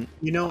assessment.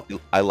 You know,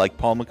 I like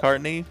Paul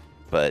McCartney,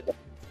 but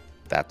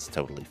that's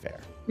totally fair.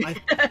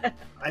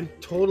 I'm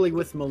totally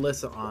with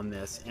Melissa on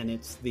this, and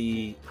it's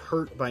the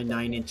Hurt by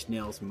Nine Inch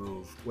Nails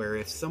move, where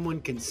if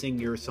someone can sing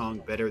your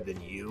song better than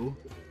you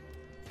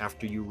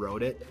after you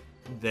wrote it,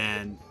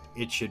 then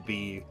it should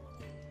be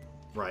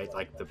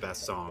like the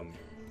best song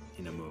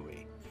in a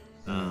movie.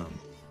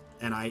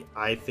 And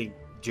I think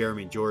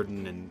Jeremy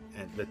Jordan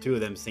and the two of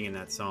them singing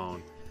that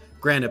song,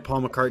 granted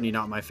Paul McCartney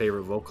not my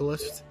favorite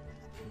vocalist,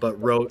 but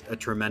wrote a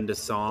tremendous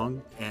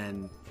song,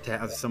 and to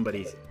have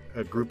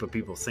a group of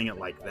people sing it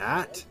like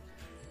that,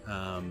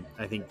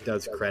 I think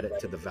does credit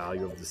to the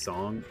value of the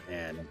song.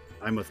 And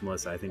I'm with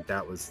Melissa. I think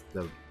that was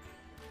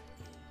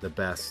the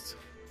best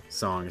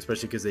song,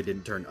 especially because they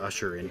didn't turn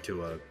Usher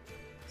into a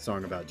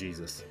song about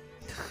Jesus.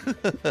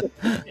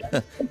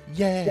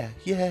 Yeah.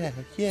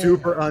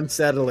 Super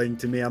unsettling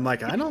to me. I'm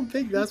like, I don't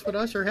think that's what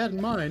Usher had in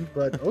mind,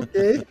 but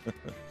okay.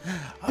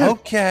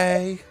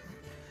 Okay.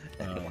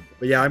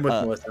 But yeah, I'm with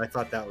Melissa. I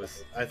thought that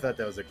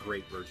was a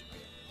great version.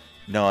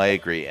 No, I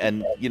agree.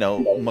 And,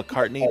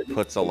 McCartney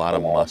puts a lot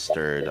of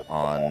mustard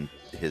on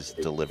his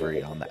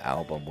delivery on the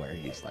album where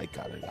he's like,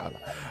 baby, I'm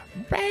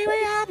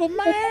a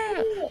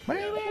man.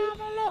 Baby, I'm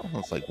alone.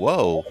 It's like,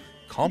 whoa,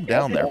 calm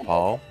down there,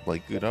 Paul.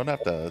 Like, you don't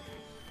have to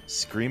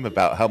scream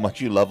about how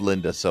much you love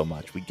Linda so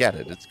much. We get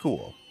it. It's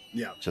cool.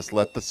 Yeah. Just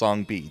let the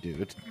song be,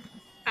 dude.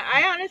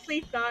 I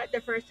honestly thought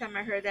the first time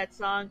I heard that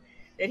song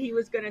that he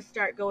was going to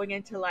start going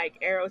into like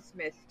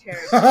Aerosmith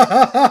territory.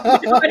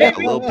 A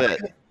little bit.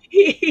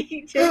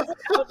 He just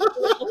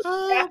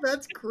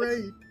that's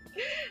great.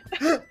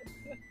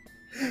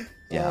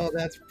 Yeah. Oh,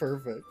 that's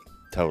perfect.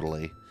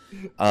 Totally.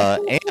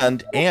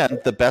 And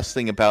the best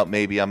thing about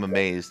Maybe I'm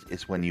Amazed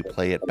is when you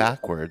play it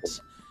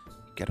backwards, you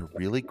get a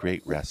really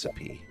great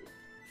recipe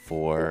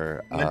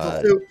for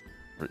lentil soup.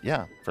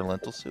 For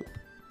lentil soup.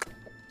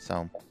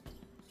 So.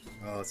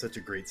 Oh, such a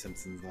great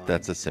Simpsons line.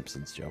 That's a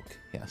Simpsons joke.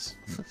 Yes.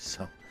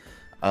 So.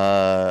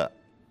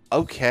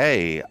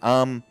 Okay.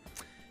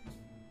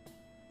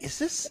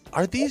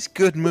 Are these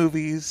good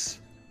movies?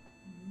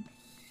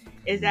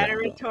 Is that a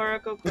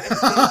rhetorical question?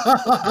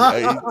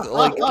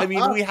 I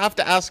mean, we have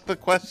to ask the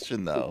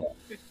question though.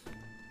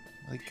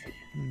 Like,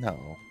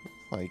 no.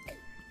 Like,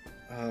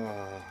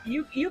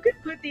 you could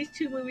put these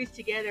two movies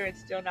together and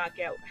still not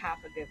get half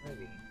a good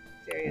movie.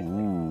 Seriously.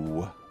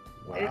 Ooh.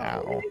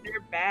 Wow.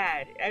 They're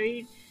bad. I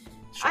mean,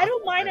 I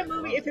don't mind a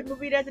movie if a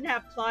movie doesn't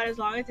have plot as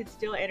long as it's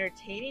still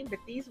entertaining, but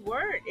these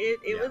weren't.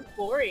 It was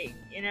boring,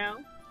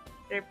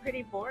 They're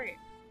pretty boring.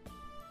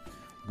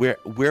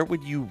 Where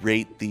would you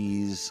rate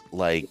these,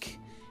 like,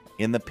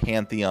 in the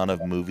pantheon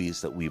of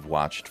movies that we've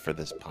watched for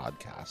this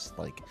podcast?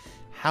 Like,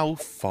 how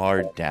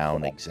far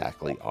down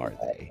exactly are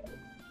they?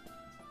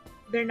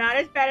 They're not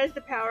as bad as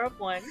The Power of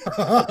One.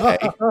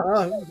 Okay.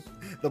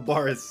 The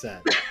bar is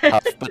set.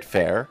 Tough but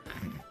fair.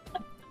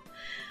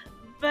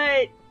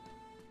 But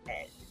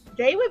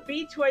they would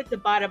be towards the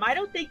bottom. I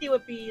don't think they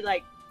would be,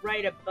 like,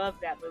 right above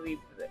that movie.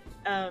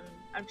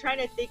 I'm trying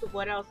to think of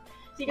what else.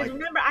 See, because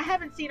remember, I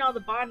haven't seen all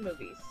the Bond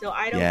movies, so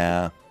I don't.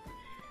 Yeah.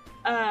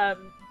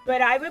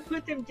 But I would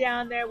put them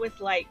down there with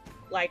like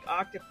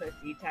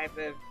Octopussy type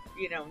of,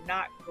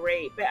 not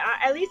great. But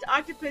at least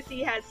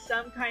Octopussy has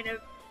some kind of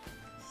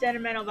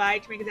sentimental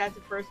value to me because that's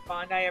the first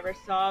Bond I ever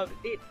saw.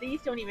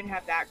 These don't even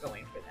have that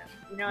going for them.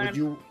 You know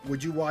what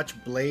Would you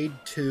watch Blade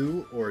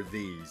 2 or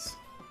these?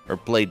 Or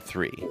Blade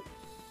 3?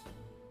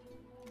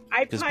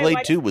 Because Blade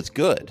Blade 2 was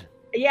good.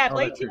 Yeah,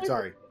 Blade 2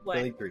 was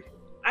Blade 3.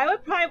 I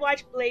would probably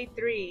watch Blade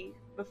 3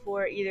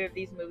 before either of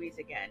these movies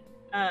again.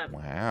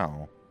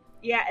 Wow.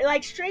 Yeah,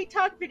 like Straight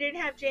Talk, if it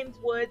didn't have James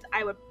Woods,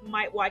 I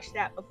might watch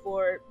that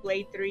before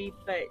Blade 3,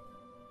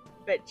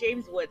 but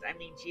James Woods, I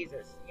mean,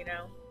 Jesus,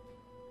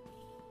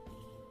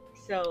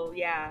 So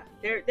yeah,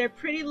 they're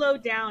pretty low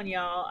down,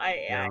 y'all.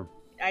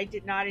 I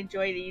did not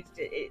enjoy these,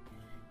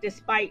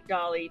 despite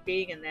Dolly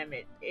being in them.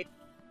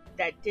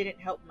 That didn't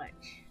help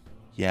much.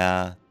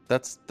 Yeah,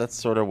 that's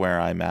sort of where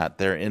I'm at.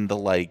 They're in the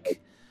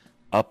like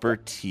upper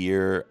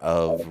tier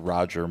of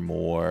Roger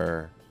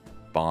Moore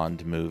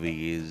Bond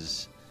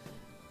movies.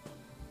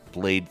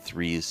 Blade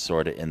 3 is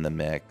sort of in the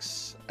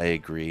mix. I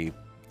agree.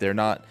 They're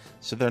not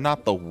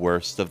the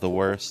worst of the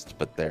worst,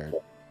 but they're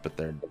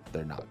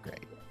not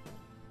great.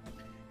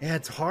 Yeah,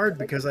 it's hard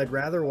because I'd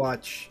rather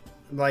watch,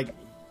 like,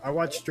 I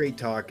watched Straight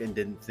Talk and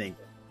didn't think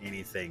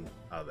anything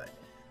of it.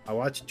 I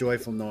watched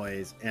Joyful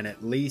Noise, and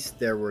at least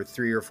there were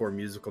 3 or 4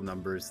 musical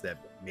numbers that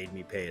made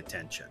me pay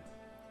attention,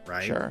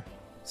 right? Sure.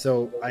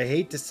 So I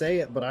hate to say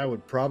it, but I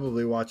would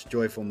probably watch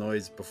Joyful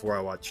Noise before I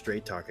watch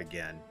Straight Talk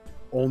again,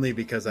 only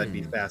because I'd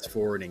be fast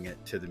forwarding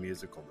it to the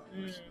musical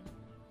numbers.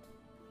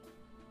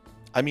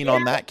 I mean,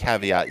 on that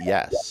caveat,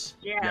 yes.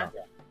 Yeah.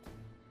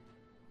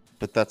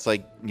 But that's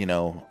like,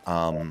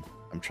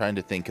 I'm trying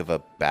to think of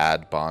a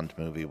bad Bond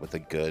movie with a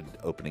good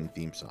opening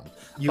theme song.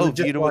 View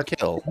to a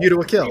Kill. View to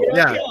a Kill,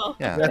 yeah.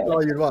 Yeah. That's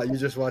all you'd watch. You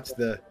just watch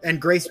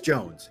and Grace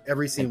Jones.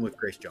 Every scene with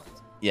Grace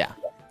Jones. Yeah.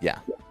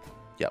 Yep.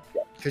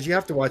 Because you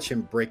have to watch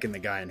him breaking the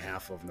guy in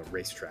half on the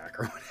racetrack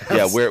or whatever.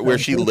 Yeah, where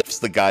she lifts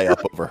the guy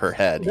up over her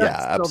head. Yeah,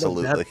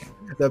 absolutely.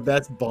 The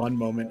best Bond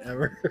moment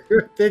ever.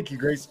 Thank you,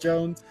 Grace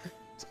Jones.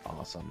 It's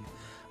awesome.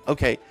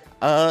 Okay,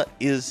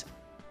 is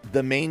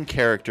the main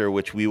character,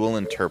 which we will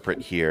interpret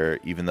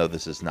here, even though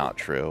this is not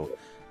true,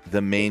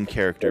 the main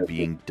character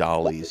being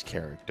Dolly's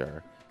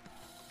character,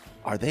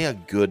 are they a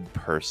good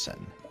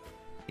person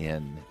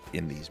in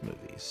these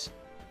movies?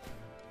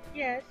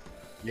 Yes.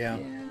 Yeah.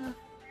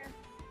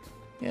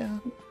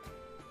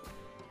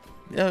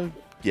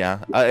 Yeah.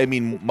 I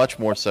mean, much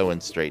more so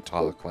in Straight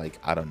Talk. Like,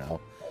 I don't know.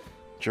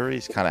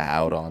 Jury's kind of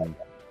out on,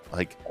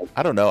 like,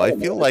 I don't know. I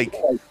feel like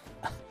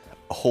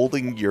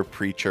holding your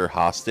preacher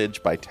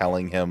hostage by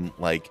telling him,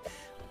 like,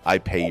 I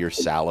pay your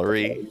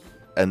salary,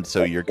 and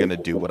so you're going to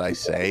do what I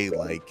say,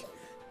 like,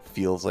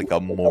 feels like a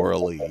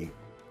morally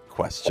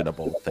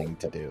questionable thing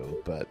to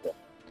do. But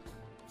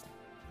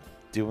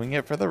doing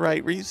it for the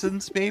right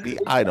reasons, maybe?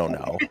 I don't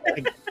know.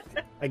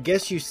 I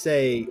guess you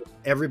say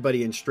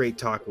everybody in Straight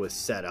Talk was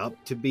set up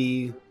to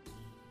be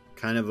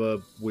kind of a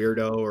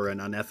weirdo or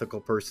an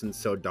unethical person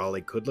so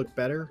Dolly could look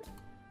better,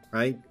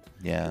 right?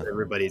 Yeah.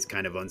 Everybody's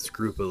kind of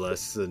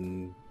unscrupulous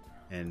and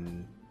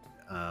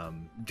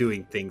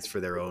doing things for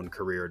their own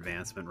career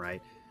advancement,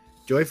 right?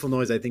 Joyful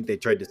Noise, I think they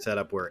tried to set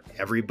up where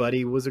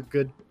everybody was a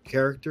good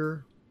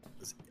character,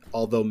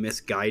 although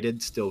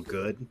misguided, still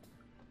good.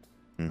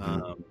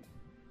 Mm-hmm.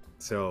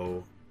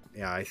 So,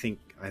 yeah, I think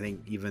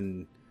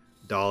even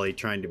Dolly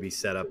trying to be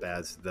set up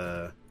as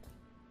the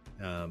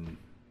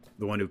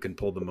one who can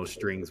pull the most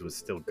strings was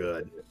still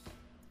good.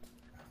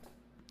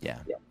 Yeah.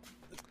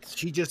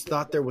 She just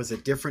thought there was a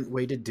different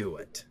way to do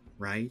it,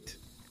 right?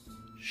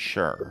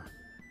 Sure.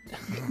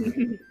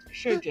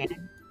 Sure,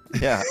 Jen.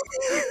 Yeah.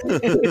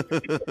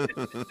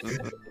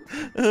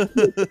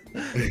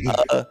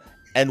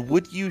 And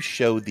would you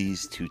show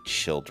these to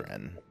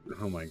children?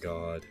 Oh my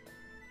God.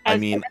 I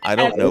mean, I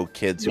don't know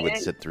kids who would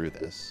sit through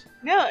this.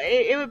 No,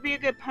 it would be a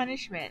good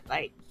punishment.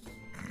 Like,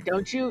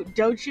 don't you,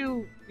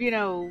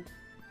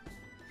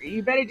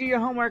 you better do your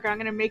homework. I'm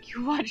going to make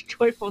you watch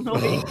Joyful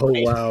Noise. Oh,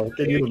 wow.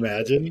 Can you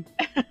imagine?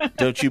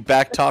 Don't you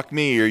backtalk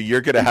me or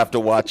you're going to have to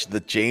watch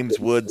the James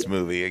Woods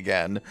movie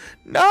again.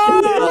 No,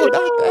 not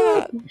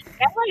that.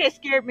 That might have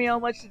scared me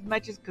almost as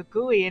much as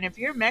Kukui. And if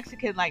you're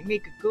Mexican like me,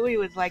 Kukui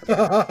was like the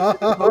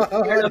most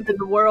scared of in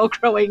the world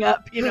growing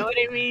up. You know what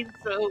I mean?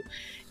 So,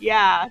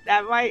 yeah,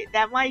 that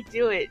might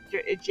do it.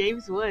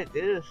 James Woods,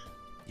 ugh.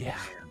 Yeah.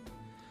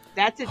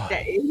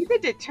 He's a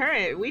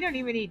deterrent. We don't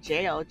even need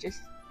jail.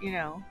 Just,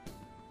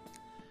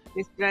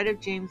 this threat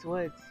of James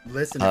Woods.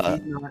 Listen,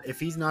 if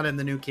he's not in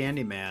the new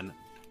Candyman,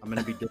 I'm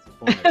gonna be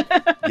disappointed.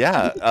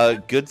 Yeah,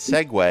 good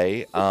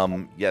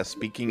segue. Yeah,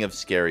 speaking of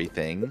scary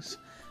things,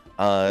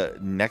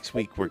 next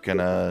week we're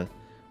gonna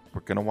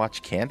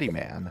watch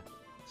Candyman.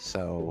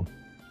 So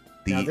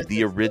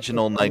the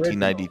original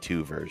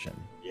 1992 version.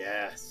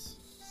 Yes.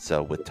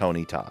 So with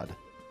Tony Todd.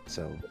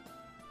 So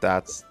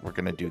we're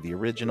gonna do the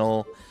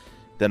original.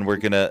 Then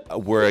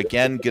we're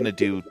again gonna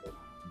do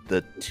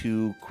the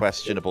 2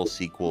 questionable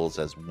sequels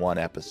as one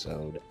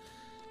episode,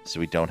 so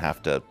we don't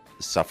have to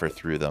suffer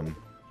through them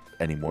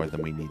any more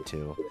than we need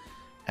to.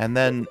 And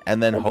then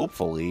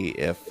hopefully,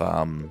 if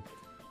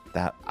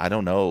that, I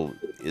don't know,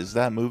 is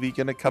that movie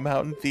gonna come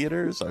out in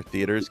theaters? Are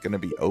theaters gonna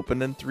be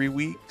open in 3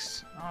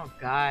 weeks? Oh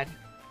God.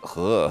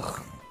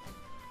 Ugh.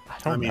 I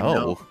don't know.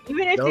 No.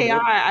 Even if they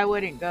are, I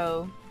wouldn't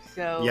go.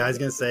 So yeah, I was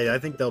gonna say I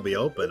think they'll be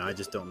open. I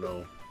just don't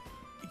know.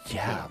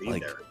 Yeah,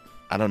 like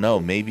I don't know.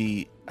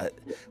 Maybe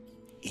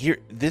here.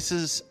 This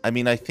is. I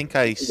mean, I think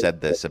I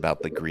said this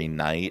about The Green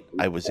Knight.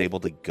 I was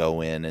able to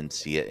go in and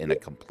see it in a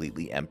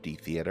completely empty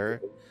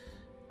theater.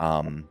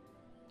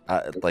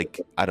 Like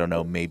I don't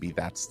know. Maybe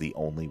that's the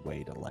only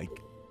way to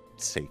like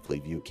safely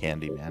view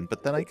Candyman.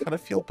 But then I kind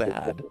of feel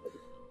bad.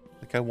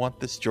 Like I want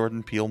this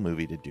Jordan Peele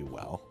movie to do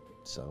well.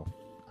 So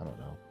I don't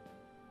know.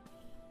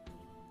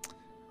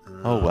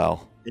 Oh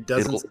well. It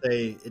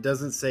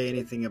doesn't say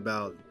anything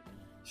about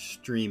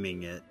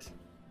streaming it.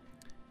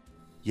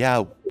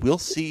 Yeah, we'll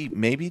see.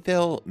 Maybe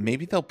they'll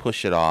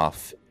push it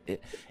off.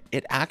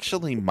 It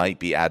actually might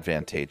be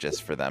advantageous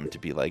for them to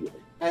be like,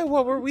 hey,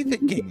 what were we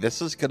thinking?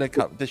 This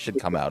should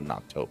come out in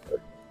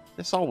October.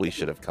 This always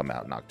should have come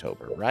out in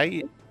October,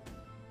 right?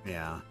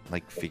 Yeah.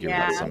 Like figure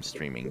out some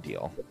streaming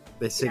deal.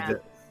 They say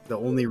that the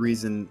only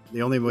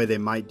way they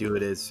might do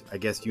it is, I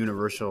guess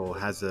Universal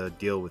has a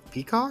deal with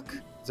Peacock.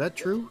 Is that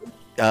true?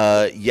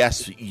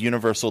 Yes,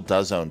 Universal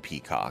does own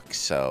Peacock,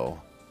 so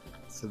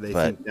they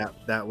think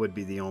that would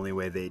be the only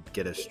way they'd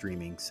get a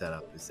streaming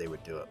setup, is they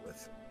would do it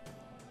with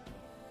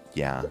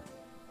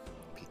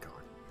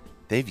Peacock.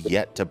 They've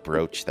yet to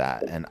broach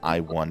that, and I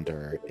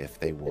wonder if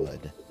they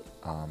would.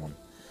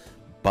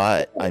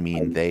 But I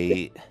mean,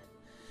 they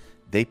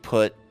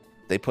put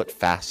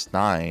Fast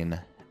 9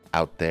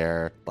 out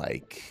there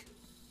like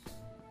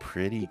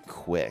pretty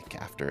quick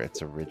after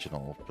its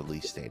original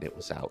release date. It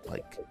was out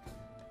like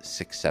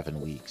 6-7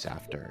 weeks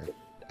after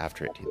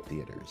it hit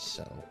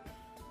theaters.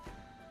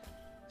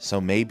 So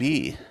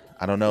maybe,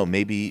 I don't know,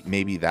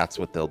 maybe that's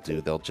what they'll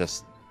do. They'll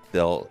just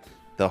they'll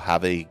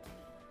have a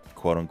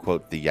quote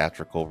unquote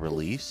theatrical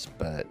release,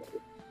 but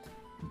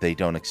they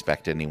don't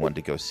expect anyone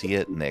to go see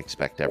it, and they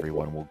expect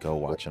everyone will go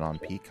watch it on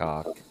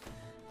Peacock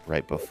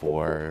right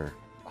before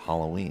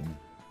Halloween.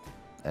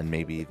 And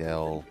maybe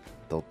they'll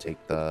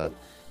take the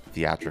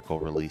theatrical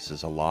release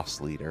as a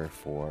loss leader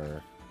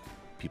for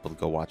people to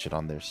go watch it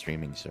on their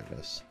streaming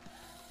service.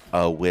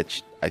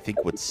 Which I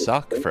think would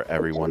suck for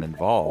everyone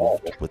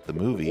involved with the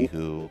movie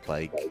whose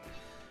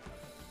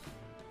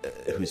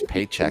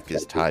paycheck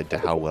is tied to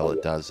how well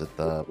it does at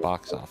the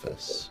box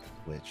office,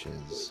 which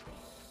is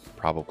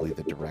probably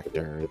the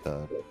director,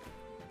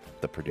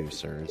 the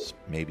producers,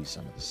 maybe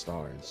some of the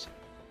stars.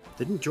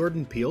 Didn't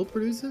Jordan Peele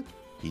produce it?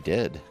 He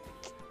did.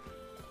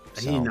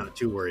 He's not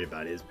too worried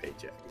about his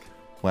paycheck.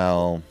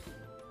 Well,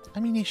 I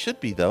mean, he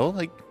should be though.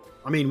 Like,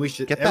 I mean, we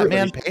should get that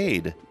man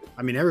paid.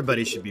 I mean,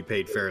 everybody should be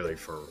paid fairly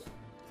for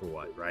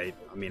what, right?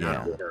 I mean,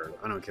 Yeah.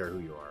 I don't care who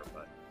you are,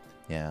 but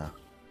Yeah.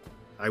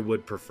 I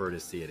would prefer to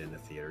see it in the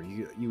theater.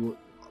 You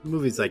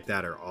movies like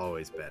that are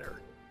always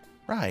better.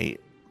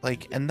 Right.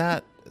 Like, and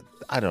that,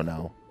 I don't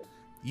know.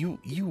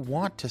 You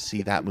want to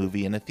see that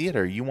movie in a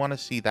theater. You want to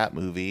see that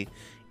movie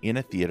in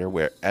a theater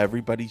where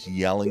everybody's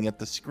yelling at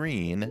the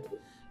screen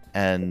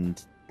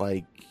and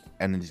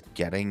is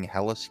getting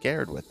hella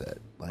scared with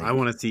it. Like, I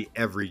want to see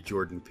every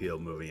Jordan Peele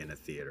movie in a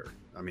theater.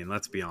 I mean,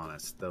 let's be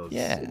honest.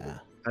 Yeah.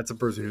 That's a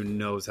person who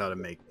knows how to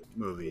make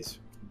movies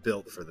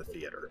built for the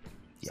theater.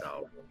 Yeah.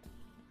 So.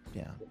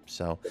 Yeah.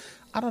 So,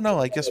 I don't know.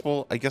 I guess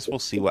we'll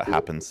see what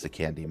happens to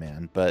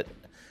Candyman, but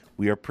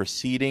we are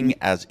proceeding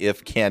as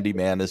if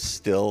Candyman is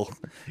still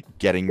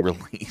getting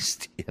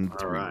released in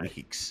 3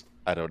 weeks.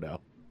 I don't know.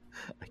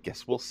 I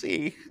guess we'll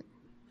see.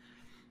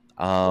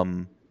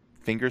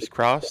 Fingers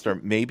crossed, or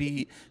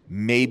maybe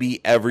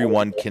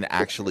everyone can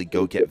actually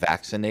go get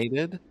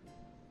vaccinated,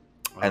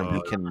 and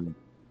we can.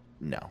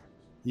 No.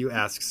 You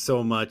ask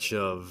so much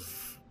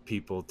of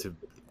people to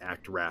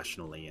act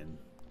rationally and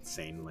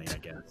sanely, I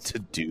guess. To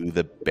do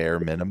the bare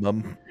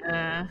minimum.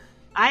 I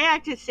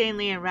acted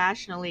sanely and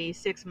rationally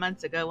 6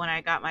 months ago when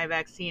I got my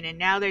vaccine, and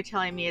now they're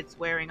telling me it's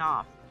wearing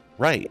off.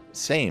 Right.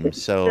 Same.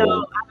 So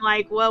I'm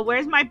like, well,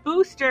 where's my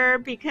booster?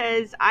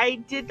 Because I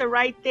did the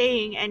right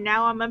thing, and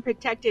now I'm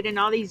unprotected, and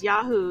all these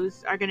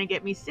yahoos are gonna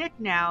get me sick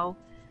now.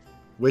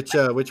 Which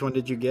one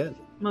did you get?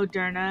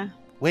 Moderna.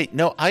 Wait,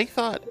 no, I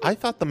thought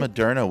the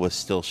Moderna was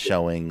still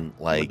showing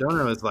like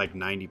Moderna was like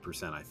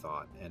 90%, I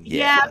thought, and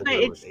yeah,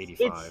 but was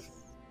 85.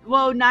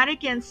 Well, not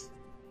against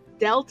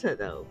Delta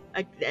though.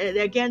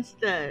 Against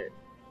the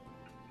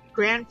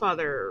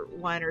grandfather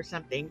one or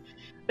something.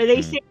 But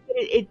they say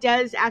that it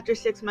does after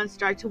 6 months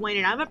start to wane,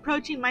 and I'm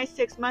approaching my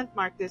 6-month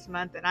mark this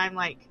month, and I'm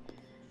like,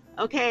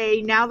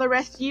 okay, now the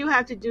rest of you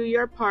have to do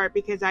your part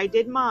because I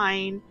did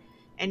mine,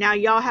 and now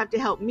y'all have to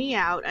help me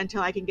out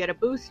until I can get a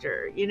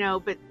booster,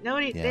 but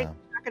nobody, they're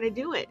not going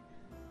to do it.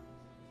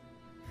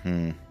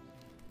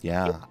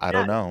 Yeah, I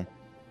don't know.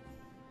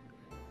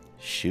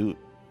 Shoot.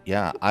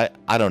 Yeah,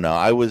 I don't know.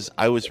 I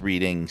was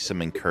reading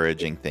some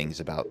encouraging things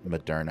about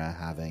Moderna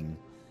having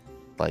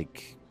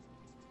like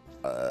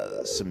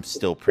some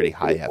still pretty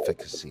high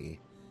efficacy,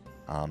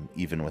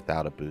 even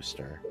without a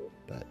booster.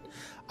 But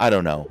I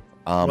don't know.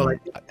 Well,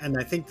 and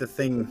I think the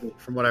thing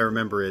from what I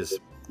remember is,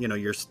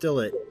 you're still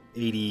at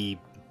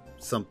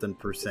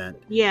 80-something%.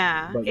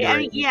 Yeah, but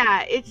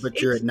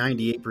you're at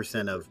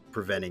 98% of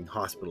preventing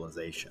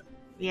hospitalization.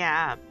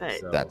 Yeah, but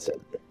So, that's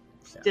it.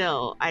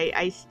 Still,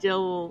 I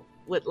still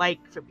would like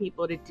for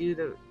people to do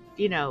the,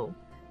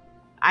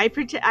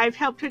 I've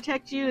helped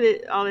protect you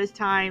all this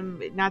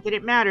time. Not that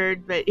it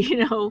mattered, but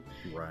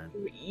right.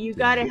 You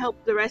got to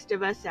help the rest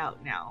of us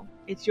out now.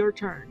 It's your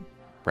turn.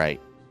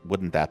 Right.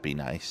 Wouldn't that be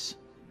nice?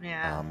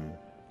 Yeah.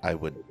 I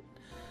would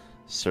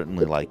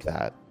certainly like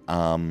that.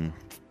 And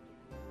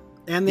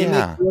they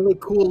make really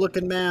cool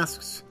looking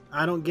masks.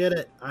 I don't get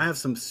it. I have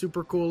some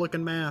super cool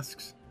looking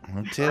masks.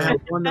 Me too. I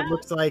have one that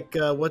looks like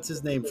what's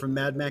his name from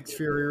Mad Max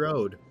Fury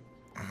Road.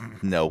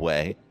 No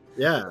way.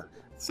 Yeah.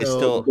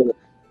 So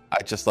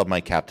I just love my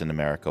Captain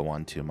America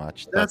one too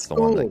much. That's the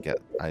cool. one that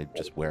I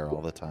just wear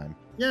all the time.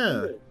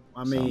 Yeah.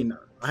 I mean,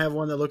 I have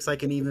one that looks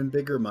like an even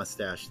bigger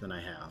mustache than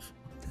I have.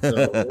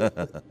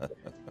 So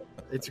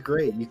it's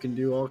great. You can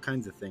do all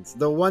kinds of things.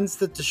 The ones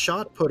that the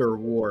shot putter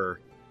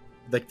wore,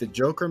 like the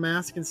Joker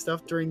mask and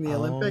stuff during the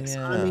Olympics,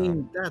 yeah. I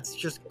mean, that's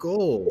just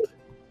gold.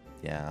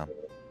 Yeah.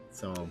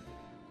 So.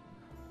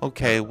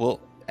 Okay, well,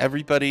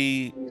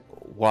 everybody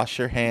wash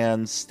your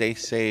hands, stay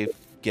safe,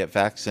 get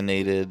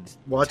vaccinated.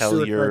 Watch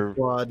Suicide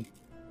Squad.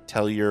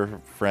 Tell your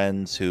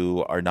friends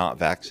who are not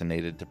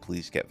vaccinated to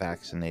please get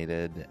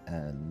vaccinated,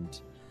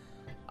 and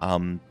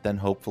then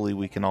hopefully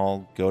we can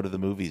all go to the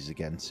movies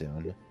again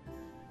soon.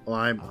 Well,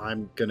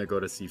 I'm gonna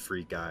go to see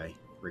Free Guy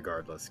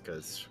regardless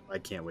because I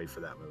can't wait for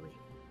that movie.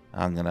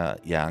 I'm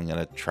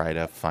gonna try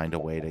to find a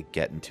way to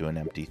get into an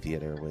empty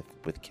theater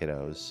with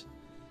kiddos.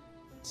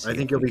 I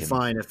think you'll be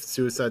fine if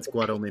Suicide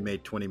Squad only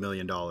made $20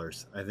 million.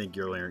 I think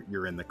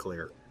you're in the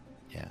clear.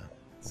 Yeah,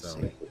 we'll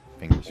see.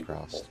 Fingers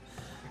crossed.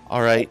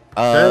 All right.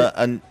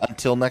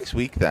 Until next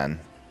week, then.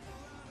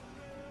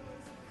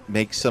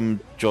 Make some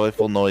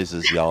joyful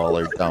noises, y'all,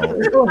 or don't.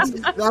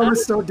 That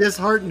was so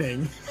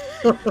disheartening.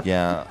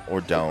 Yeah, or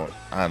don't.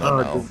 I don't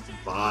know.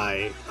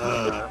 Bye.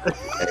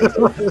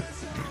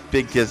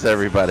 Big kiss,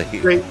 everybody.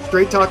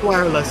 Straight Talk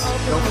Wireless.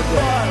 Don't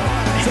forget.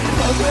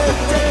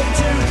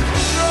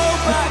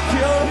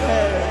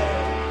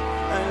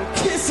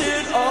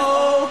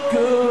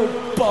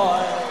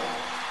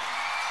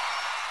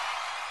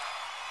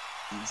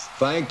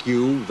 Thank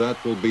you. That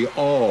will be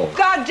all.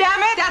 God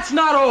damn it, that's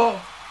not all.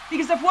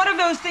 Because if one of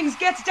those things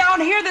gets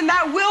down here, then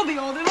that will be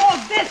all. Then all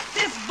this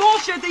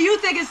bullshit that you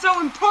think is so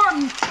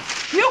important,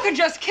 you can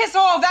just kiss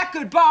all of that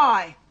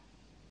goodbye.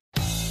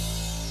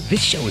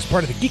 This show is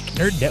part of the Geek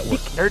Nerd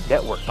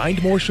Network.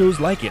 Find more shows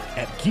like it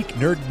at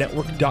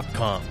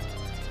geeknerdnetwork.com.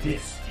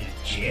 This is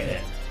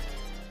Janet.